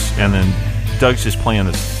place, and then Doug's just playing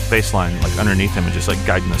this bass line like underneath him and just like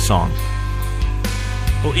guiding the song.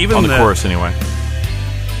 Well, even on the chorus anyway.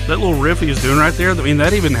 That little riff he's doing right there, I mean,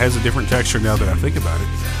 that even has a different texture now that I think about it.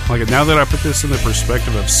 Like, now that I put this in the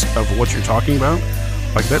perspective of what you're talking about,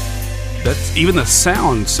 like that's even the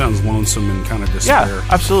sound sounds lonesome and kind of despair. Yeah,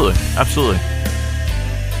 absolutely.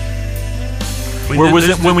 I mean,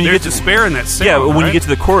 when you get despair in that sound, yeah, when right? you get to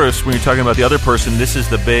the chorus, when you're talking about the other person, this is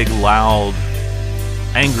the big, loud,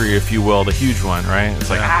 angry, if you will, the huge one, right? It's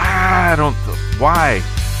like, why?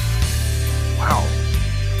 Wow.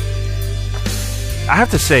 I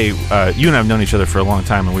have to say, you and I have known each other for a long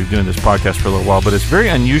time, and we've been doing this podcast for a little while, but it's very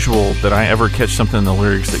unusual that I ever catch something in the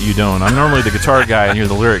lyrics that you don't. I'm normally the guitar guy, and you're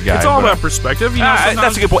the lyric guy. It's all about perspective. You know,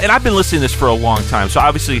 that's a good point. And I've been listening to this for a long time, so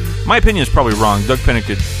obviously, my opinion is probably wrong. Doug Pinnick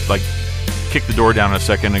could, like, kick the door down in a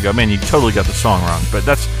second and go, man, you totally got the song wrong. But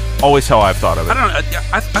that's always how I've thought of it. I don't know.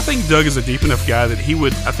 I think Doug is a deep enough guy that he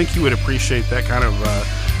would appreciate that kind of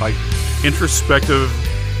like introspective,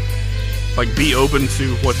 like be open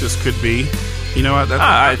to what this could be. You know, I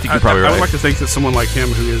think you're probably right. I would like to think that someone like him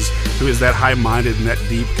who is that high-minded and that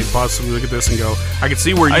deep could possibly look at this and go, I can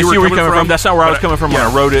see where you were coming from. That's not where I was coming from when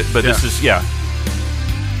I wrote it, but this is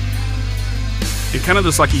and kind of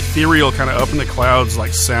this like ethereal, kind of up in the clouds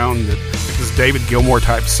like sound, that like this David Gilmour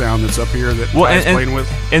type sound that's up here that Ty's playing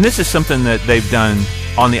with. And this is something that they've done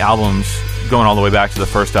on the albums, going all the way back to the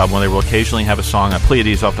first album, where they will occasionally have a song, a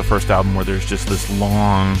Pleiades off the first album, where there's just this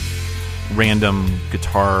long, random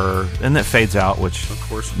guitar, and that fades out. Which, of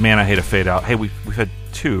course, man, I hate a fade out. Hey, we've had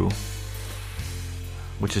two,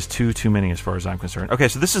 which is too many as far as I'm concerned. Okay,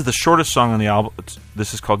 so this is the shortest song on the album.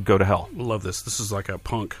 This is called "Go to Hell." Love this. This is like a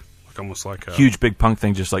punk. Almost like a huge big punk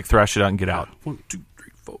thing, just like thrash it out and get out. 1, 2, 3,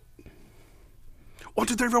 4. 1,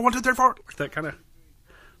 2, 3, 4. 1, 2, 3, 4. Like that kind of.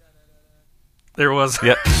 There it was.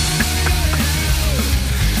 Yep.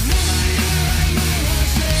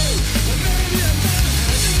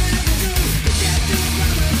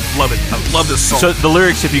 Love it. I love this song. So the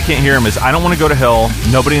lyrics, if you can't hear them, is I don't want to go to hell.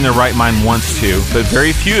 Nobody in their right mind wants to, but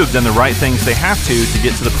very few have done the right things they have to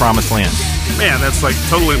get to the promised land. Man, that's like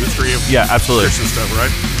total imagery of absolutely Christian stuff,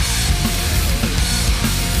 right?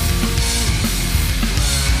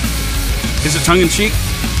 Is it tongue-in-cheek?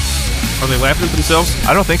 Are they laughing at themselves?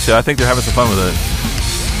 I don't think so. I think they're having some fun with it,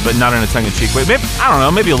 but not in a tongue-in-cheek way. Maybe, I don't know.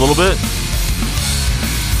 Maybe a little bit.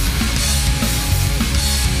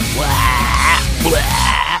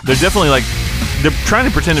 They're definitely like, they're trying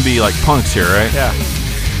to pretend to be like punks here, right? Yeah.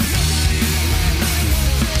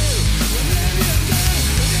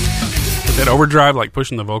 With that overdrive, like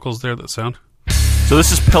pushing the vocals there, that sound. So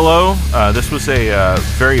this is Pillow. This was a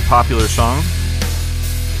very popular song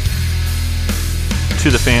to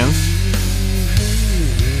the fans.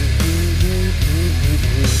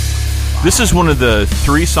 This is one of the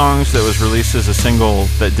 3 songs that was released as a single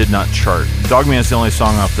that did not chart. Dogman is the only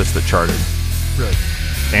song off this that charted. Really?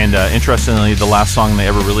 And interestingly, the last song they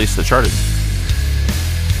ever released that charted.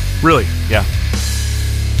 Really? Yeah.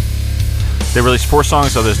 They released 4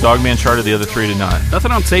 songs of this. Dogman charted, the other 3 did not.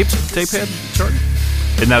 Nothing on Tapehead chart?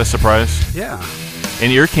 Isn't that a surprise? Yeah.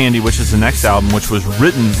 And Ear Candy, which is the next album, which was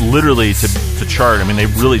written literally to chart. I mean, they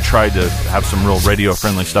really tried to have some real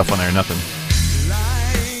radio-friendly stuff on there. Nothing.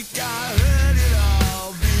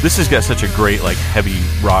 This has got such a great, like, heavy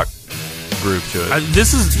rock groove to it.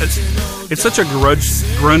 It's such a grunge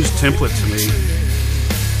template to me.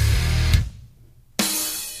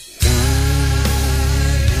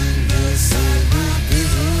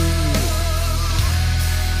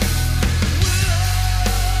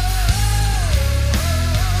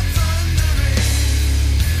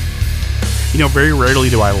 You know, very rarely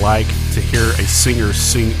do I like to hear a singer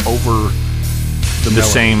sing over the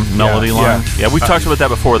same melody line. Yeah, we've talked about that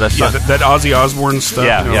before. That's not that Ozzy Osbourne stuff.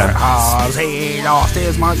 Yeah, Like, Ozzy lost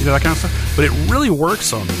his mind, that kind of stuff. But it really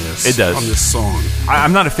works on this. It does on this song.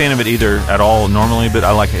 I'm not a fan of it either at all normally, but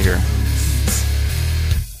I like it here.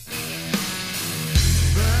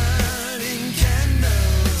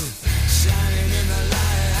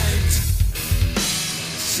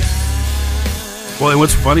 Well, and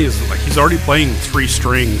what's funny is like he's already playing 3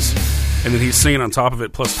 strings, and then he's singing on top of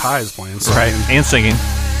it. Plus Ty is playing, so right, and singing.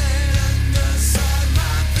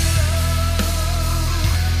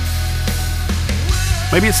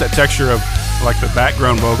 Maybe it's that texture of like the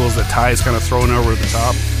background vocals that Ty is kind of throwing over the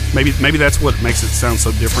top. Maybe that's what makes it sound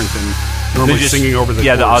so different than normally singing over the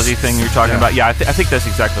chorus. The Ozzy thing you're talking about. Yeah, I think that's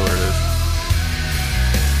exactly what it is.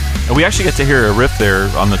 And we actually get to hear a riff there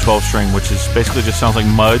on the 12 string, which is basically just sounds like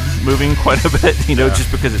mud moving quite a bit,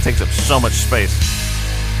 just because it takes up so much space.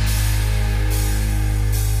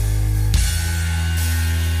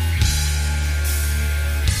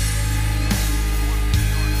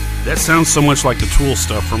 That sounds so much like the Tool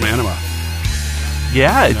stuff from Anima.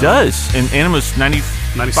 Yeah, it does. And Anima's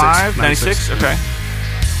 95, 96? Yeah. Okay.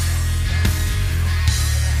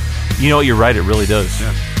 You know what? You're right. It really does.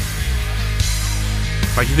 Yeah.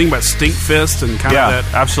 Like you think about Stinkfist and kind of that.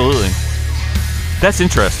 Yeah, absolutely. That's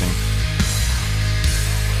interesting.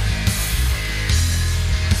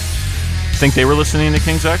 Think they were listening to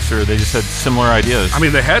King's X, or they just had similar ideas? I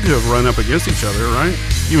mean, they had to have run up against each other, right?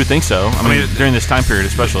 You would think so. I mean, during this time period,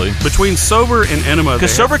 especially. Between Sober and Enema.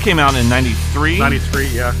 Because Sober came out in 93? 93,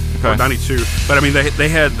 yeah. Okay. Or 92. But, I mean,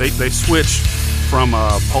 they switched from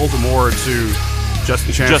Paul D'Amour to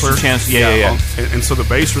Justin Chancellor. Yeah. And so the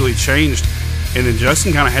bass really changed. And then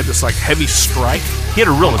Justin kind of had this, like, heavy strike. He had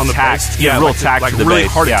a real attack. He had a real attack to the really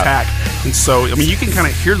bass. hard attack. And so, I mean, you can kind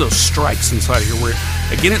of hear those strikes inside here where,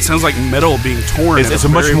 again, it sounds like metal being torn. It's a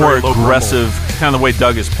much very, more very aggressive, kind of the way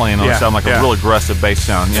Doug is playing on it sound like a real aggressive bass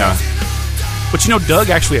sound. Yeah. But, Doug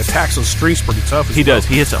actually attacks those strings pretty tough. He does.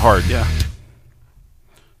 He hits it hard. Yeah.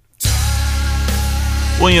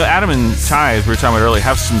 Well, Adam and Ty, as we were talking about earlier,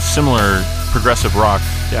 have some similar progressive rock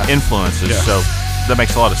influences, so that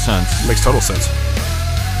makes a lot of sense. It makes total sense.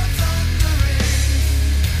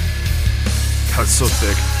 God, it's so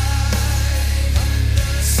thick.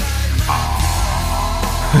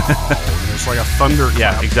 It's like a thunder clap.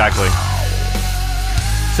 Yeah, exactly.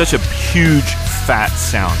 Such a huge, fat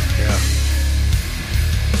sound. Yeah.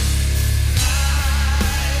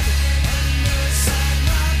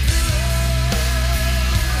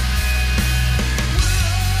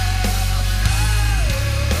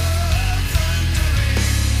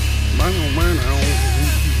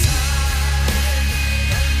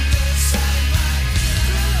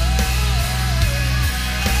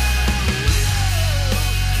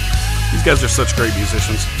 These guys are such great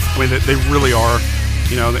musicians. I mean, they really are.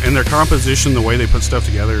 And their composition, the way they put stuff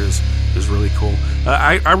together is really cool.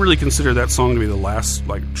 I really consider that song to be the last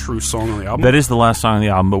true song on the album. That is the last song on the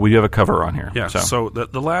album, but we do have a cover on here. Yeah. So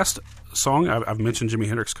the last song, I've mentioned Jimi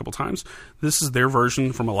Hendrix a couple times. This is their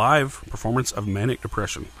version from a live performance of Manic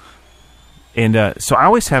Depression. And so I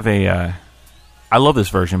always have I love this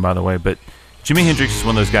version, by the way, but Jimi Hendrix is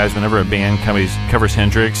one of those guys, whenever a band covers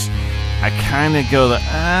Hendrix, I kind of go,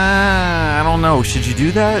 I don't know, should you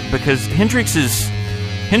do that? Because Hendrix is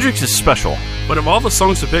Hendrix is special. But of all the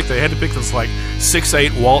songs to pick, they had to pick this like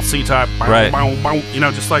 6/8 waltzy type, Right.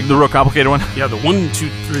 just like The real complicated one. yeah, the 1 2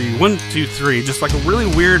 3 1 2 3, just like a really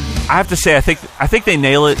weird. I have to say, I think they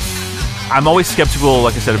nail it. I'm always skeptical,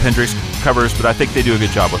 like I said, of Hendrix covers, but I think they do a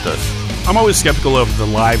good job with this. I'm always skeptical of the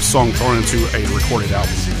live song thrown into a recorded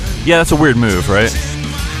album, Yeah, that's a weird move, right?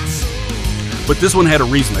 but this one had a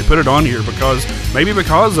reason. They put it on here because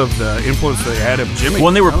of the influence they had of Jimmy. Well,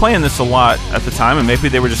 and they were you know? playing this a lot at the time, and maybe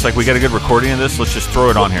they were just like, we got a good recording of this, let's just throw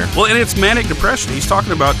it on here. Well, and it's manic depression. He's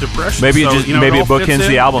talking about depression. Maybe so, it just you know, maybe it it all fits bookends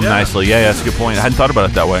in. the album Yeah. nicely. Yeah, that's a good point. I hadn't thought about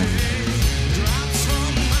it that way.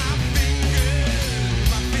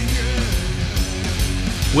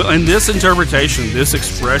 Well, and this interpretation, this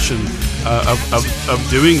expression of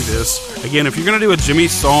doing this, again, if you're going to do a Jimmy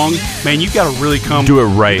song, man, you got to really come Do it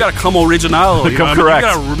right. You got to come original. You Come know? correct.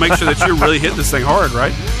 You got to make sure that you're really hitting this thing hard,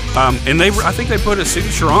 right? And I think they put a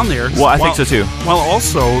signature on there. Well, I think so too. While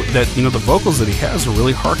also that the vocals that he has are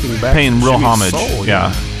really harkening back, Paying to real Jimmy's homage. soul,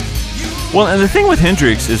 Yeah. Well, and the thing with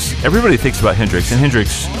Hendrix is everybody thinks about Hendrix, and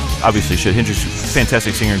Hendrix obviously should. Hendrix,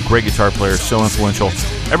 fantastic singer, great guitar player, so influential.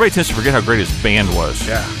 Everybody tends to forget how great his band was.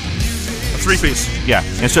 Yeah, a 3-piece. Yeah,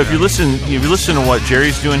 and so if you listen to what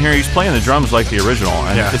Jerry's doing here, he's playing the drums like the original,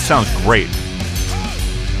 and Yeah. it sounds great.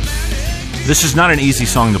 This is not an easy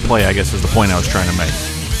song to play, I guess, is the point I was trying to make.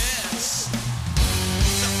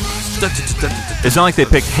 It's not like they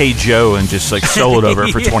picked "Hey Joe" and just like soloed over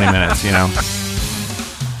it for 20 minutes, you know.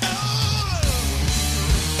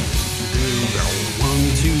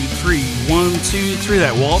 1 2 3 1 2 3.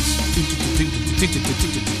 That waltz.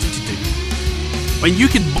 I mean, you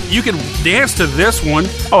could dance to this one.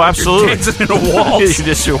 Oh, absolutely. You're dancing in a waltz. You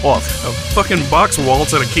just do a waltz. A fucking box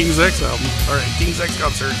waltz at a King's X album or a King's X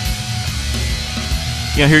concert.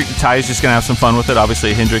 You know, here Ty's just gonna have some fun with it.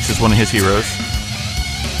 Obviously, Hendrix is one of his heroes.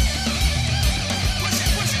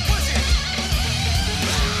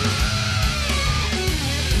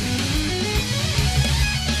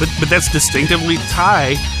 But that's distinctively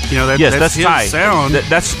Ty. Yes, that's his Ty. sound.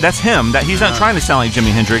 That's him. That he's not trying to sound like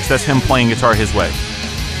Jimi Hendrix. That's him playing guitar his way.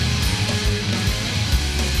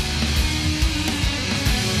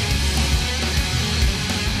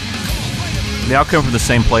 They all come from the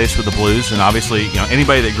same place with the blues, and obviously,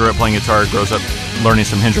 anybody that grew up playing guitar grows up learning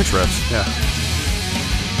some Hendrix riffs. Yeah.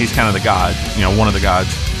 He's kind of the god, one of the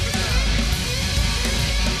gods.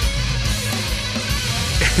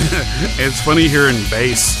 It's funny hearing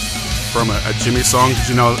bass from a Jimmy song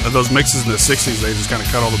because those mixes in the '60s they just kind of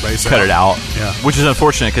cut all the bass Cut it out. Yeah. Which is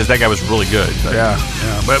unfortunate because that guy was really good. But Yeah.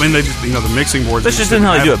 But I mean, they just the mixing boards. That's just didn't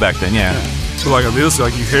how they have do it back then, yeah. So like this,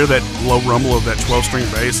 like you hear that low rumble of that 12-string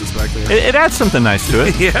bass that's back there. It adds something nice to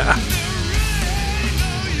it. Yeah.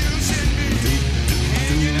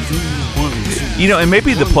 And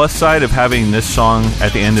maybe the plus side of having this song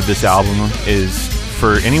at the end of this album is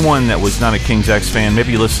for anyone that was not a King's X fan,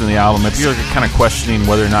 maybe you listen to the album, if you're kind of questioning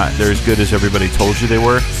whether or not they're as good as everybody told you they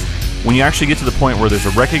were, when you actually get to the point where there's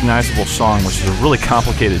a recognizable song, which is a really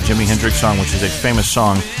complicated Jimi Hendrix song, which is a famous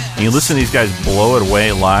song, and you listen to these guys blow it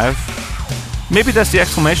away live, maybe that's the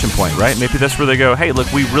exclamation point, right? Maybe that's where they go, hey,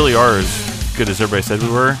 look, we really are as good as everybody said we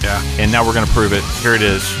were, Yeah. and now we're going to prove it. Here it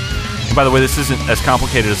is. And by the way, this isn't as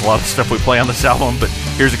complicated as a lot of stuff we play on this album, but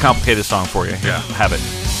here's a complicated song for you. Here, Yeah. have it.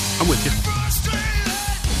 I'm with you.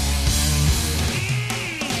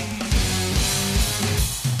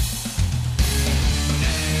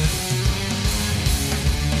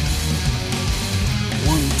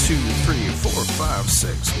 One, two, three, 4, 5,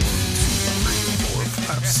 6. 1, 2, 3, 4,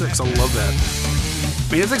 5, 6. I love that.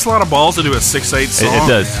 I mean, it takes a lot of balls to do a 6/8 song. It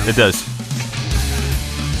does. man. It does.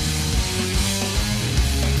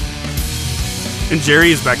 And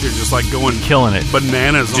Jerry is back there just like going Killing it.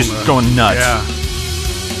 bananas. Just on the, going nuts. Yeah.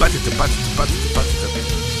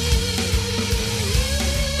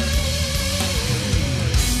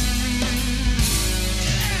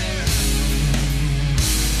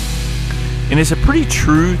 And is it pretty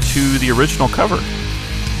true to the original cover?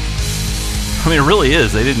 I mean, it really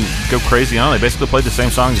is. They didn't go crazy on it. They basically played the same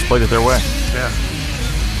song, just played it their way. Yeah.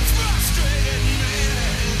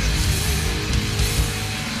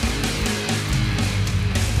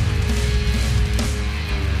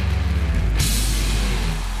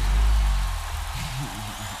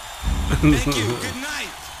 Thank you. Good night.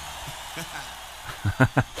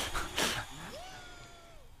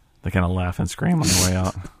 They kind of laugh and scream on the way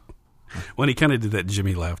out. When he kind of did that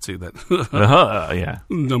Jimmy laugh too. That Yeah.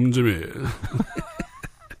 dumb Jimmy.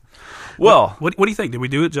 Well, What do you think? Did we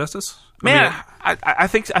do it justice? man, I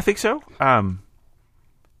think so.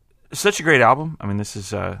 Such a great album. I mean, this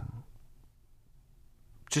is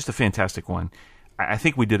just a fantastic one. I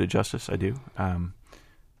think we did it justice. I do.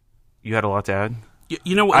 you had a lot to add?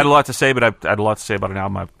 You know what? I had a lot to say, but I had a lot to say about an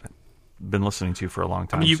album I've been listening to for a long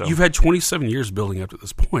time. I mean, you've had 27 years building up to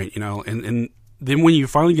this point, and then when you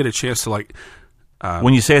finally get a chance to like.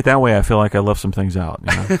 When you say it that way, I feel like I left some things out.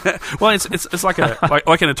 Well, it's like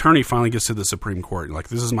like an attorney finally gets to the Supreme Court. Like,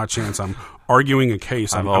 this is my chance. I'm arguing a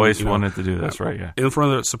case. I've always wanted to do this, right? Yeah. In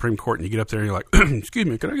front of the Supreme Court, and you get up there and you're like, "Excuse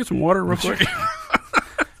me, can I get some water real quick?"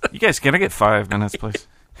 You guys, can I get 5 minutes, please?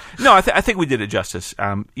 No, I think we did it justice.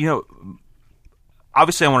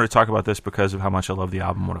 Obviously, I wanted to talk about this because of how much I love the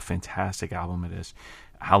album. What a fantastic album it is.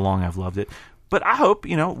 How long I've loved it. But I hope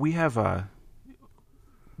we have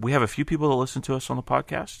a few people that listen to us on the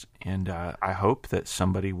podcast, and I hope that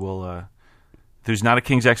somebody will, who's not a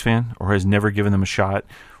King's X fan or has never given them a shot,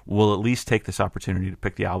 will at least take this opportunity to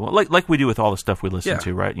pick the album, like we do with all the stuff we listen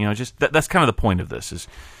to, right? Just that's kind of the point of this is,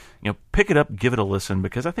 pick it up, give it a listen,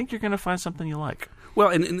 because I think you're going to find something you like. Well,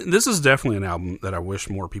 and this is definitely an album that I wish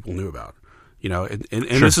more people knew about. And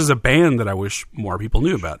Sure. This is a band that I wish more people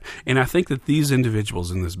knew about. And I think that these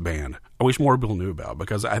individuals in this band, I wish more people knew about,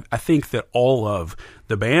 because I think that all of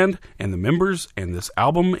the band and the members and this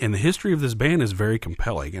album and the history of this band is very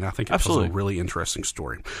compelling. And I think it tells a really interesting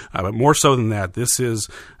story. But more so than that, this is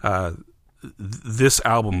this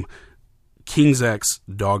album, King's X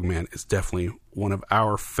Dogman, is definitely one of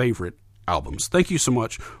our favorite albums. Thank you so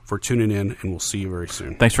much for tuning in, and we'll see you very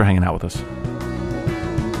soon. Thanks for hanging out with us.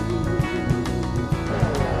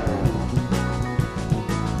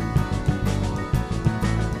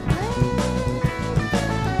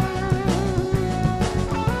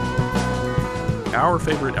 Our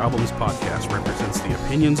Favorite Albums podcast represents the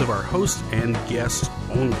opinions of our hosts and guests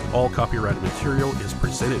only. All copyrighted material is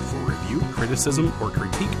presented for review, criticism, or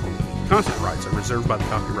critique only. Content rights are reserved by the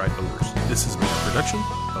copyright owners. This has been a production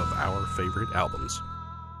of Our Favorite Albums.